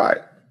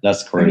transpired.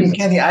 That's crazy. I mean,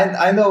 Kenny,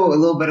 I know a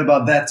little bit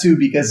about that too,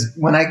 because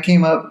when I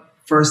came up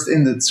first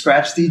in the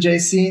scratch DJ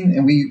scene,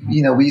 and we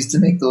used to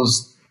make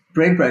those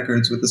break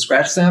records with the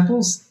scratch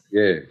samples.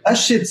 Yeah. That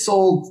shit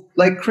sold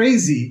like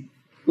crazy.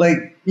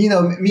 Like, you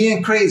know, me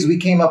and Craze, we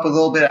came up a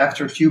little bit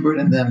after Hubert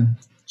and them.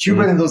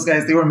 Hubert and those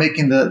guys, they were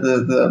making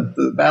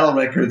the battle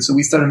records, so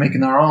we started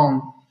making our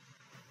own.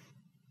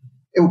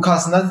 It would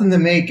cost nothing to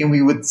make, and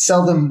we would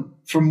sell them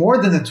for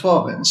more than a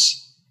 12-inch.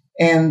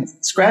 And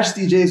scratch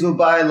DJs would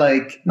buy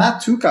like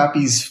not 2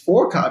 copies,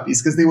 4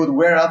 copies, because they would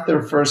wear out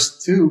their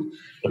first 2.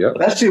 Yep.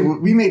 That shit,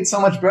 we made so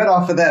much bread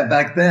off of that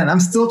back then. I'm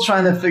still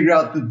trying to figure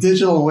out the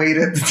digital way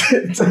to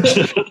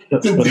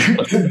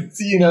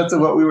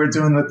what we were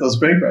doing with those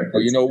break records.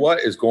 Well, you know what?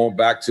 It's going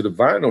back to the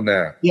vinyl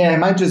now. Yeah, it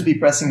might just be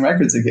pressing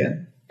records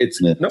again. It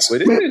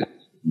is.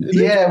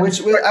 Yeah,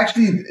 which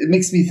actually it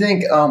makes me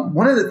think.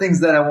 One of the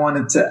things that I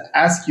wanted to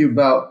ask you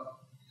about,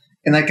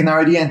 and I can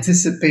already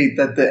anticipate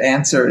that the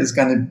answer is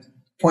going to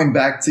point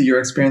back to your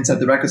experience at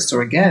the record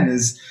store again,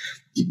 is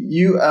I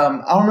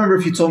don't remember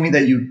if you told me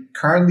that you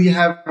currently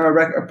have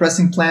a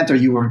pressing plant, or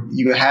you were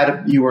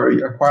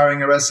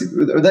acquiring a recipe,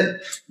 or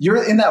that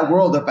you're in that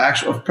world of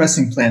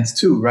pressing plants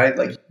too, right?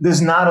 Like,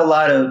 there's not a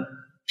lot of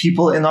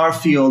people in our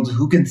field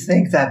who can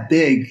think that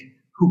big,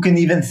 who can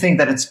even think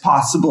that it's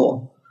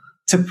possible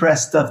to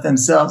press stuff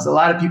themselves. A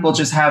lot of people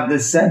just have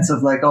this sense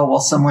of like, oh, well,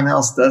 someone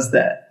else does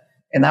that.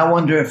 And I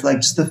wonder if, like,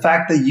 just the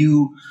fact that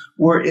you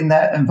were in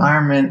that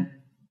environment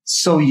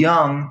so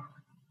young,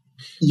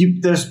 you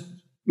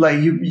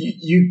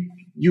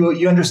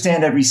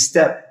understand every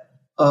step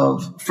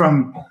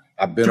from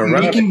I've been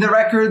around making the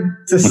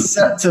record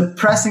to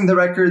pressing the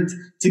record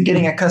to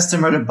getting a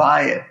customer to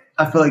buy it.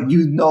 I feel like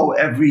you know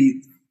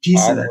every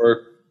piece of it.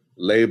 Artwork,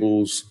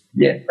 labels,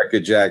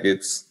 record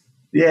jackets,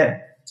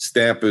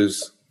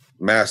 stampers,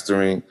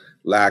 mastering,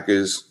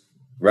 lacquers,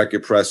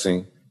 record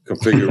pressing,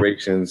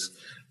 configurations,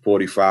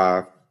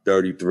 45,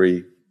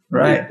 33.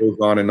 Right. It goes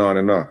on and on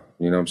and on.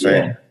 You know what I'm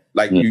saying? Yeah.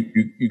 Like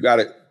you got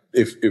to,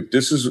 if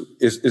this is,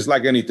 it's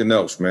like anything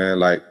else, man.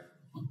 Like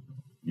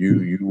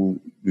you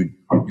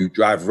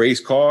drive race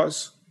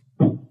cars,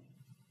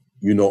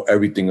 you know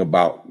everything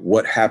about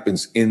what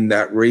happens in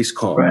that race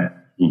car. Right.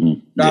 Mm-hmm.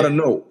 Gotta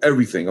know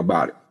everything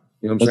about it.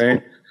 You know what I'm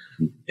saying?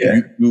 Yeah.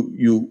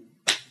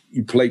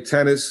 You play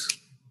tennis,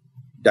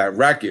 that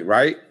racket,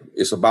 right?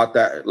 It's about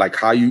that, like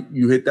how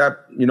you hit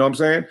that. You know what I'm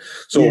saying?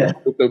 So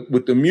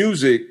with the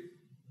music,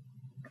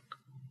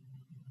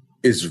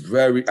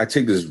 I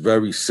take this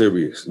very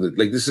serious.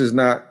 Like this is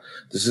not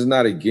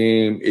a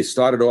game. It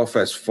started off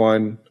as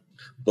fun,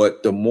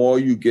 but the more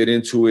you get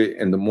into it,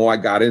 and the more I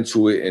got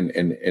into it,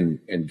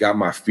 and got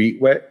my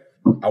feet wet,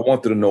 I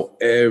wanted to know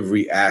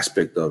every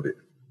aspect of it.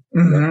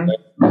 Mm-hmm.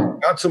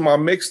 Down to my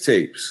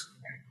mixtapes.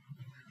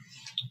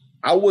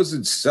 I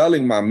wasn't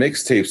selling my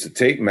mixtapes to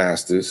tape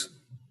masters.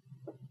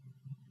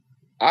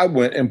 I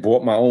went and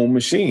bought my own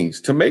machines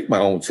to make my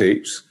own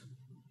tapes.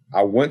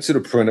 I went to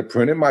the printer,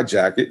 printed my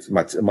jackets,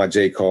 my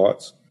J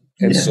cards,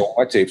 and sold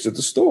my tapes at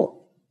the store.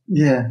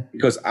 Yeah.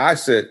 Because I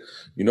said,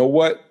 you know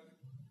what?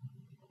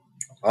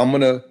 I'm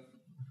going to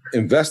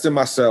invest in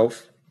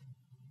myself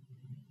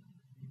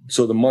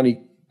so the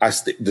money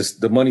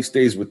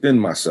stays within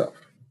myself.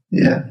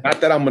 Yeah.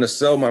 Not that I'm going to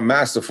sell my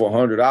master for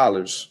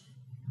 $100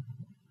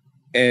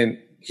 and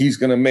he's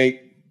going to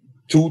make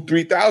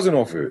 $2,000-$3,000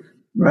 off of it.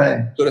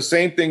 Right. So the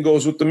same thing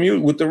goes with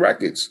the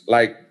records.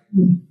 Like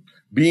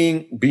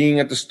being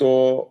at the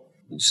store,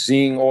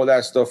 seeing all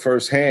that stuff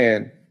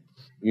firsthand,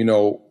 you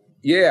know,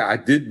 I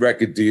did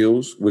record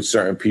deals with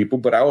certain people,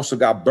 but I also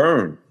got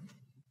burned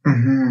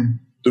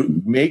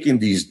through making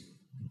these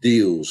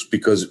deals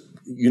because,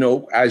 you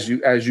know, as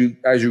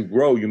you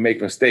grow, you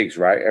make mistakes,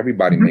 right?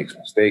 Everybody makes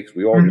mistakes.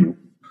 We all do.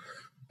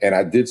 And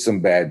I did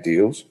some bad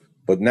deals,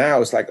 but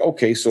now it's like,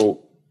 okay,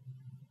 so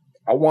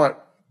I want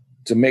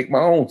to make my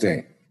own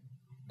thing.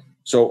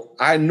 So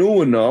I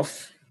knew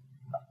enough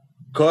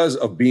because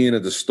of being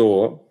at the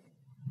store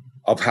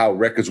of how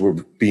records were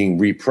being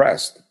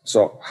repressed.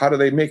 So how do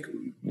they make,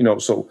 you know,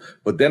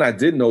 but then I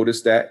did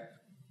notice that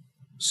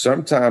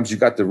sometimes you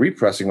got the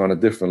repressing on a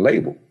different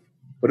label,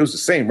 but it was the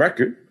same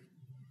record.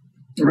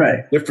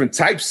 Right. Different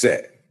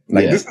typeset.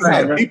 Like this is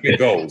how deep it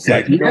goes.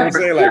 Like, you know what I'm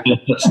saying? Like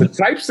the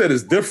typeset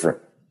is different.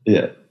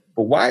 Yeah.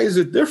 But why is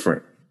it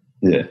different?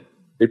 Yeah.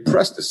 They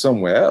pressed it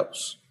somewhere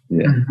else.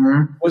 Yeah.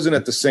 Mm-hmm. It wasn't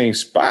at the same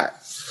spot.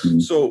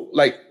 Mm-hmm. So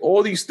like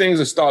all these things,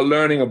 I start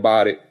learning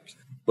about it.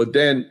 But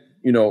then,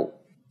 you know,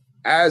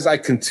 as I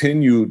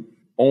continued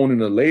owning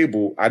the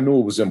label, I knew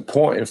it was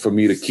important for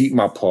me to keep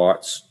my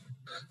parts,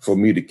 for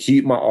me to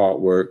keep my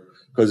artwork.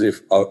 Because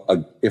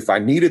if I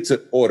needed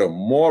to order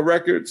more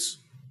records,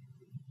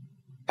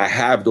 I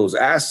have those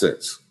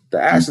assets.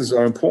 The assets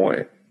are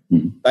important.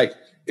 Mm-hmm. Like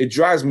it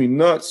drives me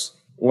nuts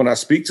when I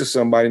speak to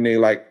somebody and they're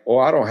like, oh,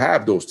 I don't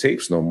have those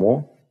tapes no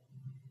more.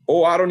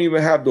 Oh, I don't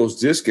even have those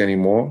discs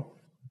anymore.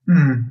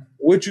 Mm-hmm.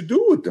 What'd you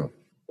do with them?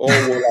 Oh,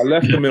 well, I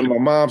left them in my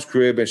mom's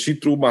crib and she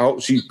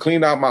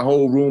cleaned out my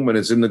whole room and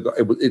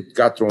it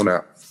got thrown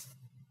out.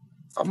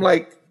 I'm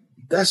like,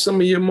 that's some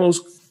of your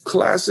most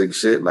classic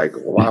shit. Like,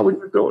 why would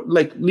you throw it?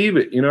 Like, leave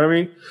it. You know what I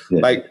mean?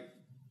 Yeah. Like,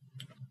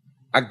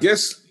 I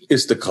guess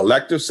it's the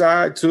collective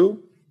side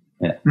too,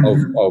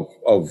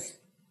 of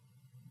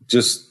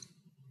just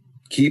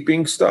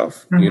keeping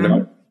stuff, you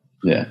know?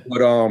 Yeah.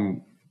 But I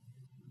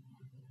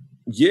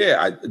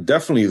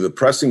definitely the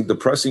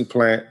pressing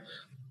plant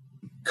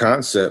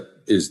concept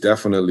is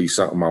definitely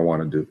something I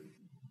want to do.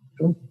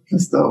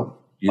 That's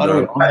dope.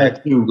 I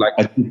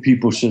think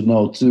people should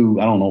know too.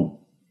 I don't know.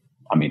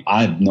 I mean,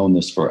 I've known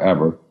this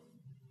forever,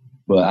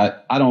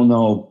 but I don't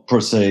know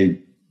per se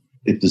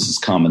if this is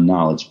common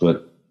knowledge,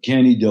 but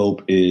Candy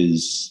Dope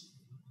is,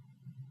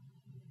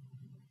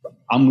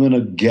 I'm going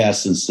to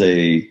guess and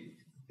say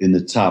in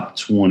the top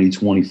 20,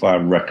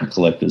 25 record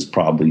collectors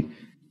probably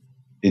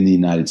in the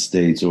United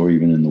States or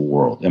even in the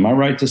world. Am I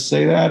right to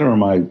say that or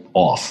am I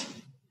off?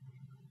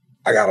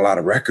 I got a lot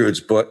of records,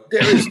 but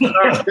there is.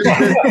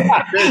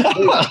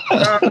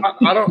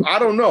 I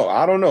don't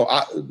know.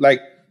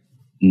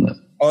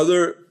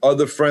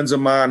 Other friends of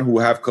mine who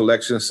have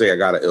collections say I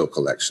got an ill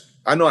collection.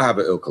 I know I have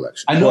an ill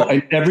collection. I know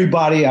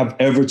everybody I've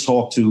ever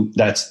talked to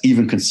that's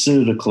even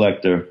considered a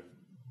collector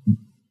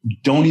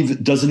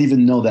doesn't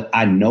even know that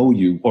I know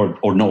you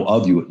or know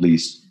of you at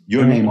least.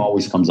 Your name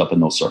always comes up in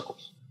those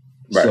circles.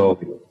 Right. So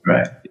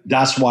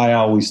that's why I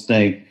always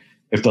think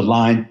if the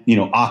line,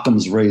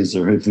 Occam's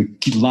razor, if the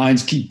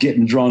lines keep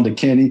getting drawn to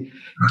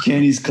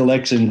Kenny's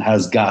collection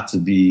has got to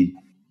be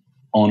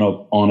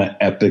on an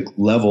epic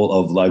level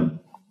of like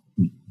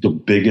the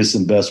biggest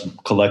and best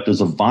collectors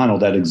of vinyl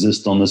that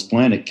exist on this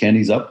planet.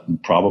 Kenny's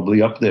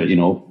probably up there,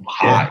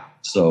 high. Yeah.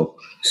 So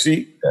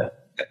see,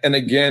 and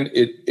again,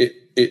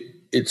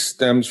 it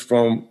stems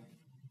from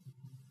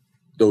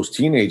those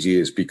teenage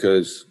years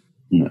because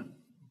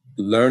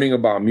learning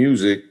about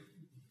music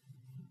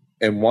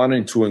and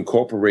wanting to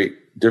incorporate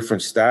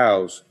different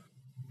styles,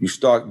 you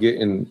start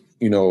getting,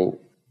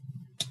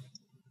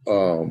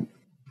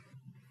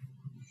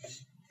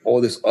 all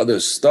this other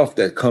stuff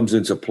that comes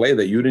into play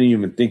that you didn't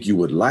even think you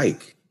would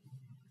like.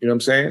 You know what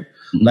I'm saying?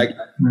 Mm-hmm. Like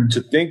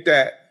to think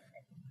that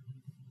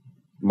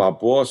my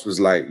boss was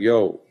like,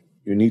 yo,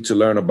 you need to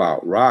learn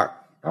about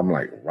rock. I'm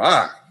like,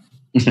 rock?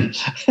 Ain't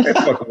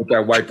fucking with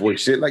that white boy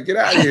shit. Like, get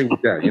out of here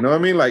with that. You know what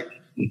I mean? Like,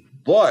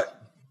 but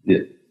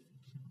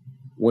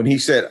when he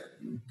said,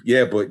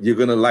 yeah, but you're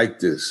gonna like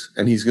this,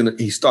 and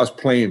he starts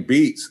playing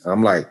beats,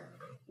 I'm like,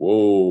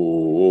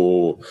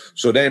 whoa.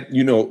 So then,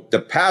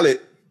 the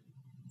palette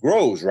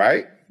grows,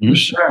 right?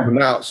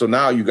 Sure. So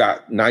now you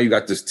got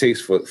this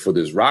taste for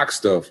this rock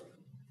stuff,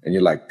 and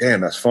you're like,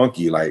 damn, that's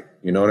funky. Like,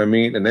 you know what I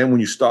mean? And then when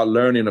you start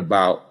learning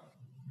about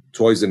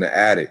Toys in the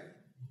Attic,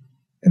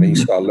 and then you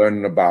start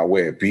learning about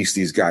where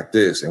Beastie's got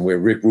this and where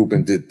Rick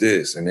Rubin did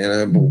this, and then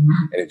and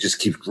it just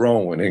keeps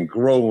growing and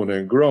growing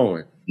and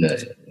growing. Yeah.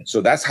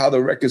 So that's how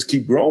the records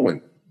keep growing.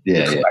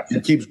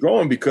 It keeps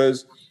growing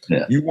because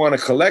you want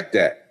to collect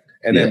that.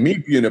 And then me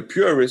being a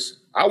purist,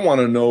 I want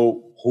to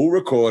know who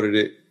recorded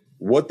it,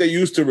 what they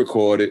used to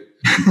record it,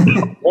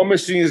 what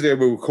machines they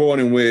were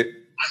recording with.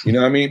 You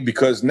know what I mean?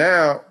 Because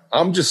now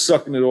I'm just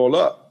sucking it all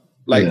up.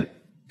 Like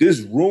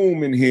this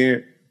room in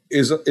here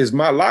is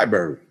my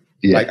library.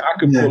 Yeah. Like I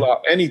could pull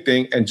out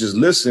anything and just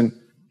listen.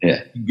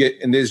 Yeah.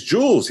 And there's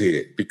jewels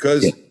here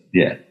because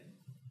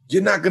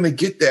you're not gonna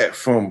get that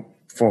from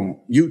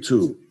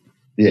YouTube.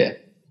 Yeah.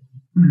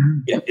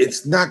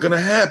 It's not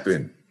gonna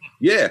happen.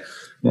 Yeah.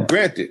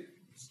 Granted,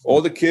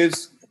 all the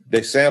kids,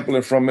 they're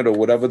sampling from it or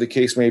whatever the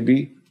case may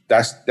be.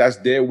 That's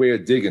their way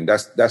of digging.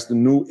 That's the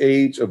new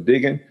age of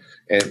digging.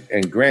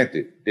 And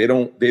granted, they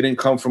didn't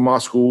come from our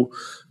school.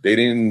 They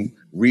didn't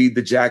read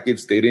the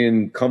jackets. They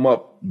didn't come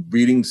up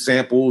reading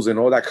samples and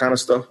all that kind of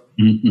stuff.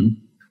 Mm-hmm.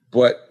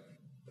 But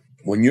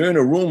when you're in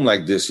a room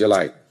like this, you're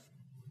like,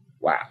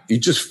 wow, it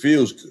just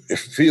feels good. It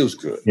feels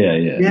good. Yeah.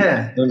 You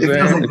know it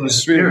feels like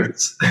those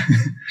spirits.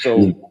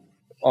 So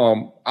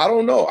I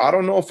don't know. I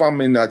don't know if I'm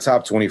in that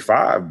top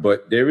 25,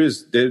 but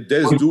there's dudes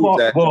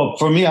that. Well,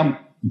 for me, I'm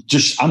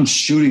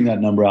shooting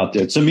that number out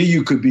there. To me,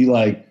 you could be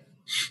like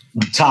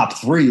top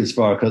 3 as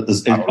far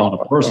as on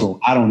a personal.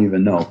 I don't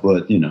even know,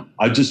 but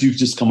you've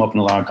just come up in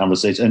a lot of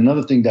conversation.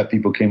 Another thing that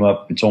people came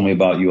up and told me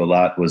about you a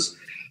lot was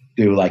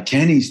they were like,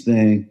 Kenny's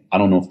thing. I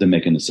don't know if they're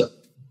making this up.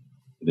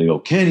 They go,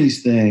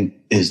 Kenny's thing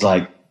is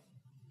like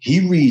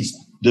he reads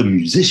the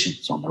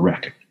musicians on the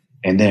record,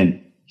 and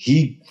then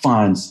he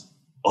finds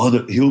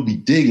he'll be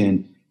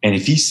digging, and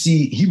if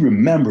he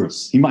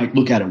remembers, he might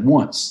look at it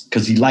once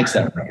because he likes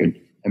that record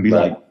and be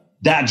like,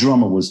 that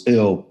drummer was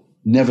ill,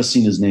 never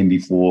seen his name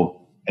before.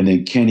 And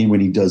then Kenny, when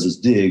he does his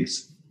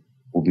digs,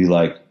 will be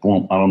like,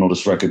 boom, I don't know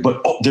this record,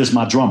 but there's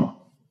my drummer.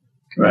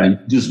 Right.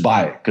 And just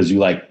buy it because you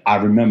like, I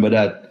remember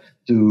that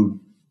dude.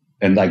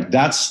 And like,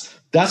 that's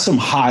some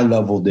high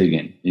level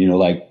digging,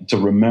 like to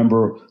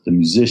remember the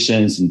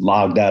musicians and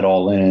log that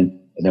all in.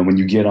 And then when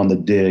you get on the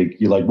dig,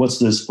 you're like, what's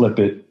this? Flip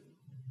it.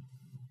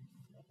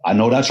 I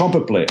know that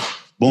trumpet player.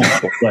 Boom.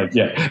 Like,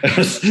 yeah.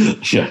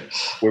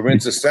 We're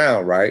into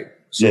sound, right?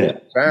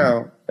 So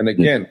sound. And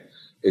again,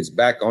 it's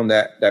back on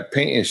that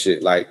painting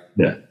shit. Like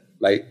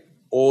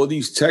all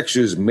these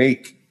textures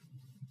make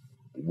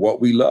what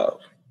we love.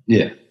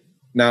 Yeah.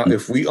 Now,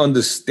 if we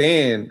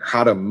understand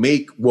how to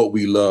make what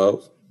we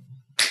love,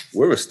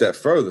 we're a step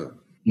further.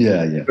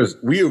 Yeah. Because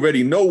we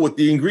already know what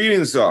the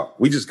ingredients are.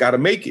 We just got to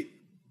make it.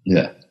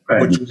 Yeah. Right.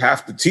 But you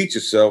have to teach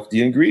yourself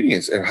the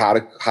ingredients and how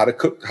to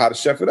cook, how to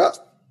chef it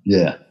up.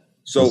 Yeah.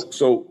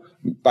 So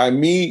by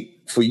me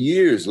for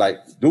years, like,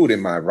 dude, in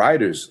my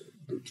writers,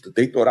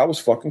 they thought I was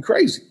fucking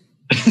crazy.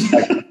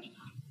 Like,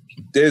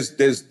 there's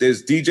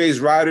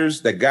DJs,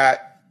 writers that got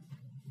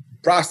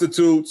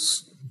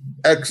prostitutes,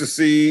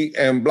 ecstasy,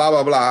 and blah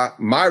blah blah.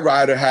 My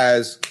writer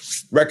has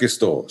record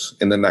stores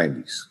in the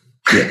 90s.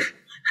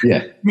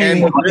 Yeah.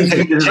 And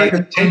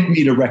take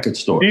me to record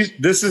stores.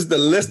 This is the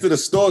list of the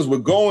stores we're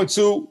going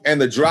to,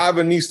 and the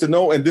driver needs to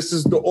know. And this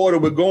is the order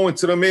we're going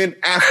to them in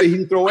after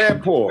Heathrow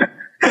Airport.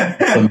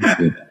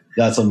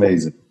 That's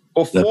amazing.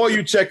 Before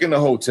you check in the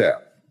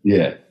hotel.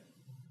 Yeah.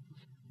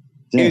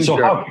 Damn, so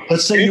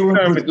let's say you were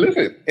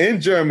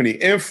in Germany,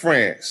 in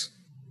France.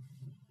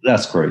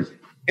 That's crazy.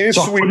 and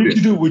So sweep what did it.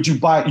 you do? Would you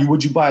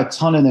buy a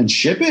ton and then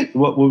ship it?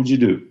 What would you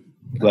do?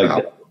 Like,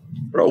 Nah,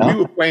 bro, we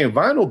were playing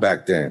vinyl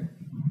back then.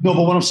 no,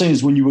 but what I'm saying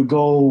is when you would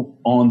go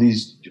on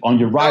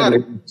your Nah, ride.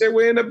 they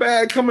were in the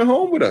bag coming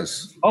home with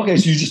us. Okay,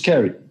 so you just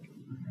carried.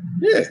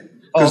 Yeah.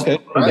 Oh, 'Cause, okay.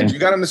 right, you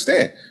gotta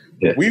understand.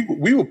 Yeah.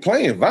 We were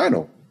playing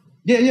vinyl.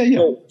 Yeah.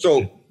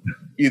 So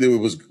either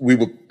we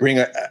would bring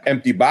an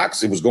empty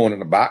box, it was going in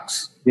the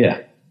box, Yeah.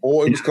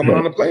 or it was coming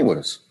on the plane with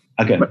us.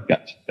 Okay,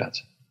 gotcha. Yeah.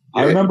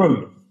 I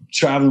remember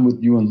traveling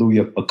with you and Louis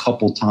a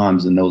couple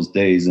times in those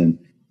days, and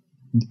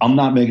I'm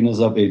not making this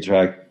up,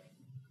 A-Track.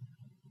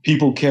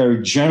 People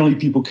carry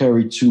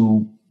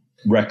 2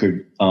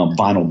 record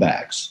vinyl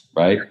bags,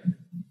 right?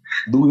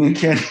 Louis and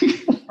Kenny,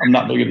 I'm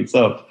not making this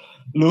up.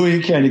 Louis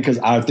and Kenny, because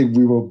I think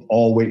we were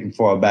all waiting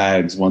for our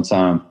bags one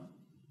time.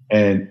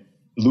 And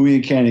Louis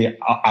and Kenny,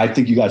 I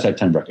think you guys had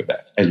 10 record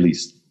bags, at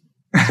least.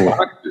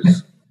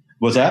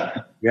 What's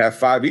that? We had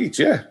 5 each,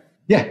 yeah.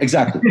 Yeah,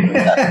 exactly.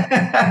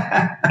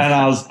 And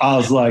I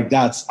was like,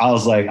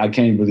 I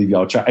can't believe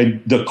y'all try.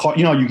 And the cart,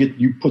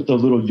 you put the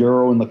little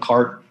euro in the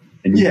cart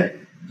and you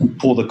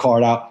pull the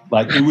cart out.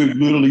 Like it would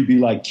literally be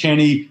like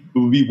Kenny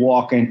would be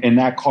walking and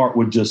that cart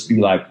would just be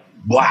like,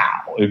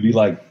 wow. It'd be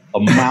like a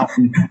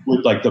mountain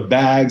with like the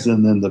bags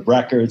and then the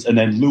records and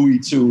then Louis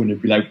too. And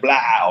it'd be like,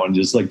 wow. And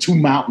just like 2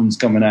 mountains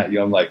coming at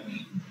you. I'm like,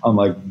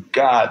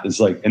 God, it's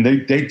like, and they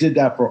did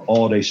that for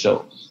all their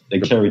shows. They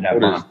carried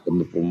that on.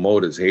 The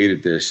promoters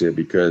hated their shit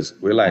because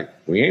we're like,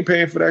 we ain't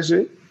paying for that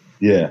shit.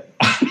 Yeah.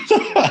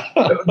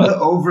 The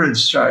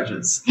overage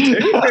charges. They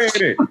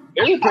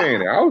were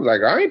paying it. I was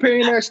like, I ain't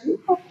paying that shit.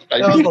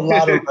 Like, That was a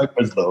lot of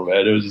records though,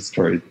 man. It was just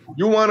crazy.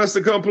 You want us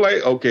to come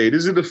play? Okay,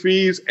 this is the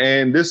fees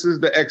and this is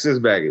the excess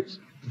baggage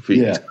fees.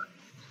 Yeah.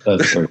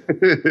 That's crazy.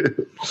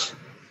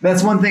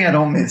 That's one thing I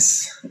don't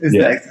miss is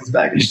the excess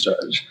baggage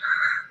charge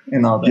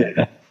and all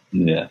that.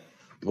 Yeah.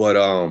 But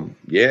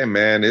yeah,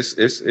 man,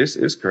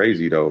 it's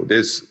crazy though.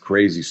 There's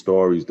crazy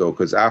stories though,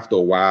 because after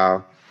a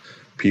while,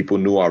 people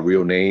knew our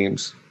real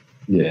names.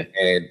 Yeah.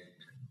 And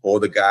all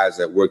the guys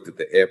that worked at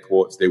the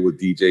airports, they were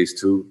DJs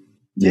too.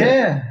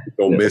 Yeah.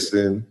 Go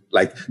missing.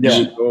 Like you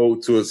would go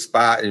to a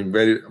spot and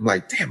ready. I'm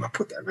like, damn, I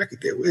put that record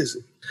there. Where is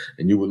it?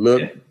 And you would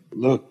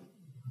look,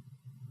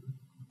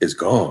 it's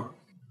gone.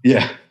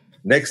 Yeah.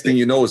 Next thing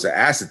you know is an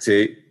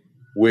acetate,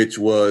 which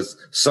was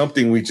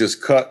something we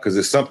just cut because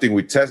it's something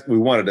we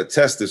wanted to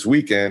test this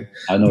weekend.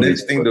 I know.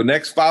 The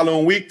next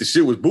following week, the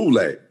shit was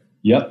bootleg.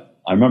 Yep.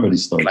 I remember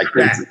these stories. Like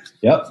that.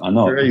 Yep. I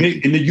know.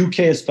 Crazy. In the UK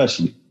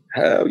especially.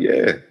 Hell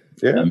yeah.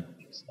 Yeah.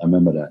 I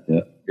remember that.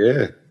 Yeah.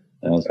 Yeah.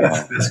 That was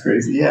wild. That's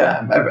crazy.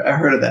 Yeah. I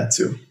heard of that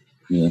too.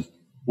 Yeah.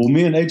 Well,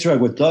 me and A-Track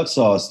with Duck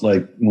Sauce,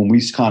 like when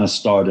we kind of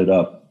started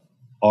up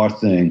our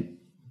thing,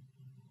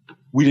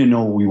 we didn't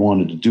know what we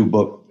wanted to do,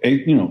 but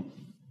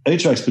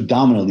A-Track's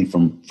predominantly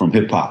from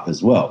hip hop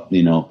as well.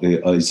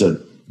 He's a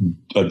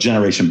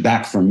generation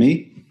back from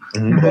me,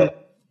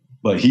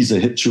 but he's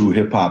a true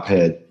hip hop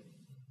head.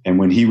 And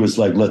when he was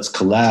like, let's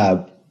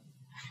collab,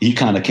 he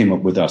kind of came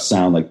up with our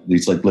sound. Like,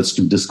 he's like, let's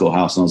do disco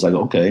house. And I was like,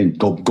 okay, and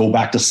go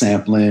back to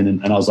sampling.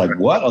 And I was like,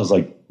 what? I was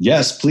like,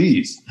 yes,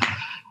 please.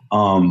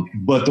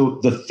 But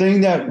the thing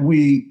that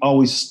we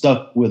always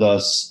stuck with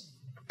us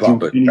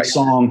through any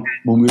song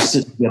when we were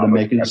sitting together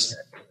making this.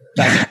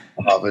 That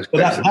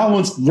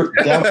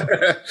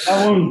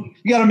one,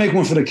 you got to make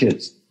one for the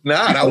kids.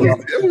 Nah,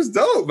 it was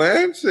dope,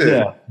 man. Shit.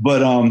 Yeah, but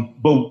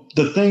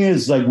the thing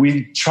is, like,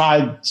 we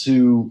tried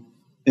to,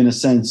 in a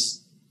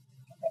sense,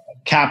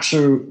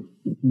 capture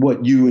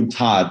what you and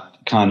Todd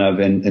kind of,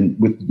 and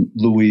with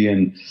Louis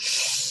and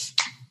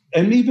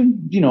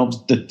even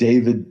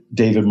the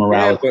David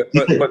Morales. Yeah,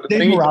 but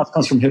David Morales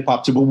comes from hip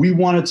hop too, but we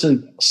wanted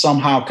to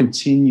somehow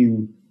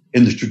continue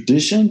in the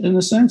tradition, in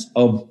a sense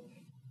of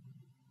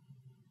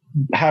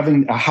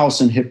having a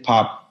house and hip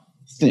hop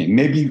thing.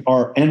 Maybe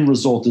our end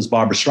result is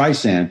Barbra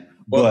Streisand.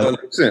 But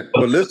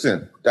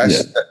listen,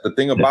 that's the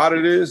thing about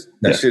it is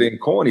that shit ain't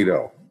corny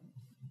though.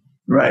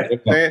 Right. You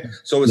know what I'm saying?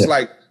 So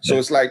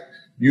it's like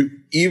you,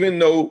 even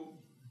though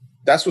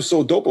that's what's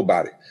so dope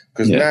about it.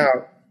 Because now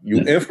you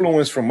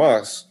influence from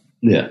us,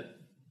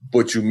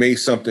 but you made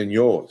something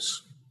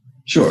yours.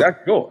 Sure. That's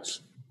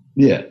yours.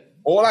 Yeah.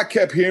 All I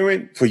kept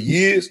hearing for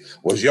years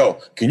was, yo,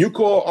 can you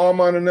call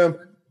Armand and them?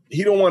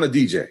 He don't want to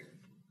DJ.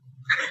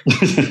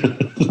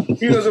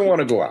 He doesn't want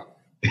to go out.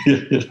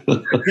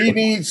 He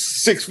needs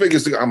 6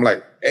 figures to go. I'm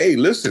like, hey,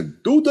 listen,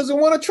 dude doesn't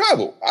want to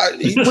travel.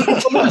 If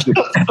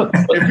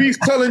he's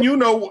telling you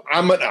no,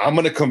 I'm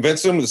gonna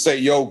convince him to say,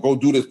 yo, go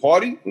do this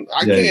party.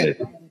 I can't.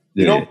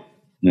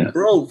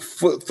 Bro,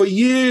 for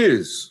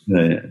years.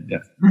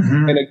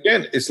 Mm-hmm. And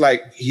again, it's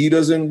like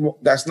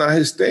that's not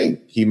his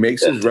thing. He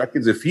makes his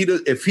records. If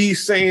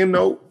he's saying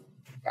no,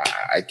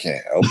 I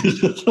can't help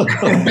it.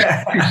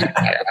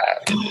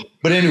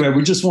 But anyway,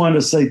 we just wanted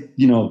to say,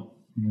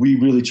 we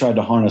really tried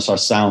to harness our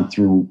sound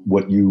through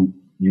what you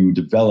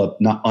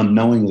developed, not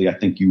unknowingly. I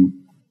think you,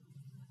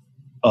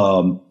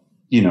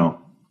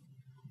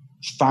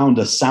 found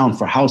a sound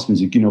for house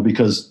music,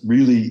 because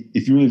really,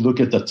 if you really look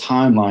at the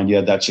timeline, you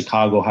had that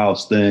Chicago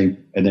house thing,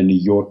 and then New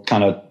York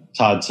kind of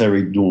Todd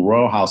Terry doing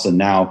Royal House, and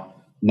now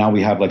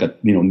we have like a,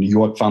 you know, New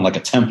York found like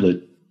a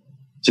template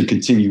to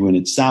continue in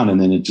its sound, and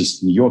then it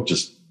just, New York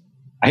just,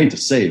 I hate to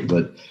say it,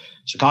 but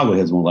Chicago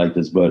heads won't like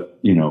this, but,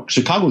 you know,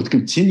 Chicago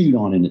continued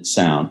on in its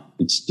sound.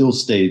 It still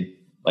stayed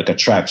like a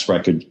Trax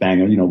Records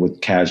banger, you know, with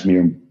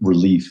Cashmere and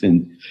Relief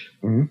and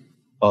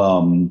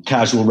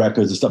Casual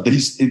Records and stuff.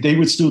 They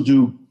would still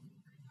do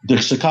the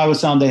Chicago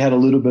sound. They had a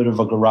little bit of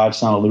a garage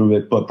sound, a little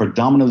bit, but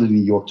predominantly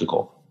New York took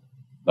over.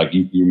 Like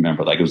you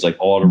remember, like it was like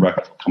all the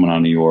records were coming out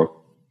of New York.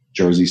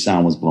 Jersey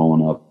sound was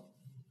blowing up,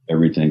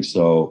 everything.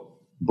 So,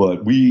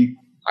 but me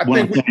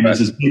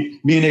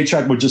and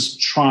A-Track were just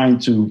trying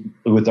to,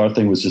 with our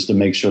thing was just to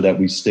make sure that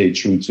we stayed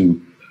true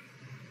to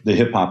the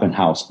hip hop and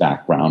house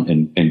background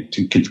and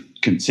to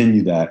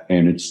continue that.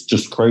 And it's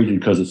just crazy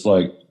because it's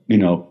like, you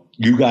know,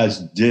 you guys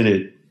did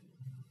it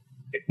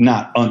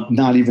not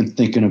even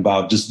thinking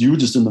about, you were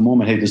just in the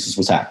moment. Hey, this is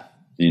what's happening,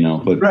 you know.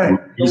 But right.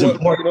 It was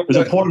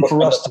important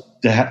for us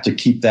to have to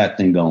keep that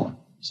thing going.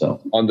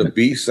 So on the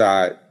beat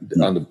side,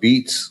 on the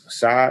beats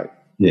side,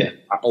 yeah,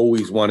 I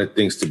always wanted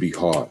things to be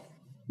hard.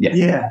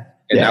 Yeah.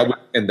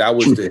 And that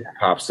was the hip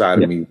hop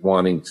side of me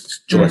wanting to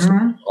dress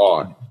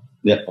hard.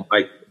 Yeah. I'm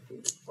like,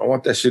 I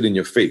want that shit in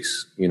your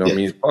face. You know what I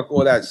mean? Fuck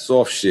all that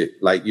soft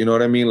shit. Like, you know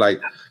what I mean?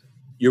 Like,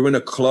 you're in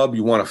a club,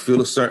 you want to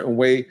feel a certain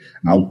way.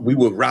 We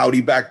were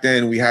rowdy back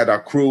then. We had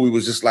our crew. We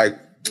was just like,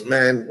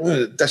 man,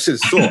 that shit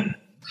is soft.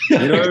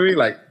 You know what I mean?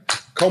 Like,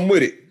 come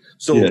with it.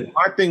 So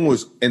my thing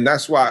was, and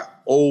that's why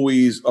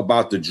always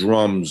about the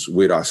drums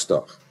with our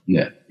stuff.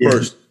 Yeah.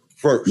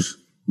 First.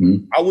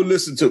 Mm-hmm. I would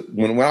listen to,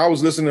 when I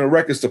was listening to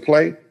records to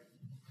play,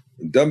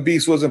 Dumb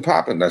Beats wasn't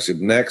popping. That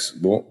shit next.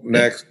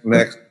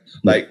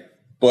 Like,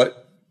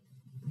 but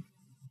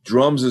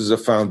drums is a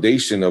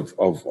foundation of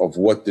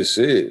what this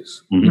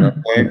is. Mm-hmm. You know what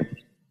I'm saying?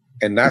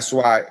 And that's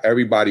why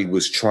everybody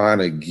was trying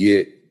to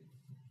get,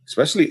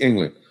 especially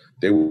England,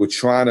 they were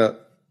trying to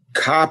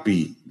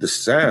copy the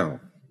sound.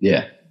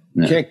 Yeah.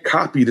 You can't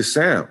copy the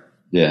sound.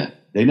 Yeah.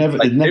 They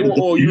were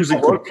all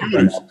using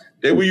computers.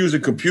 They were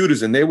using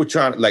computers and they were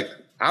trying to, like,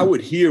 I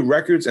would hear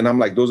records and I'm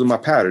like, those are my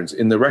patterns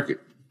in the record.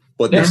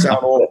 But they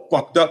sound all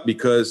fucked up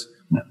because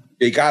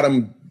they got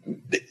them.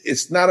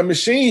 It's not a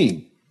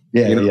machine.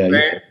 Yeah, you know what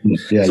I'm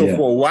saying? So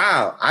for a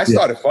while, I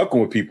started fucking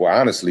with people,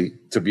 honestly.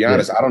 To be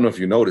honest, I don't know if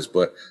you noticed,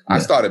 but I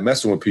started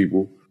messing with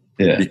people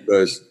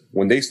because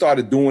when they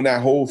started doing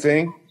that whole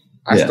thing,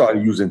 I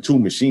started using two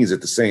machines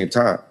at the same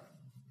time.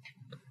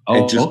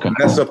 And just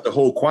mess up the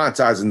whole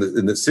quantize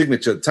in the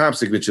signature, time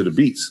signature, the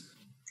beats.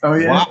 Oh,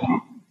 yeah.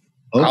 Wow.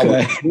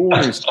 Okay.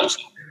 I was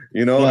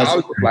you know, I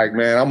was like,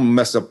 man, I'm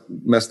gonna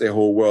mess their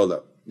whole world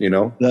up, you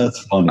know? That's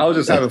funny. I was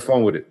just having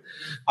fun with it.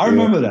 I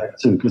remember that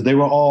too, because they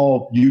were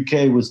all the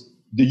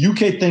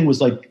UK thing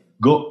was like,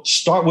 go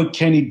start with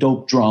Kenny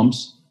Dope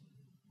drums,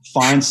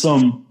 find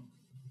some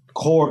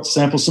chords,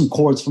 sample some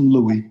chords from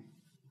Louis,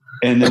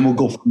 and then we'll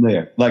go from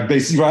there. Like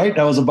basically, right?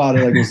 That was about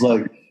it.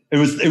 Like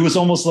it was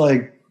almost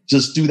like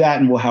just do that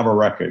and we'll have a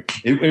record.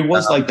 It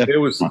was like that.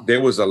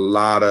 There was a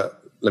lot of,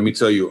 let me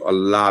tell you, a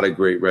lot of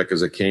great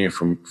records that came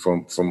from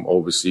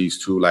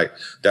overseas too. Like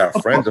there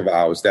are friends of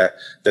ours that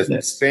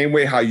the same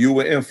way how you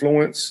were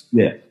influenced.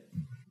 Yeah.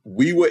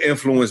 We were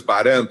influenced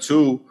by them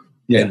too.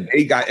 Yeah. And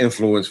they got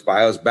influenced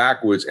by us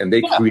backwards and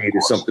they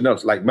created something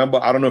else. Like remember,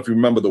 I don't know if you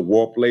remember the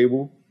Warp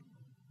label.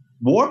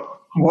 Warp,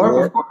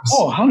 of course.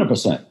 Oh,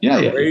 100%.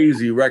 Yeah.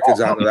 Crazy records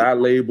out of that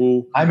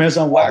label. I mean, it's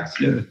on wax.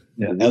 Yeah.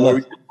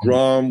 Warrior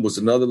Drum was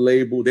another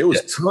label. There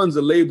was tons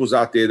of labels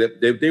out there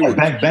that they were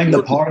Bang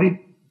the Party.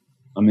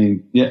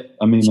 Doing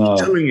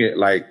it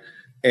like,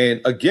 and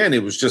again,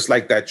 it was just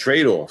like that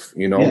trade-off,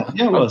 you know.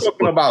 I'm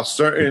talking about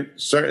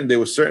there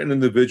were certain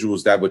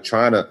individuals that were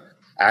trying to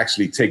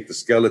actually take the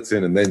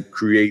skeleton and then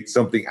create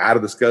something out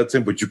of the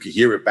skeleton, but you could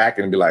hear it back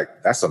and be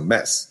like, that's a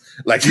mess.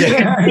 Like,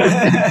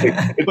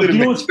 but you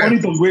know what's funny?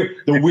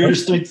 The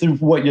weirdest thing through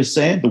what you're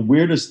saying, the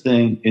weirdest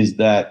thing is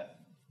that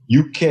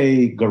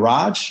UK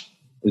garage,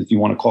 if you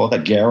want to call it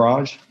that,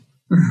 garage,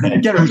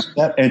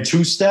 and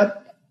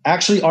two-step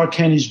actually are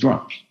Kenny's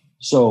drums.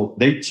 So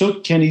they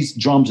took Kenny's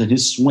drums and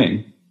his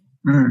swing,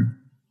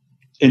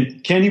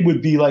 and Kenny would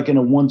be like in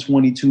a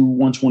 122,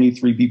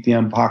 123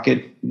 BPM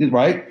pocket,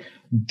 right?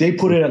 They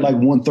put it at like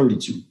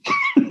 132,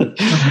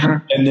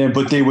 and then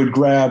but they would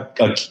grab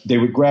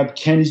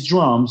Kenny's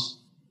drums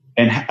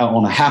and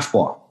on a half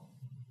bar,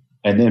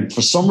 and then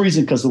for some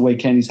reason, because the way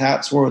Kenny's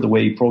hats were, the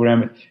way he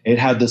programmed it, it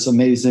had this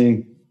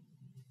amazing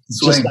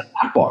swing. Just a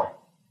half bar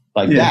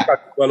like that,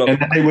 and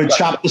then they would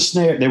chop the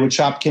snare. They would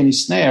chop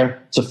Kenny's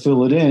snare to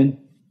fill it in.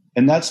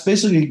 And that's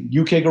basically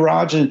UK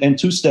garage and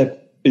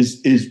two-step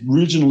is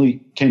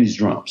originally Kenny's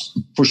drums,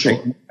 for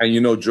sure. And you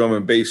know drum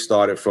and bass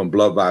started from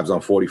Blood Vibes on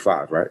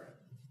 45, right?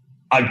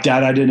 I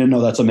didn't know.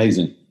 That's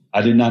amazing.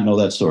 I did not know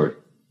that story.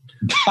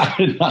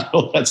 Play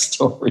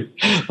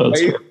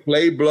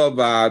Blood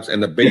Vibes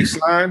and the bass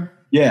line,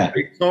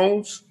 bass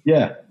tones,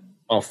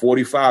 on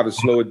 45 to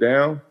slow it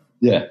down.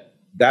 Yeah.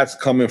 That's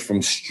coming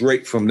from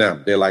straight from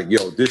them. They're like,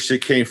 yo, this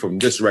shit came from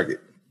this record.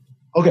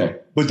 Okay.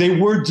 But they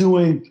were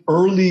doing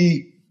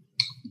early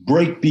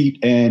breakbeat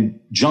and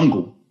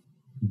jungle,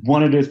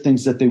 one of the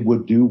things that they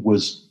would do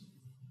was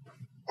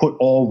put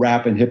all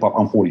rap and hip hop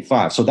on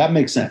 45. So that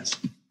makes sense.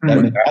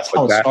 That's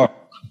how it started.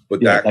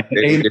 But yeah, like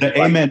the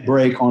Amen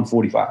break on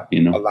 45,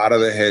 you know. A lot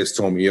of the heads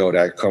told me, yo,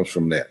 that comes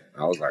from that.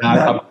 I was like,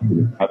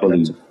 I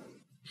believe it.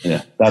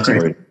 Yeah, that's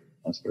great.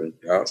 That's great.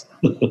 Yeah.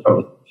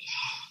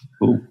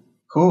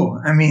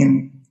 Cool. I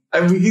mean,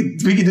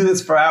 we could do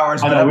this for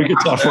hours. I know, we could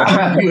talk for hours. I'm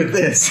happy with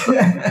this.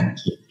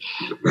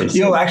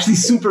 Yo, actually,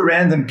 super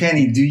random,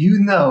 Kenny. Do you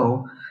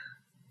know?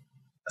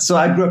 So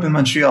I grew up in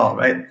Montreal,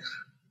 right?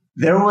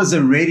 There was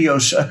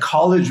a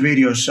college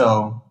radio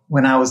show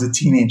when I was a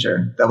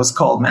teenager that was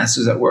called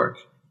Masters at Work.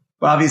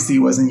 But obviously, it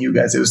wasn't you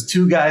guys. It was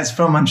two guys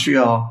from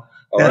Montreal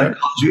that had a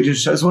college radio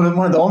show. It was one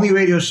of the only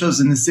radio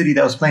shows in the city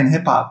that was playing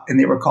hip hop, and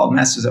they were called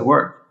Masters at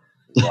Work.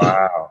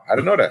 Wow, I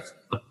didn't know that.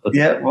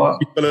 Yeah, well,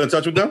 you still in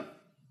touch with them?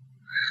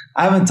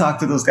 I haven't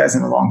talked to those guys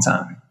in a long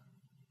time.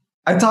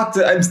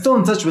 I'm still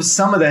in touch with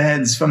some of the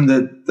heads from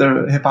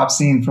the hip hop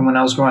scene from when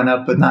I was growing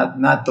up, but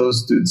not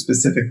those dudes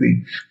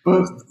specifically.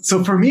 But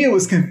so for me,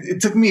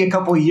 it took me a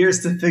couple of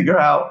years to figure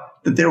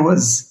out that there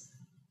was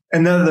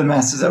another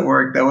Masters at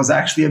Work that was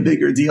actually a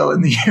bigger deal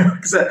in the year,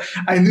 because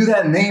I knew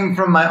that name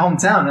from my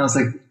hometown, and I was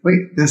like, wait,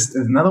 there's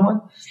another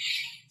one.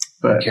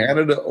 But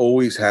Canada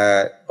always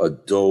had a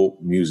dope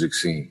music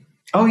scene.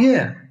 Oh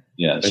yeah,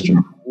 yeah,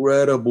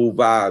 incredible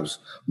vibes.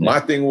 Yeah. My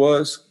thing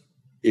was,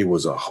 it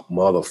was a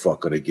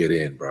motherfucker to get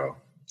in, bro.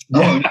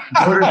 Yeah,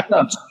 border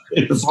stuff.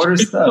 The border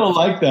stuff. Don't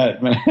like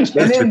that, man.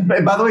 And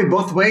then, by the way,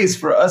 both ways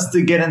for us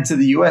to get into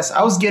the U.S.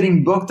 I was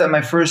getting booked at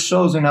my first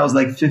shows when I was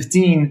like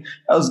 15.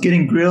 I was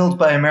getting grilled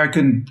by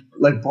American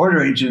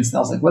border agents, and I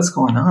was like, "What's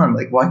going on?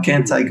 Like, why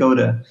can't I go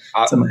to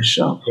my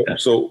show?"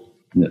 So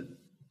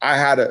I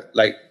had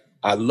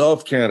I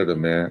love Canada,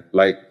 man.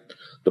 Like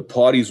the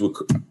parties were,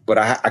 but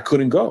I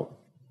couldn't go.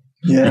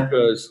 Yeah,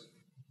 because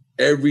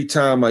every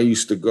time I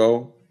used to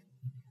go,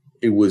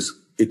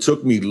 it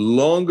took me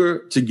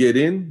longer to get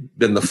in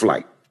than the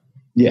flight.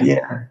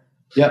 Yeah.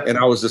 And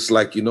I was just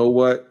like, you know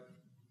what?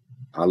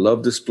 I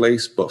love this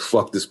place, but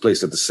fuck this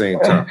place at the same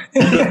time.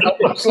 I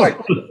was like,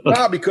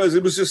 nah, because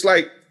it was just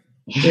like,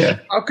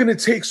 how can it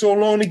take so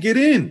long to get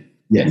in?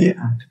 Yeah.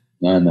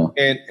 I know.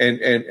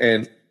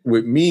 And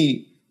with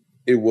me,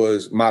 it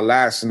was my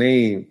last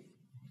name.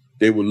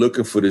 They were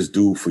looking for this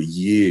dude for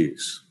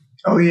years.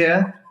 Oh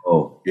yeah.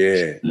 Oh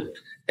yeah.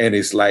 And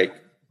it's like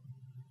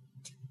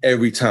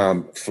every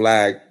time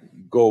flag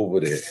go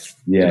over there.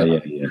 Yeah.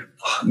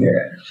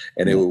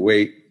 And they would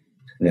wait.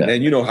 And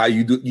then you know how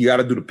you got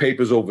to do the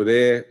papers over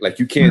there. Like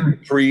you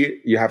can't free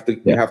it. You have to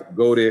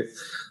go there.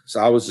 So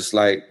I was just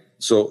like,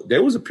 so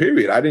there was a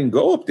period I didn't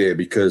go up there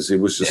because it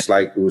was just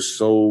like, it was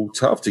so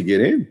tough to get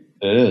in.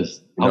 It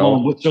is.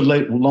 What's your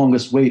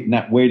longest wait in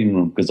that waiting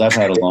room? Because I've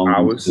had a long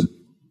hours.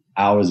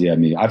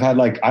 Yeah, I've had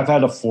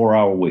a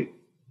 4-hour wait.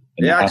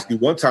 Yeah, actually,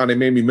 one time they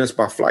made me miss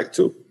my flight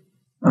too.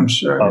 I'm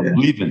sure.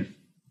 Leaving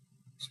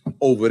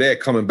over there,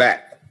 coming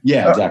back.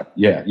 Yeah,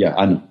 exactly. Yeah.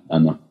 I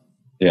know.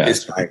 Yeah,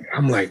 it's like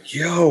I'm like,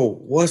 yo,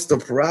 what's the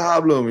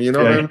problem? You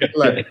know what I mean?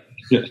 Like,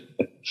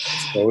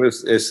 so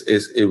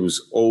it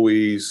was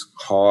always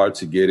hard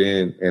to get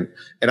in,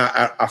 and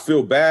I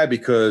feel bad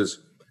because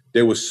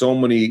there was so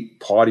many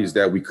parties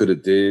that we could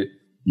have did,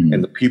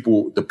 and the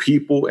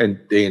people, and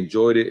they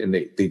enjoyed it, and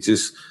they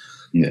just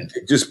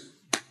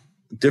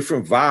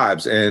different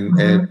vibes,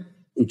 and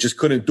we just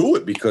couldn't do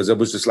it because it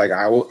was just like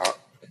I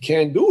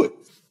can't do it.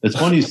 It's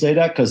funny you say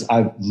that because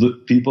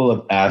people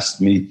have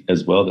asked me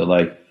as well. They're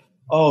like,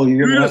 "Oh,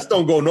 you just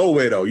don't go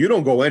nowhere though. You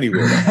don't go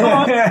anywhere. It's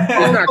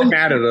not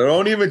Canada.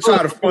 Don't even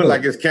try to front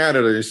like it's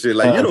Canada and shit.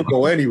 Like you don't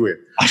go anywhere."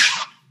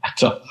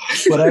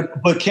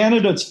 But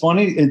Canada, it's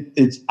funny.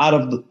 It's out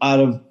of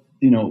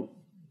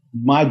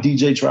my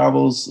DJ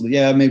travels.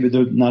 Yeah, maybe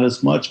they're not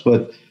as much,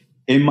 but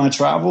in my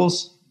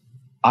travels,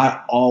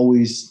 I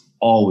always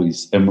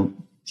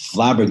am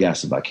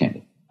flabbergasted by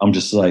Canada. I'm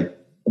just like,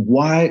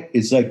 why?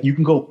 It's like you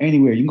can go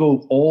anywhere. You can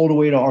go all the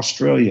way to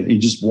Australia and you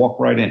just walk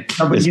right in.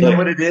 No, but know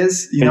what it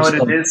is?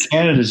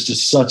 Canada's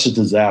just such a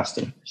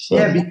disaster. So.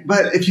 Yeah,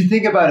 but if you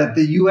think about it,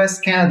 the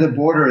U.S.-Canada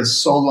border is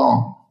so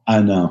long.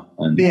 I know.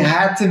 They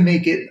had to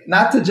make it,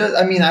 not to just,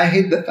 I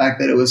hate the fact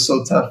that it was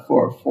so tough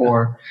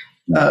for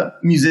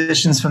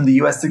musicians from the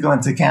U.S. to go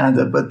into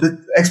Canada, but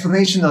the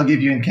explanation they'll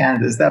give you in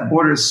Canada is that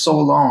border is so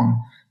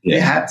long, they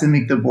had to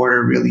make the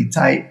border really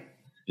tight.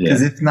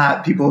 Because if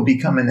not, people will be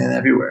coming in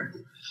everywhere.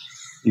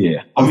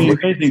 Yeah.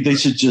 If anything, they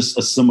should just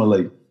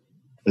assimilate.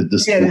 They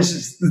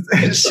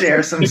should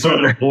share some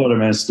sort of border,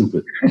 man.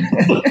 Stupid.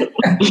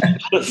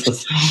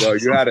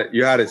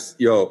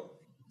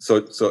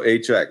 So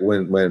A-Track,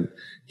 when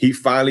he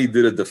finally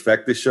did a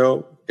Defected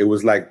show, it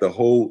was like the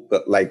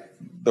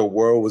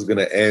world was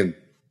gonna end.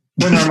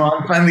 When our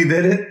mom finally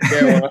did it?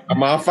 Yeah, when our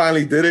mom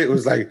finally did it, it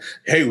was like,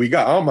 hey, we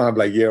got our mom. I'm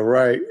like, yeah,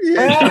 right.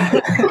 Yeah.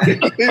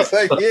 It's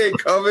like, he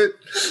ain't coming.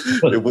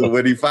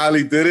 When he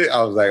finally did it,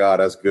 I was like, oh,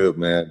 that's good,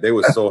 man. They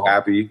were so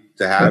happy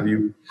to have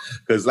you.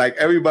 Because like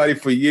everybody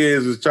for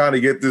years was trying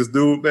to get this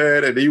dude,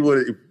 man. And he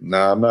would,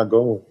 I'm not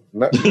going.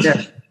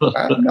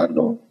 I'm not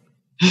doing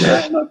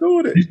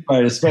it.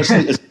 Right,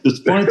 especially it's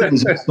funny thing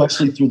is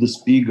especially through the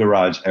Speed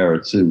Garage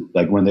era too,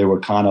 like when they were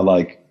kind of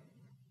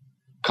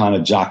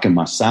jocking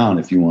my sound,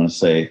 if you want to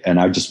say, and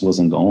I just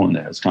wasn't going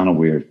there. It's kind of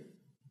weird,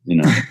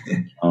 you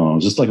know.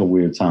 Just like a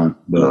weird time.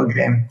 But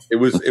it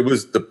was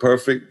the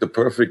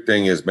perfect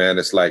thing is, man.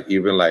 It's like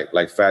even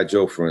like Fat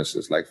Joe, for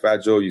instance. Like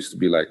Fat Joe used to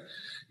be like,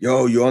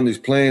 "Yo, you're on these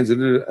planes,"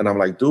 and I'm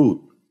like, "Dude,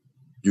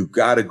 you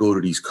got to go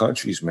to these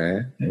countries,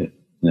 man.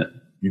 Yeah.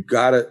 You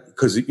got to,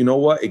 because you know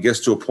what? It gets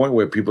to a point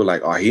where people are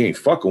like, oh, he ain't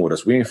fucking with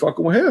us. We ain't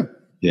fucking with him.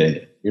 Yeah.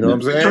 You know what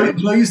I'm saying?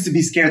 Joe used to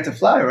be scared to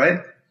fly,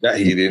 right? Yeah,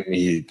 he didn't.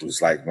 He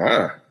was like,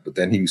 nah. But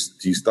then he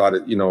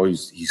started, you know,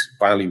 he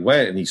finally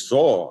went and he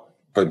saw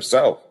for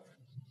himself.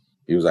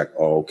 He was like,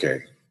 oh,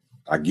 okay.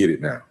 I get it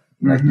now.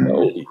 Like, you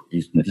know,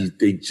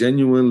 they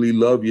genuinely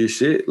love your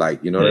shit.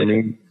 Like, you know what I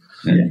mean?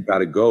 Yeah. You got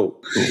to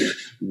go.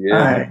 Yeah.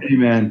 Right. Hey,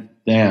 man.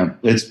 Damn.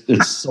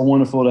 It's so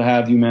wonderful to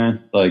have you,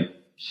 man. Like,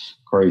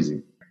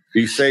 crazy.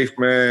 Be safe,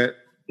 man.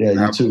 Yeah,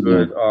 have you too, a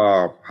good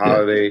man.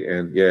 holiday,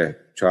 and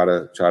try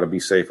to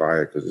be safe out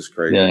here because it's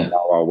crazy. Yeah.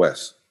 Wild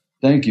West.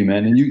 Thank you,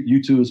 man, and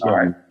you too as well. All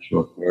right.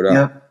 Sure. Word up.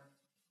 Yep.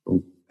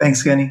 Cool.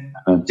 Thanks, Kenny.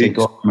 Take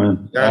off,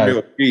 man.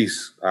 Daniel,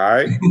 peace. All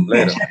right.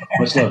 Later.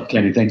 Much love,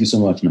 Kenny. Thank you so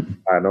much, man.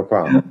 All right, no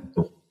problem.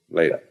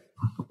 Later.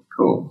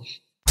 Cool.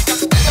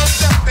 Brother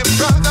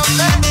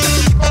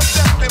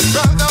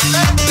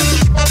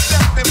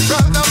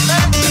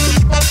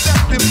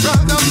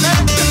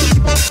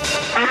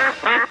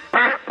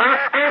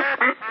man.